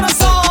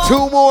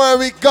 2 more and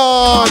we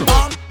gone.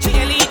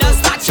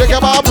 Shake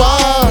your bum.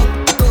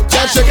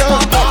 Just shake your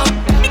bum.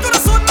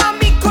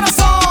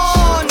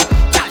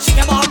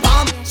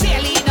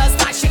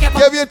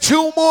 Give you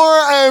 2 more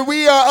and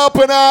we are up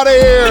and out of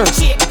here.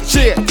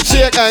 Shake and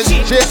shake.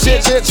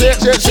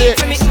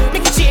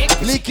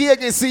 Leaky, I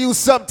can see you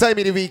sometime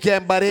in the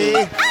weekend, buddy.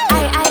 I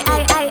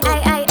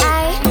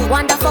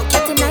wanna fuck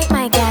you tonight,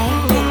 my guy.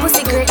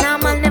 Pussy great, now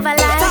man never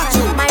lie.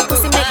 My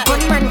pussy make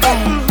good man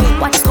guy.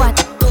 Watch squat,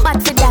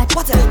 bad for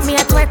that. Me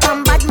at work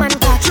on bad man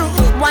catch.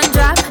 1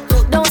 drop,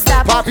 don't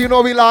stop. Pop, you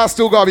know we last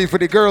 2 gotta be for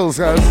the girls,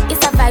 guys.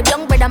 It's a vibe,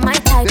 young brother, my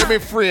type. They been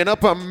freeing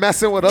up and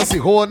messing with us the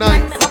whole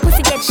night. My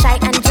pussy get shy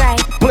and dry.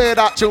 Play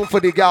that tune for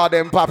the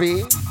goddamn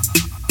Poppy.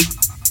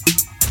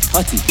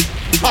 Hottie.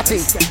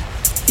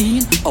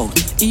 In, out.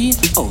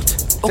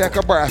 Take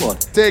a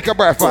breath. Take a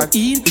breath, man.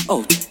 In,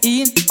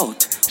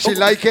 out. She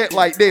like it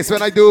like this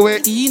when I do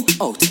it. In,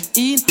 out,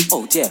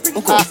 yeah.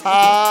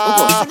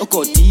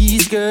 Okay.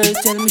 These girls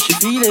tell me she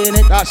feeling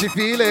it. That she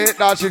feel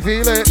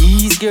it.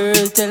 These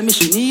girls tell me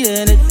she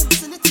needing it.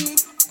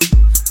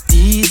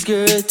 These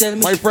girls tell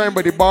me. My friend,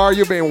 by the bar,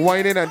 you've been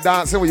whining and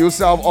dancing with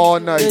yourself all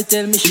night.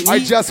 I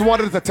just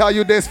wanted to tell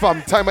you this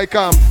from time I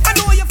come. I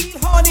know you feel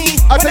horny.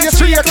 I tell you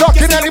 3 o'clock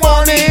in the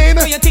morning.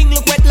 Your thing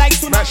look wet like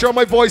tonight. Not sure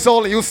my voice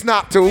only, you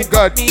snap too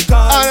good.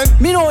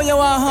 Me know you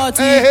want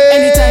hearty. Hey.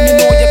 Anytime you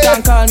know you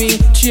can call me.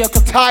 3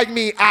 o'clock. Tag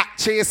me at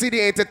Chasey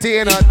the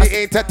entertainer.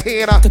 The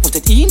entertainer. Put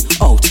it in,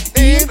 out.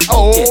 In,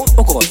 out.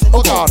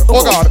 Oh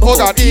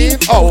God. In,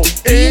 out.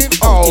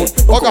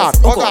 Oh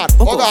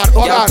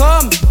God.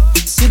 Come.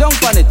 Sit down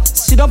on it,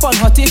 sit down on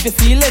hot if you're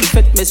feeling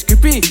fit, Miss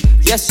Grippy.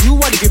 Yes, you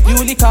want to grip, you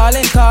only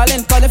calling for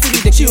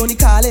the she only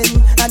calling,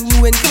 and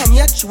you ain't come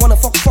yet. She wanna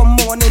fuck from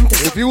morning to.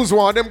 If you was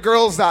one of them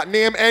girls that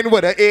name end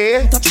with an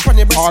A,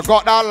 or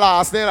got that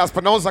last name that's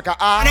pronounced like an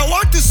A. And I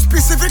want to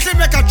specifically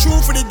make a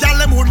tune for the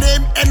gal who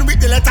name end with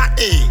the letter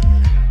A.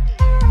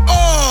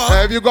 Oh.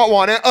 Have you got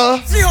one? You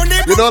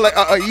know, like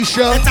a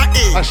Aisha,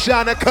 a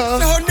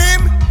Shanika, her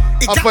name,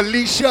 a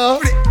Felicia.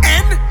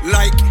 N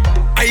like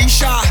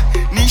Aisha,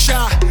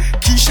 Nisha,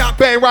 Keisha.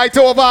 Bend right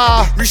over.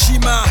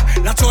 Rishima,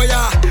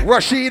 Latoya.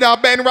 Rashida,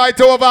 bend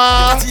right over.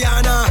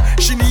 Tatiana,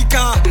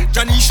 Shinika,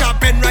 Janisha,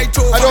 bend right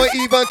over. I don't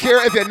even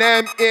care if your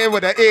name in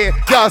with an A.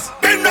 Just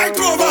bend right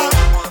over.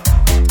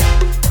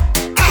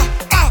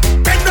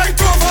 Bend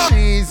right over.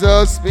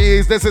 Jesus,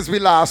 please. This is my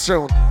last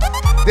tune.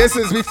 This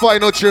is my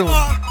final tune.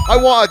 I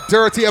want a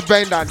dirtier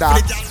bend than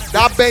that.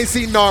 That bend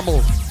seem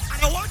normal.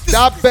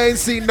 That bend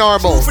seem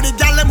normal.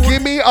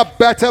 Give me a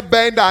better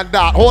bend than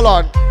that. Hold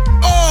on.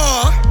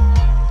 Oh,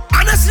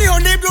 honestly, her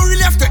name don't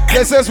really have to end.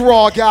 This is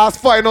Raw Gas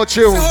final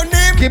tune. So her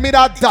name, give me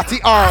that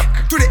dirty arc.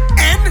 To the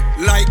end,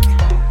 like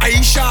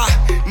Aisha,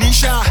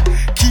 Nisha,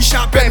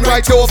 Keisha. Bend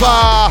right over.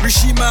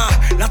 Rishima,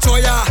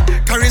 Latoya,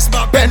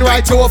 Charisma. Bend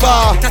right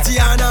over.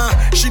 Tatiana,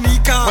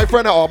 Shinika. My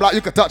friend all black,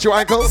 you can touch your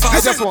ankle.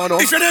 I just want to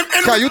know.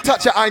 Can you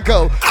touch your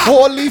ankle?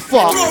 Holy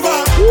fuck.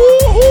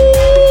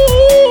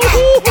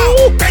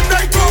 Bend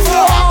right over.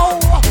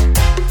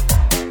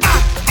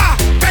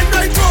 Bend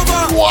right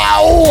over.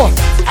 Wow.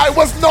 I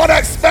was not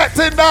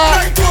expecting that.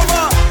 Right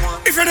over.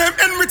 If your name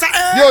end with a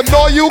A. You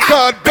know you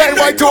can. Bend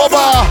right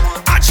over.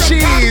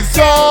 Jesus.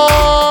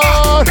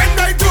 Bend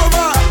right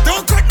over.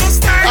 Don't cut no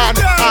style.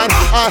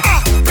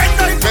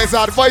 Miss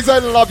Advisor, I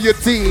love your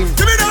team.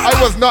 I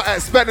was not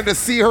expecting to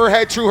see her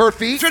head through her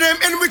feet. If your name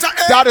end with a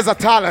A. That is a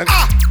talent.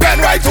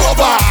 Bend right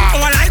over.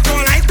 Oh, I like.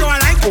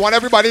 I want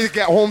everybody to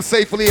get home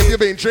safely. If you've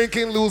been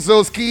drinking, lose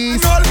those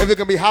keys. If you're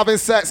gonna be having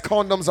sex,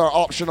 condoms are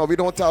optional. We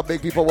don't tell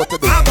big people what to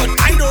do. I don't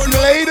know.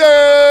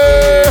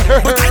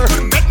 Later. But I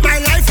could bet my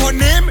life on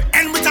name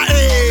and with a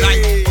A.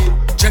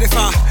 Like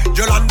Jennifer,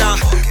 Yolanda,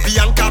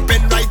 Bianca,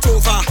 pen right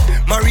over.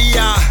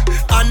 Maria,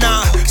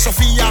 Anna,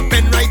 Sophia,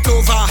 pen right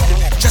over.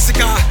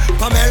 Jessica,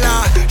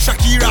 Pamela,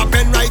 Shakira,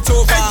 pen right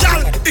over.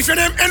 Hey, girl, if your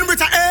name end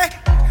with a A,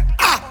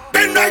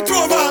 pen right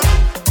over.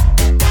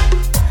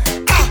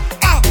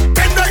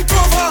 Pen right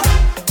over.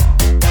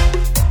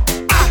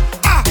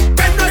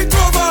 Pen right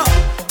over.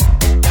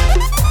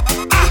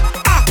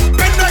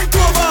 Pen right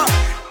over.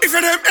 If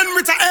your name end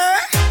with a A,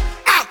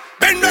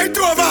 pen right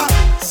over.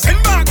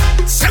 Send back,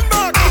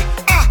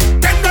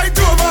 pen right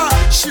over.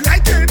 She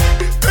like it.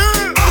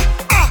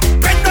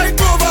 Pen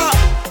right over.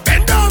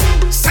 Bend down,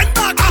 send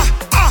back,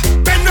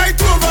 pen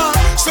right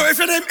over. So if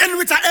your name end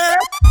with a A,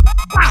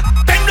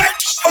 pen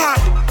right over.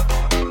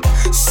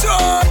 So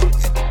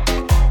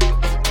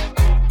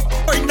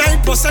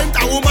 0.9%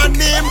 a woman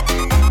name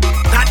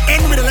that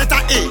end with the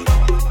letter A.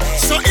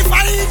 So if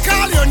I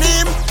call your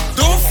name,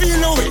 don't feel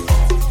no way.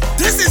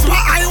 This is what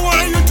I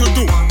want you to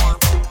do.